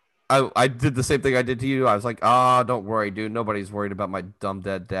 I did the same thing I did to you. I was like, "Ah, don't worry, dude. Nobody's worried about my dumb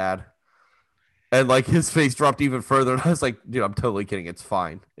dead dad." And like his face dropped even further, and I was like, "Dude, I'm totally kidding. It's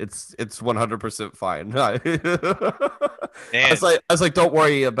fine. It's 100% fine." Man, I was like, "Don't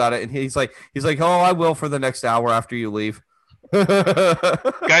worry about it." And he's like, "Oh, I will for the next hour after you leave." Good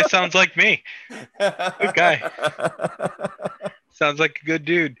guy sounds like me. Good guy. Sounds like a good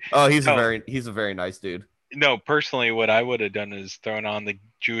dude. Oh, No, he's a very nice dude. no, personally, what I would have done is thrown on the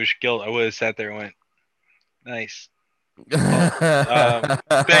Jewish guilt. I would have sat there and went, "Nice.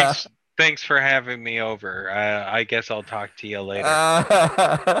 Well, thanks for having me over. I guess I'll talk to you later."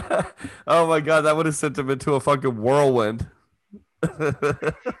 Oh my god, that would have sent him into a fucking whirlwind.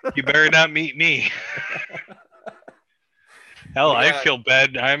 You better not meet me. Hell, I Yeah. feel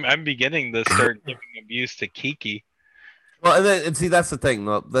bad. I'm beginning to start giving abuse to Kiki. Well, and see that's the thing.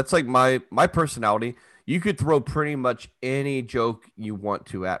 That's like my personality. You could throw pretty much any joke you want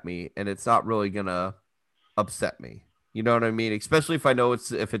to at me, and it's not really gonna upset me. You know what I mean? Especially if I know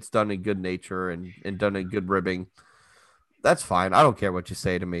if it's done in good nature and done in good ribbing. That's fine. I don't care what you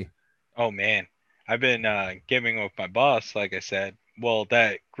say to me. Oh man, I've been gaming with my boss. Like I said, well,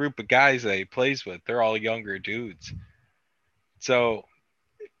 that group of guys that he plays with, they're all younger dudes. So,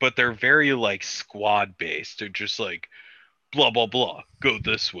 but they're very like squad based. They're just like, blah blah blah, go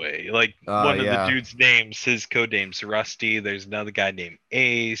this way. Like one of yeah. the dudes' names, his code name's Rusty. There's another guy named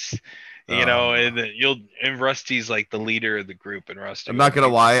Ace. Oh. And then and Rusty's like the leader of the group, and Rusty. I'm not gonna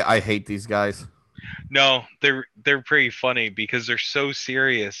lie, I hate these guys. No, they're pretty funny because they're so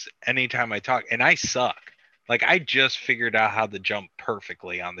serious anytime I talk, and I suck. Like I just figured out how to jump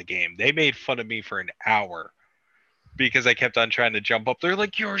perfectly on the game. They made fun of me for an hour because I kept on trying to jump up. They're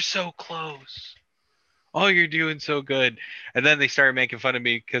like, "You're so close. Oh, you're doing so good." And then they started making fun of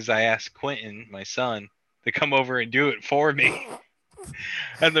me because I asked Quentin, my son, to come over and do it for me.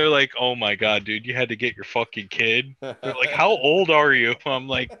 And they're like, "Oh my god, dude, you had to get your fucking kid." They're like, "How old are you?" I'm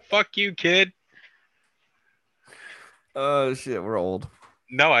like, "Fuck you, kid." Oh shit, we're old.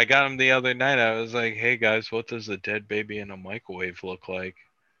 No, I got him the other night. I was like, "Hey guys, what does a dead baby in a microwave look like?"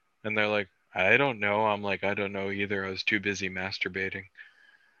 And they're like, "I don't know." I'm like, "I don't know either. I was too busy masturbating."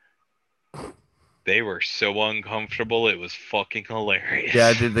 They were so uncomfortable. It was fucking hilarious.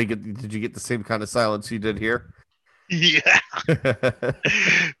 Yeah, did you get the same kind of silence you did here? Yeah.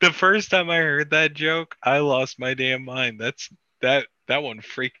 The first time I heard that joke, I lost my damn mind. That one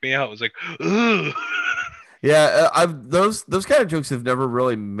freaked me out. I was like, ugh. Yeah, I've those kind of jokes have never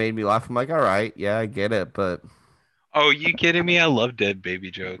really made me laugh. I'm like, all right, yeah, I get it, but Oh, you kidding me? I love dead baby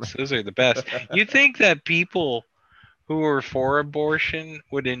jokes. Those are the best. You think that people who are for abortion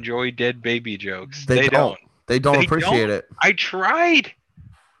would enjoy dead baby jokes? they don't. They don't They appreciate don't. it. I tried.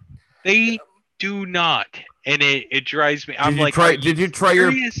 They do not, and it drives me. I'm like, are Did you try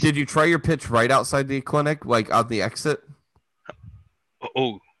serious? Did you try your pitch right outside the clinic, like on the exit?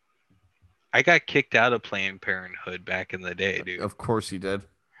 Oh, I got kicked out of Planned Parenthood back in the day, dude. Of course you did.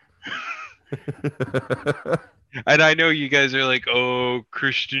 And I know you guys are like, "Oh,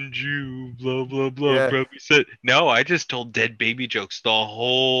 Christian Jew, blah blah blah." Yeah. Bro, said no. I just told dead baby jokes the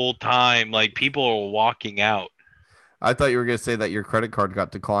whole time. Like people are walking out. I thought you were gonna say that your credit card got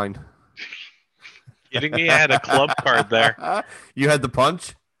declined. Kidding me? I had a club card there. You had the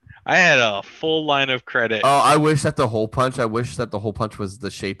punch? I had a full line of credit. Oh, I wish that the hole punch was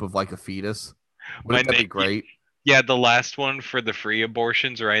the shape of like a fetus. Wouldn't that be great? Yeah, the last one for the free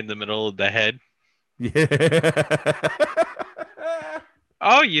abortions right in the middle of the head. Yeah.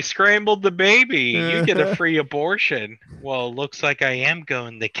 Oh, you scrambled the baby. You get a free abortion. Well, looks like I am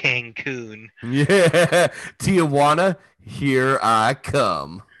going to Cancun. Yeah. Tijuana, here I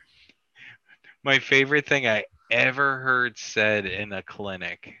come. My favorite thing I ever heard said in a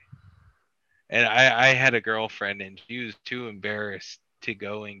clinic. And I had a girlfriend and she was too embarrassed to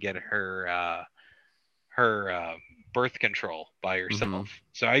go and get her birth control by herself. Mhm.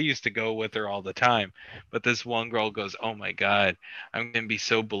 So I used to go with her all the time. But this one girl goes, "Oh my God, I'm going to be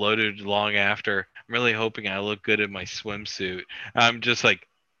so bloated long after. I'm really hoping I look good in my swimsuit." I'm just like,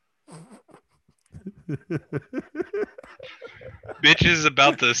 bitch is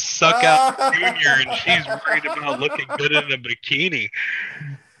about to suck out Junior and she's worried about looking good in a bikini.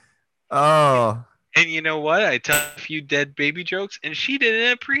 Oh. And you know what? I tell a few dead baby jokes and she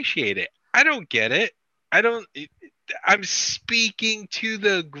didn't appreciate it. I don't get it. I'm speaking to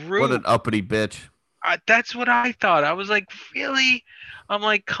the group. What an uppity bitch. That's what I thought. I was like, really? I'm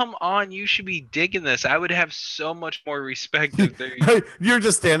like, come on, you should be digging this. I would have so much more respect if they. You're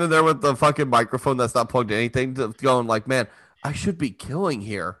just standing there with the fucking microphone that's not plugged to anything, going like, man, I should be killing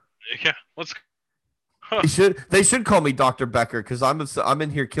here. Yeah, let's. Huh. They should call me Dr. Becker because I'm in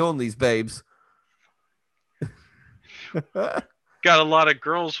here killing these babes. Got a lot of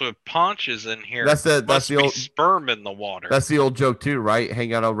girls with paunches in here. That's the old sperm in the water. That's the old joke too, right?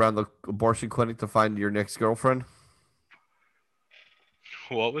 Hang out around the abortion clinic to find your next girlfriend.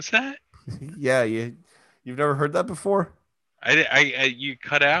 What was that? Yeah, you've never heard that before? You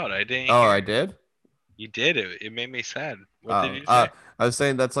cut out. I didn't. Oh, I did. You did. It made me sad. What did you say? I was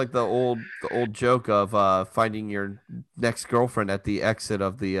saying that's like the old joke of finding your next girlfriend at the exit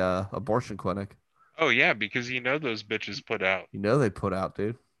of the abortion clinic. Oh yeah, because those bitches put out. They put out,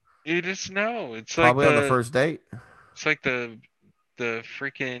 dude. You just know. It's probably like on the first date. It's like the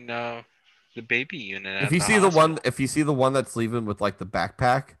freaking the baby unit. If you see the one that's leaving with like the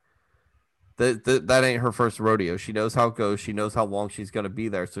backpack, that ain't her first rodeo. She knows how it goes. She knows how long she's gonna be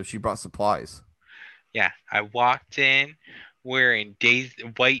there, so she brought supplies. Yeah, I walked in wearing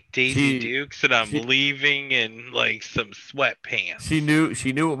white Daisy Dukes, and I'm leaving in like some sweatpants. She knew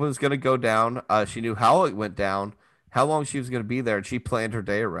it was gonna go down. She knew how it went down, how long she was gonna be there, and she planned her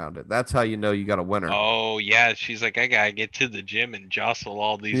day around it. That's how you know you got a winner. Oh yeah, she's like, I gotta get to the gym and jostle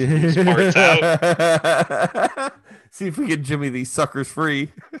all these loose parts out. See if we can jimmy these suckers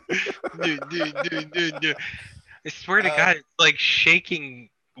free. I swear to God, it's like shaking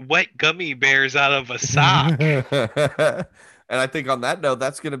wet gummy bears out of a sock. And I think on that note,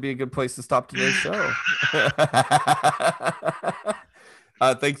 that's going to be a good place to stop today's show.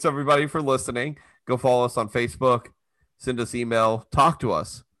 Thanks everybody for listening. Go follow us on Facebook, send us email, talk to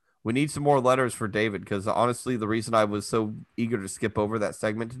us. We need some more letters for David because honestly, the reason I was so eager to skip over that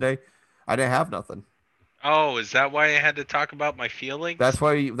segment today, I didn't have nothing. Oh, is that why I had to talk about my feelings? That's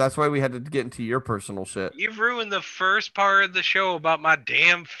why we had to get into your personal shit. You've ruined the first part of the show about my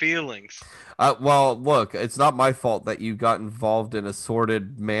damn feelings. Well, look, it's not my fault that you got involved in a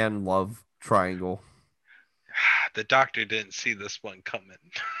sordid man love triangle. The doctor didn't see this one coming.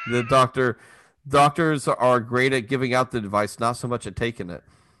 The doctors are great at giving out the advice, not so much at taking it.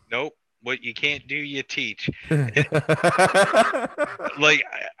 Nope. What you can't do, you teach. Like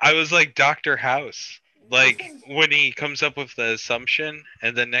I was like Dr. House. Like when he comes up with the assumption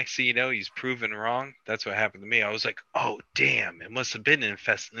and then next thing you know he's proven wrong. That's what happened to me. I was like, oh damn, it must have been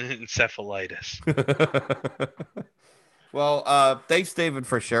encephalitis. Well, thanks David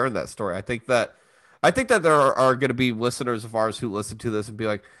for sharing that story. I think that there are going to be listeners of ours who listen to this and be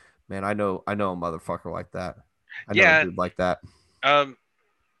like, man, I know a motherfucker like that. I know a dude like that.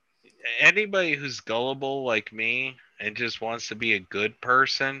 Anybody who's gullible like me and just wants to be a good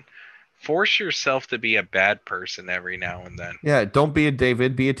person, force yourself to be a bad person every now and then. Yeah, don't be a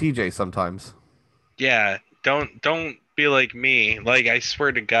David, be a TJ sometimes. Yeah, don't be like me. Like I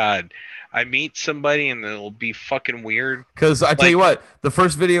swear to God, I meet somebody and it'll be fucking weird. Because I tell you what, the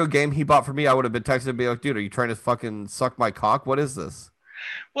first video game he bought for me, I would have been texting and be like, dude, are you trying to fucking suck my cock? What is this?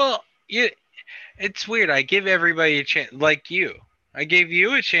 Well, it's weird. I give everybody a chance, like you. I gave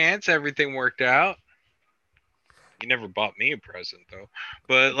you a chance. Everything worked out. You never bought me a present though.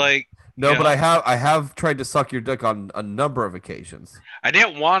 But like no, but I have tried to suck your dick on a number of occasions. I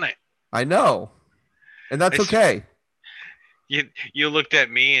didn't want it. I know, and that's okay. You looked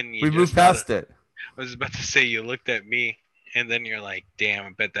at me and we moved past it. I was about to say you looked at me and then you're like, damn, I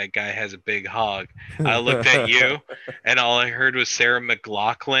bet that guy has a big hog. I looked at you and all I heard was Sarah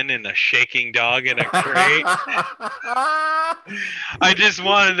McLachlan and a shaking dog in a crate. I just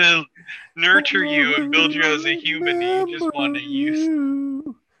wanted to nurture you and build you as a human. And you just wanted to use.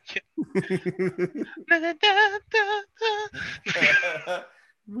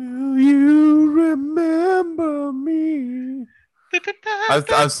 Will you remember me? I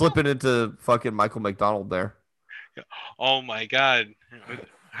was slipping into fucking Michael McDonald there. Oh my God!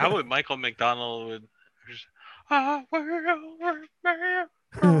 How would Michael McDonald would? I will remember.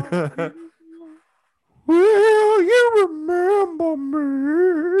 Will you remember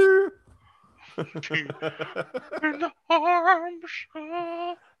me? In the arms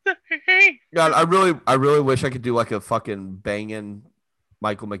of the angel. God, I really wish I could do like a fucking banging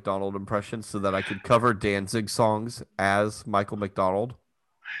Michael McDonald impression so that I could cover Danzig songs as Michael McDonald.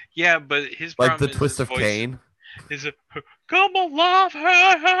 Yeah, but his like the twist of Cain. Is a come alive,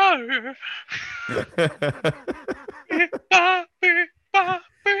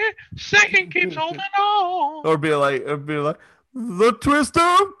 Satan keeps holding on. Or be like the twist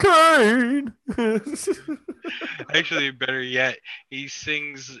of Cain. Actually, better yet, he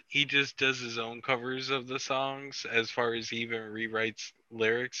just does his own covers of the songs as far as he even rewrites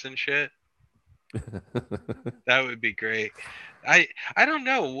lyrics and shit. That would be great. I don't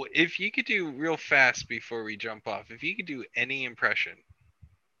know if you could do real fast before we jump off. If you could do any impression,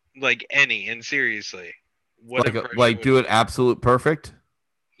 like any, and seriously, what like do it absolute perfect?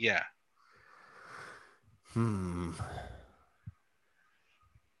 Yeah.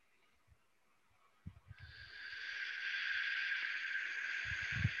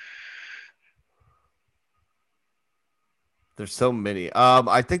 There's so many.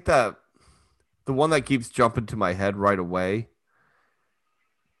 I think that the one that keeps jumping to my head right away.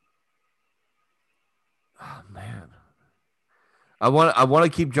 Oh man, I want to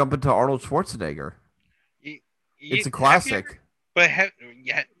keep jumping to Arnold Schwarzenegger. It's a classic.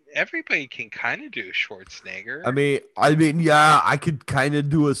 Everybody can kind of do Schwarzenegger. I mean, yeah, I could kind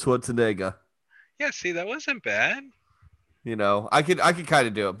of do a Schwarzenegger. Yeah, see, that wasn't bad. You know, I could kind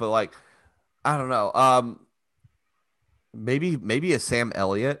of do it, but like, I don't know. Maybe a Sam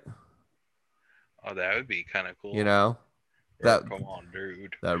Elliott. Oh, that would be kind of cool. You know, that come on,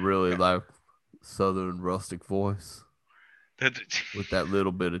 dude. That really like southern rustic voice with that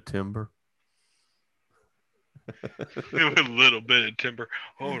little bit of timber. With a little bit of timber.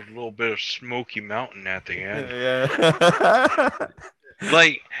 Oh, a little bit of Smoky Mountain at the end. Yeah.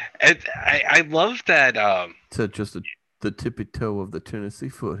 Like, I love that. To just the tippy toe of the Tennessee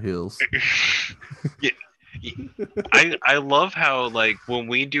foothills. Yeah. I love how like when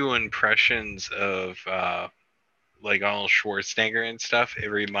we do impressions of like Arnold Schwarzenegger and stuff, it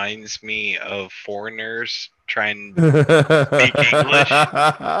reminds me of foreigners trying to speak English.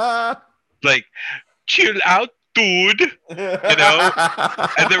 Like, chill out, dude.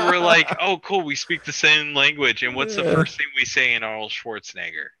 And then we're like, oh, cool, we speak the same language. And what's the first thing we say in Arnold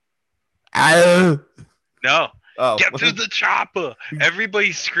Schwarzenegger? No. Oh. Get to the chopper.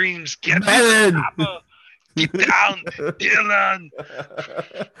 Everybody screams, get to the chopper. Get down, Dylan.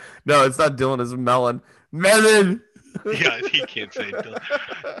 No, it's not Dylan, it's Melon. Melon. Yeah, he can't say Dylan.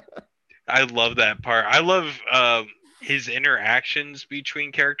 I love that part. I love his interactions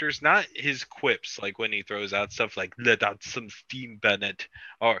between characters, not his quips, like when he throws out stuff like "let out some steam, Bennett,"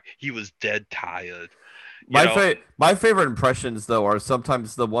 or "he was dead tired." My favorite impressions though are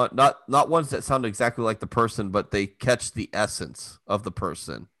sometimes the one not ones that sound exactly like the person, but they catch the essence of the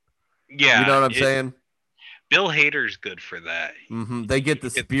person. Yeah, you know what I'm saying? Bill Hader's good for that. Mm-hmm. They get the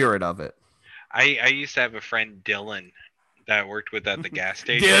spirit of it. I used to have a friend, Dylan, that I worked with at the gas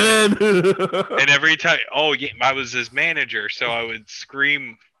station. Dylan! And every time, oh yeah, I was his manager, so I would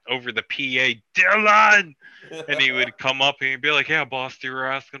scream over the PA, Dylan! And he would come up and he'd be like, yeah, boss, you were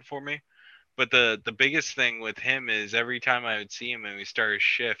asking for me. But the biggest thing with him is every time I would see him and we start his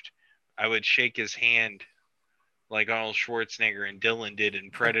shift, I would shake his hand like Arnold Schwarzenegger and Dylan did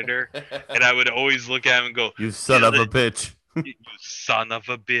in Predator. And I would always look at him and go, you son of a bitch. You son of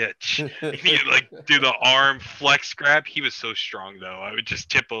a bitch. And he'd like do the arm flex grab. He was so strong though. I would just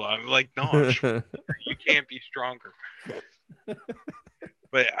tip him. I'm like, no, I'm stronger. You can't be stronger.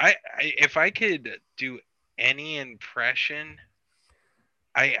 But I if I could do any impression,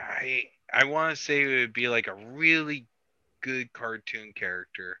 I want to say it would be like a really good cartoon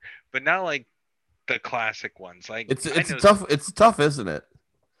character, but not like the classic ones. Like it's tough. It's tough, isn't it?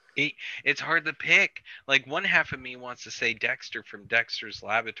 It's hard to pick. Like one half of me wants to say Dexter from Dexter's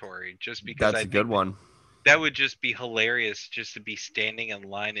Laboratory, just because that's a good one. That would just be hilarious, just to be standing in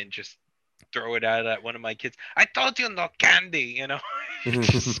line and just throw it out at one of my kids. I told you no candy, you know,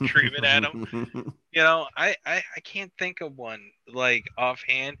 just screaming at them. You know, I can't think of one like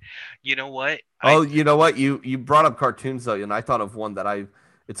offhand. You know what? You know what? You brought up cartoons though, and I thought of one that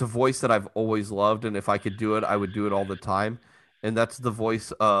it's a voice that I've always loved, and if I could do it, I would do it all the time. And that's the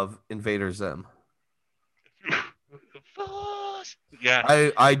voice of Invader Zim.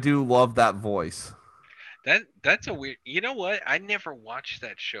 Yeah, I do love that voice. That's a weird. You know what? I never watched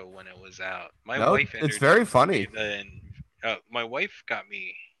that show when it was out. It's very funny. My wife got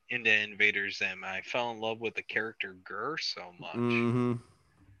me into Invader Zim. I fell in love with the character Gur so much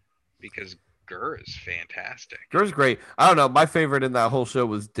because Gur is fantastic. Gur's great. I don't know. My favorite in that whole show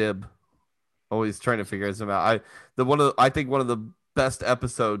was Dib. Always trying to figure him out. I think one of the best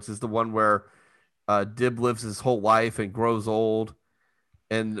episodes is the one where Dib lives his whole life and grows old.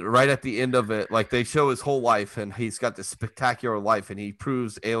 And right at the end of it, like they show his whole life and he's got this spectacular life and he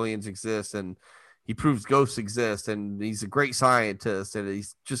proves aliens exist and he proves ghosts exist and he's a great scientist and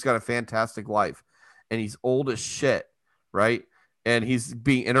he's just got a fantastic life and he's old as shit, right? And he's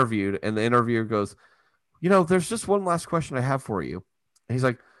being interviewed and the interviewer goes, you know, there's just one last question I have for you. And he's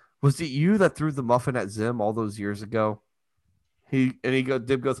like, was it you that threw the muffin at Zim all those years ago?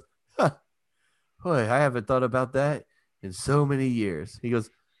 Dib goes, huh, boy, I haven't thought about that in so many years. He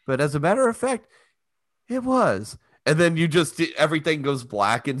goes, but as a matter of fact, it was. And then everything goes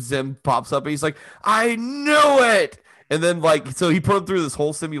black and Zim pops up and he's like, I knew it. And then so he put him through this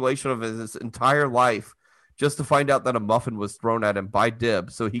whole simulation of his entire life just to find out that a muffin was thrown at him by Dib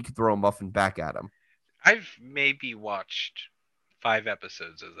so he could throw a muffin back at him. I've maybe watched 5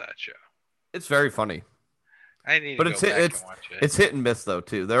 episodes of that show. It's very funny. I need to go back and watch it. It's hit and miss though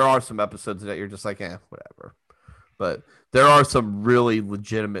too. There are some episodes that you're just like, whatever. But there are some really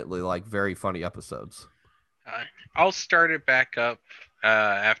legitimately like very funny episodes. I'll start it back up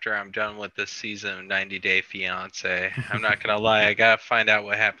after I'm done with this season of 90 Day Fiance. I'm not gonna lie, I gotta find out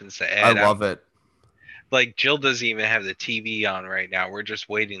what happens to Ed. I love it. Like Jill doesn't even have the TV on right now. We're just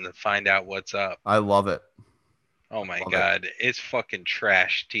waiting to find out what's up. I love it. Oh my God, it's fucking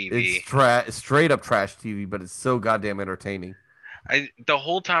trash TV. It's straight up trash TV, but it's so goddamn entertaining. The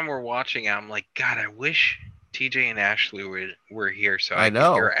whole time we're watching, I'm like, God, I wish TJ and Ashley were here so I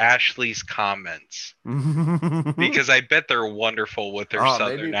could hear Ashley's comments because I bet they're wonderful with their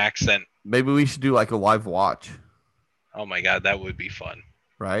southern accent. Maybe we should do like a live watch. Oh my God, that would be fun.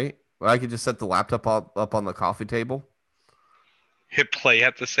 Right? Well, I could just set the laptop up on the coffee table. Hit play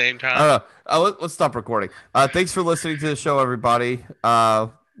at the same time. I don't know. Let's stop recording. Thanks for listening to the show, everybody.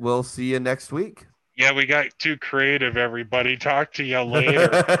 We'll see you next week. Yeah, we got too creative, everybody. Talk to you later.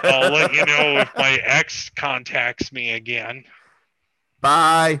 I'll let you know if my ex contacts me again.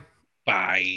 Bye. Bye.